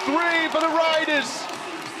 big 3 for the Riders.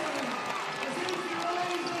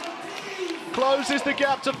 Closes the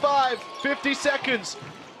gap to 5, 50 seconds.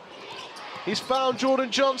 He's found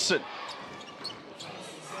Jordan Johnson.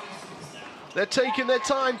 They're taking their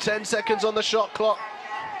time, 10 seconds on the shot clock.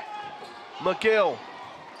 McGill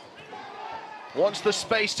wants the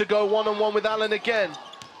space to go one-on-one with Allen again.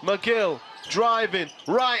 McGill driving,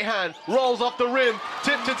 right hand, rolls off the rim,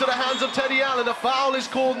 tipped into the hands of Teddy Allen. A foul is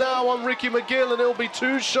called now on Ricky McGill, and it'll be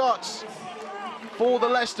 2 shots for the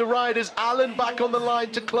Leicester Riders. Allen back on the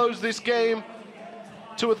line to close this game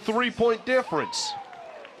to a 3-point difference.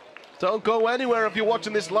 Don't go anywhere if you're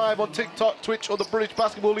watching this live on TikTok, Twitch, or the British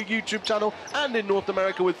Basketball League YouTube channel, and in North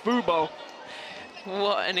America with Fubo.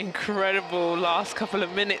 What an incredible last couple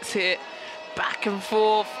of minutes here. Back and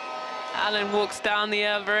forth. Allen walks down the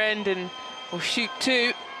other end and will shoot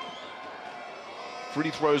 2. Free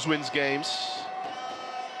throws wins games.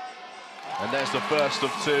 And there's the first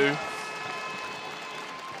of 2.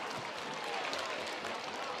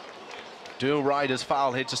 Do Riders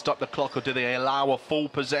foul here to stop the clock, or do they allow a full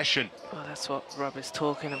possession? Well, that's what Rob is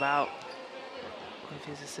talking about with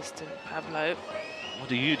his assistant, Pablo. What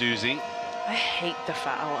do you do, Z? I hate the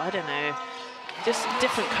foul. I don't know. Just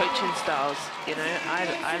different coaching styles, you know.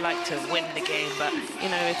 I like to win the game, but, you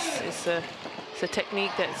know, it's a technique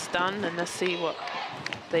that's done, and let's see what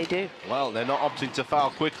they do. Well, they're not opting to foul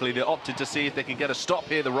quickly. They're opting to see if they can get a stop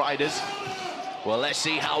here, the Riders. Well, let's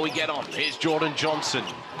see how we get on. Here's Jordan Johnson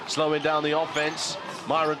slowing down the offense.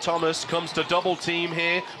 Myron Thomas comes to double team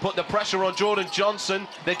here, put the pressure on Jordan Johnson.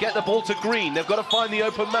 They get the ball to Green. They've got to find the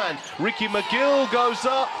open man. Ricky McGill goes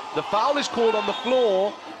up. The foul is called on the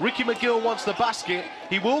floor. Ricky McGill wants the basket.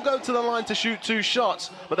 He will go to the line to shoot 2 shots,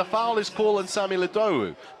 but the foul is called on Sami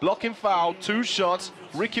Ladowu. Blocking foul, 2 shots,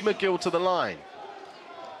 Ricky McGill to the line.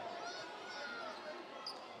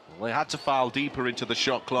 Well, they had to foul deeper into the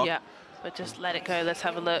shot clock. Yeah, but just let it go. Let's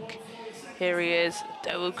have a look. Here he is.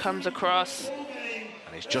 Dowu comes across.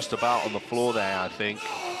 And he's just about on the floor there, I think.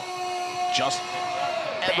 Just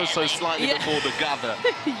ever so slightly before the gather.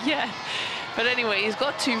 Yeah. But anyway, he's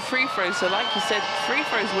got 2 free throws. So like you said, free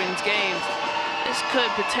throws wins games. This could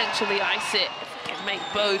potentially ice it if he can make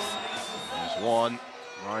both. There's 1.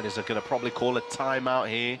 Riders are going to probably call a timeout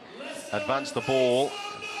here. Advance the ball.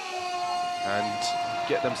 And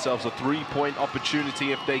get themselves a 3-point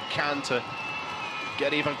opportunity if they can to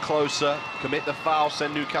get even closer, commit the foul,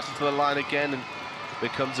 send Newcastle to the line again, and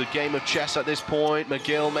becomes a game of chess at this point.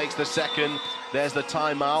 McGill makes the second. There's the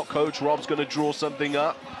timeout. Coach Rob's going to draw something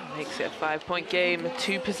up. Makes it a 5-point game, a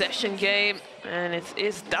 2-possession game, and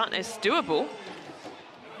it's done. It's doable.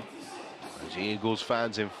 Those Eagles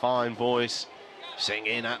fans in fine voice,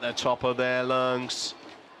 singing at the top of their lungs.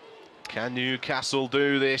 Can Newcastle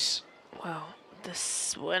do this? Well,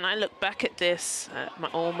 when I look back at this,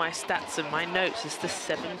 all my stats and my notes, it's the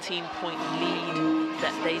 17-point lead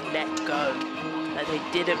that they let go, that they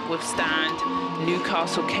didn't withstand.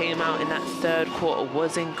 Newcastle came out in that third quarter,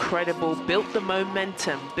 was incredible, built the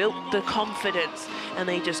momentum, built the confidence, and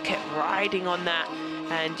they just kept riding on that.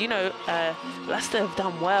 And, you know, Leicester have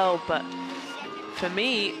done well, but for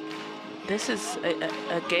me, this is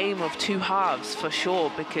a game of two halves for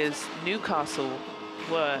sure, because Newcastle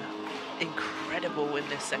were incredible in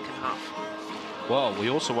this second half. Well, we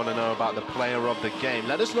also want to know about the player of the game.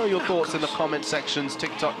 Let us know your thoughts in the comment sections,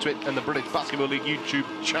 TikTok, Twitter, and the British Basketball League YouTube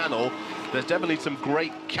channel. There's definitely some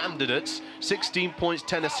great candidates. 16 points,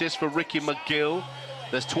 10 assists for Ricky McGill.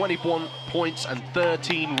 There's 21 points and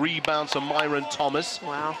 13 rebounds for Myron Thomas.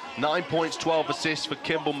 Wow. 9 points, 12 assists for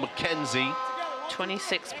Kimball McKenzie.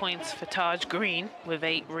 26 points for Taj Green with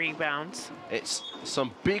 8 rebounds. It's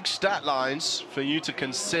some big stat lines for you to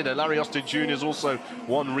consider. Larry Austin Jr. is also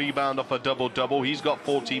 1 rebound off a double-double. He's got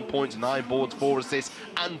 14 points, 9 boards, 4 assists,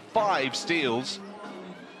 and 5 steals.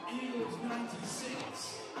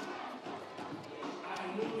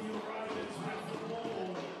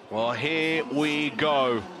 Well, here we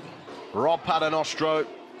go. Rob Paternostro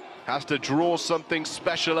has to draw something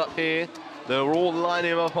special up here. They're all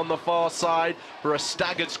lining up on the far side for a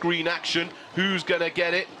staggered screen action. Who's going to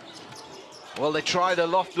get it? Well, they try the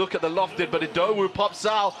loft, look at the lofted, but Idowu pops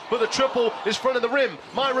out, but the triple is front of the rim.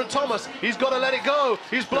 Myron Thomas, he's got to let it go.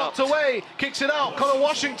 He's blocked away, kicks it out. Connor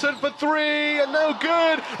Washington for 3, and no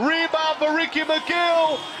good. Rebound for Ricky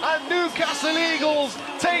McGill, and Newcastle Eagles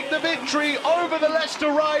take the victory over the Leicester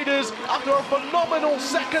Riders after a phenomenal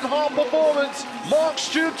second half performance. Mark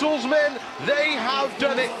Stutel's men, they have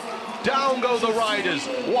done it. Down go the Riders.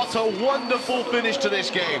 What a wonderful finish to this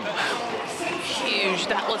game. Huge.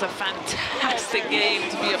 That was a fantastic game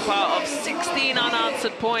to be a part of. 16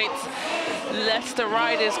 unanswered points. Leicester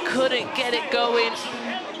Riders couldn't get it going.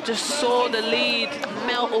 Just saw the lead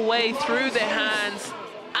melt away through their hands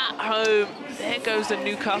at home. There goes the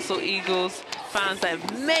Newcastle Eagles. Fans that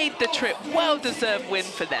have made the trip. Well-deserved win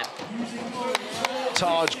for them.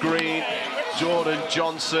 Taj Green, Jordan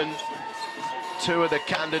Johnson, 2 of the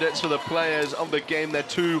candidates for the players of the game. Their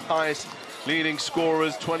 2 highest leading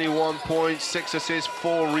scorers, 21 points, 6 assists,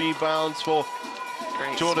 4 rebounds for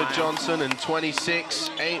Jordan Johnson, and 26,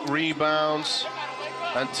 8 rebounds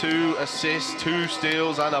and 2 assists, 2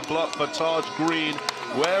 steals and a block for Taj Green.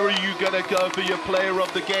 Where are you going to go for your player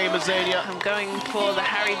of the game, Azania? I'm going for the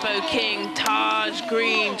Haribo King, Taj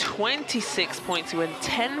Green, 26 points. He went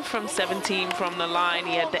 10 from 17 from the line.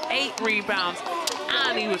 He had the 8 rebounds,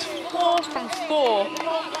 and he was 4 from 4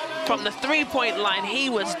 from the three-point line. He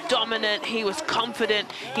was dominant, he was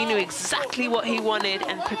confident, he knew exactly what he wanted,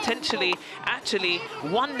 and potentially actually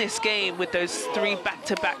won this game with those 3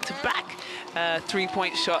 back-to-back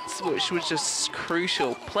three-point shots, which was just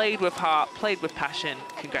crucial. Played with heart, played with passion.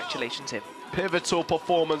 Congratulations him. Pivotal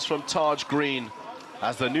performance from Taj Green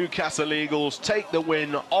as the Newcastle Eagles take the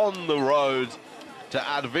win on the road to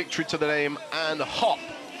add victory to the name and hop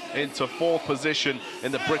into 4th position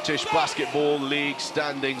in the British Basketball League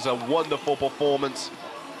standings. A wonderful performance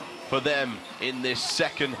for them in this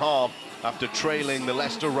second half after trailing the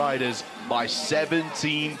Leicester Riders by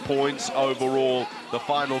 17 points overall. The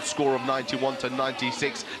final score of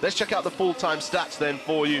 91-96. Let's check out the full-time stats then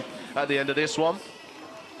for you at the end of this one.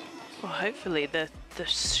 Well, hopefully the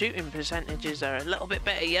shooting percentages are a little bit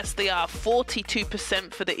better. Yes, they are.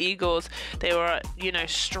 42% for the Eagles. They were, you know,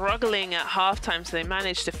 struggling at halftime, so they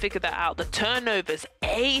managed to figure that out. The turnovers,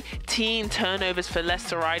 18 turnovers for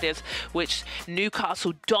Leicester Riders, which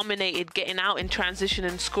Newcastle dominated, getting out in transition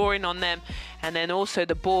and scoring on them. And then also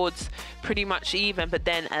the boards pretty much even, but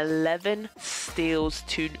then 11 steals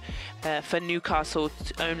for Newcastle,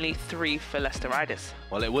 only 3 for Leicester Riders.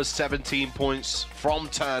 Well, it was 17 points from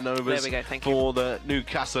turnovers for the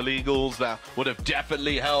Newcastle Eagles. That would have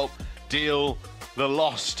definitely helped deal the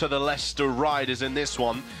loss to the Leicester Riders in this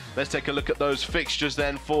one. Let's take a look at those fixtures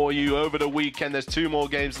then for you. Over the weekend, there's 2 more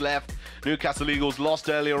games left. Newcastle Eagles lost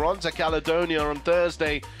earlier on to Caledonia on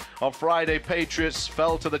Thursday. On Friday, Patriots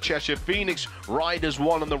fell to the Cheshire Phoenix. Riders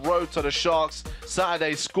won on the road to the Sharks.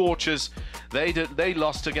 Saturday, Scorchers, they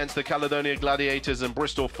lost against the Caledonia Gladiators, and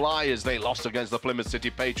Bristol Flyers, they lost against the Plymouth City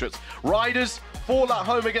Patriots. Riders fall at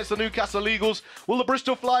home against the Newcastle Eagles. Will the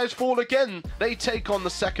Bristol Flyers fall again? They take on the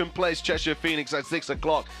 2nd place Cheshire Phoenix at 6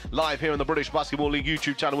 o'clock live here on the British Basketball League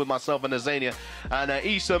YouTube channel with myself and Azania. And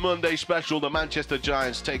Easter Monday special, the Manchester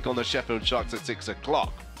Giants take on the Sheffield Sharks at 6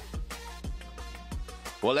 o'clock.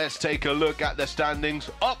 Well, let's take a look at the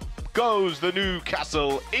standings. Up goes the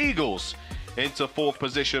Newcastle Eagles into 4th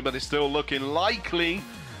position, but it's still looking likely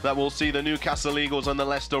that we'll see the Newcastle Eagles and the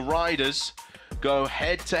Leicester Riders go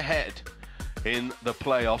head-to-head in the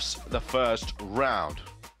playoffs, the first round.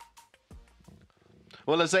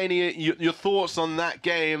 Well, Azania, your thoughts on that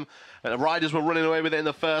game? The Riders were running away with it in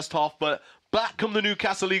the first half, but back come the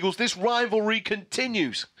Newcastle Eagles. This rivalry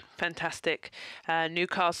continues. Fantastic.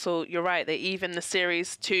 Newcastle, you're right, they even the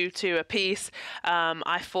series 2-2 apiece.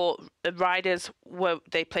 I thought the Riders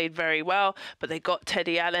they played very well, but they got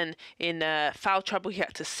Teddy Allen in foul trouble. He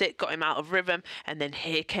had to sit, got him out of rhythm, and then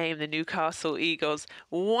here came the Newcastle Eagles.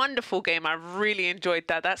 Wonderful game. I really enjoyed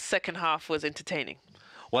that. That second half was entertaining.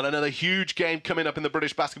 Well, another huge game coming up in the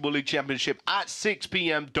British Basketball League Championship at 6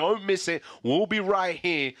 p.m. Don't miss it. We'll be right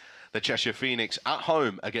here. The Cheshire Phoenix at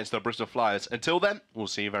home against the Bristol Flyers. Until then, we'll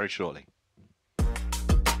see you very shortly.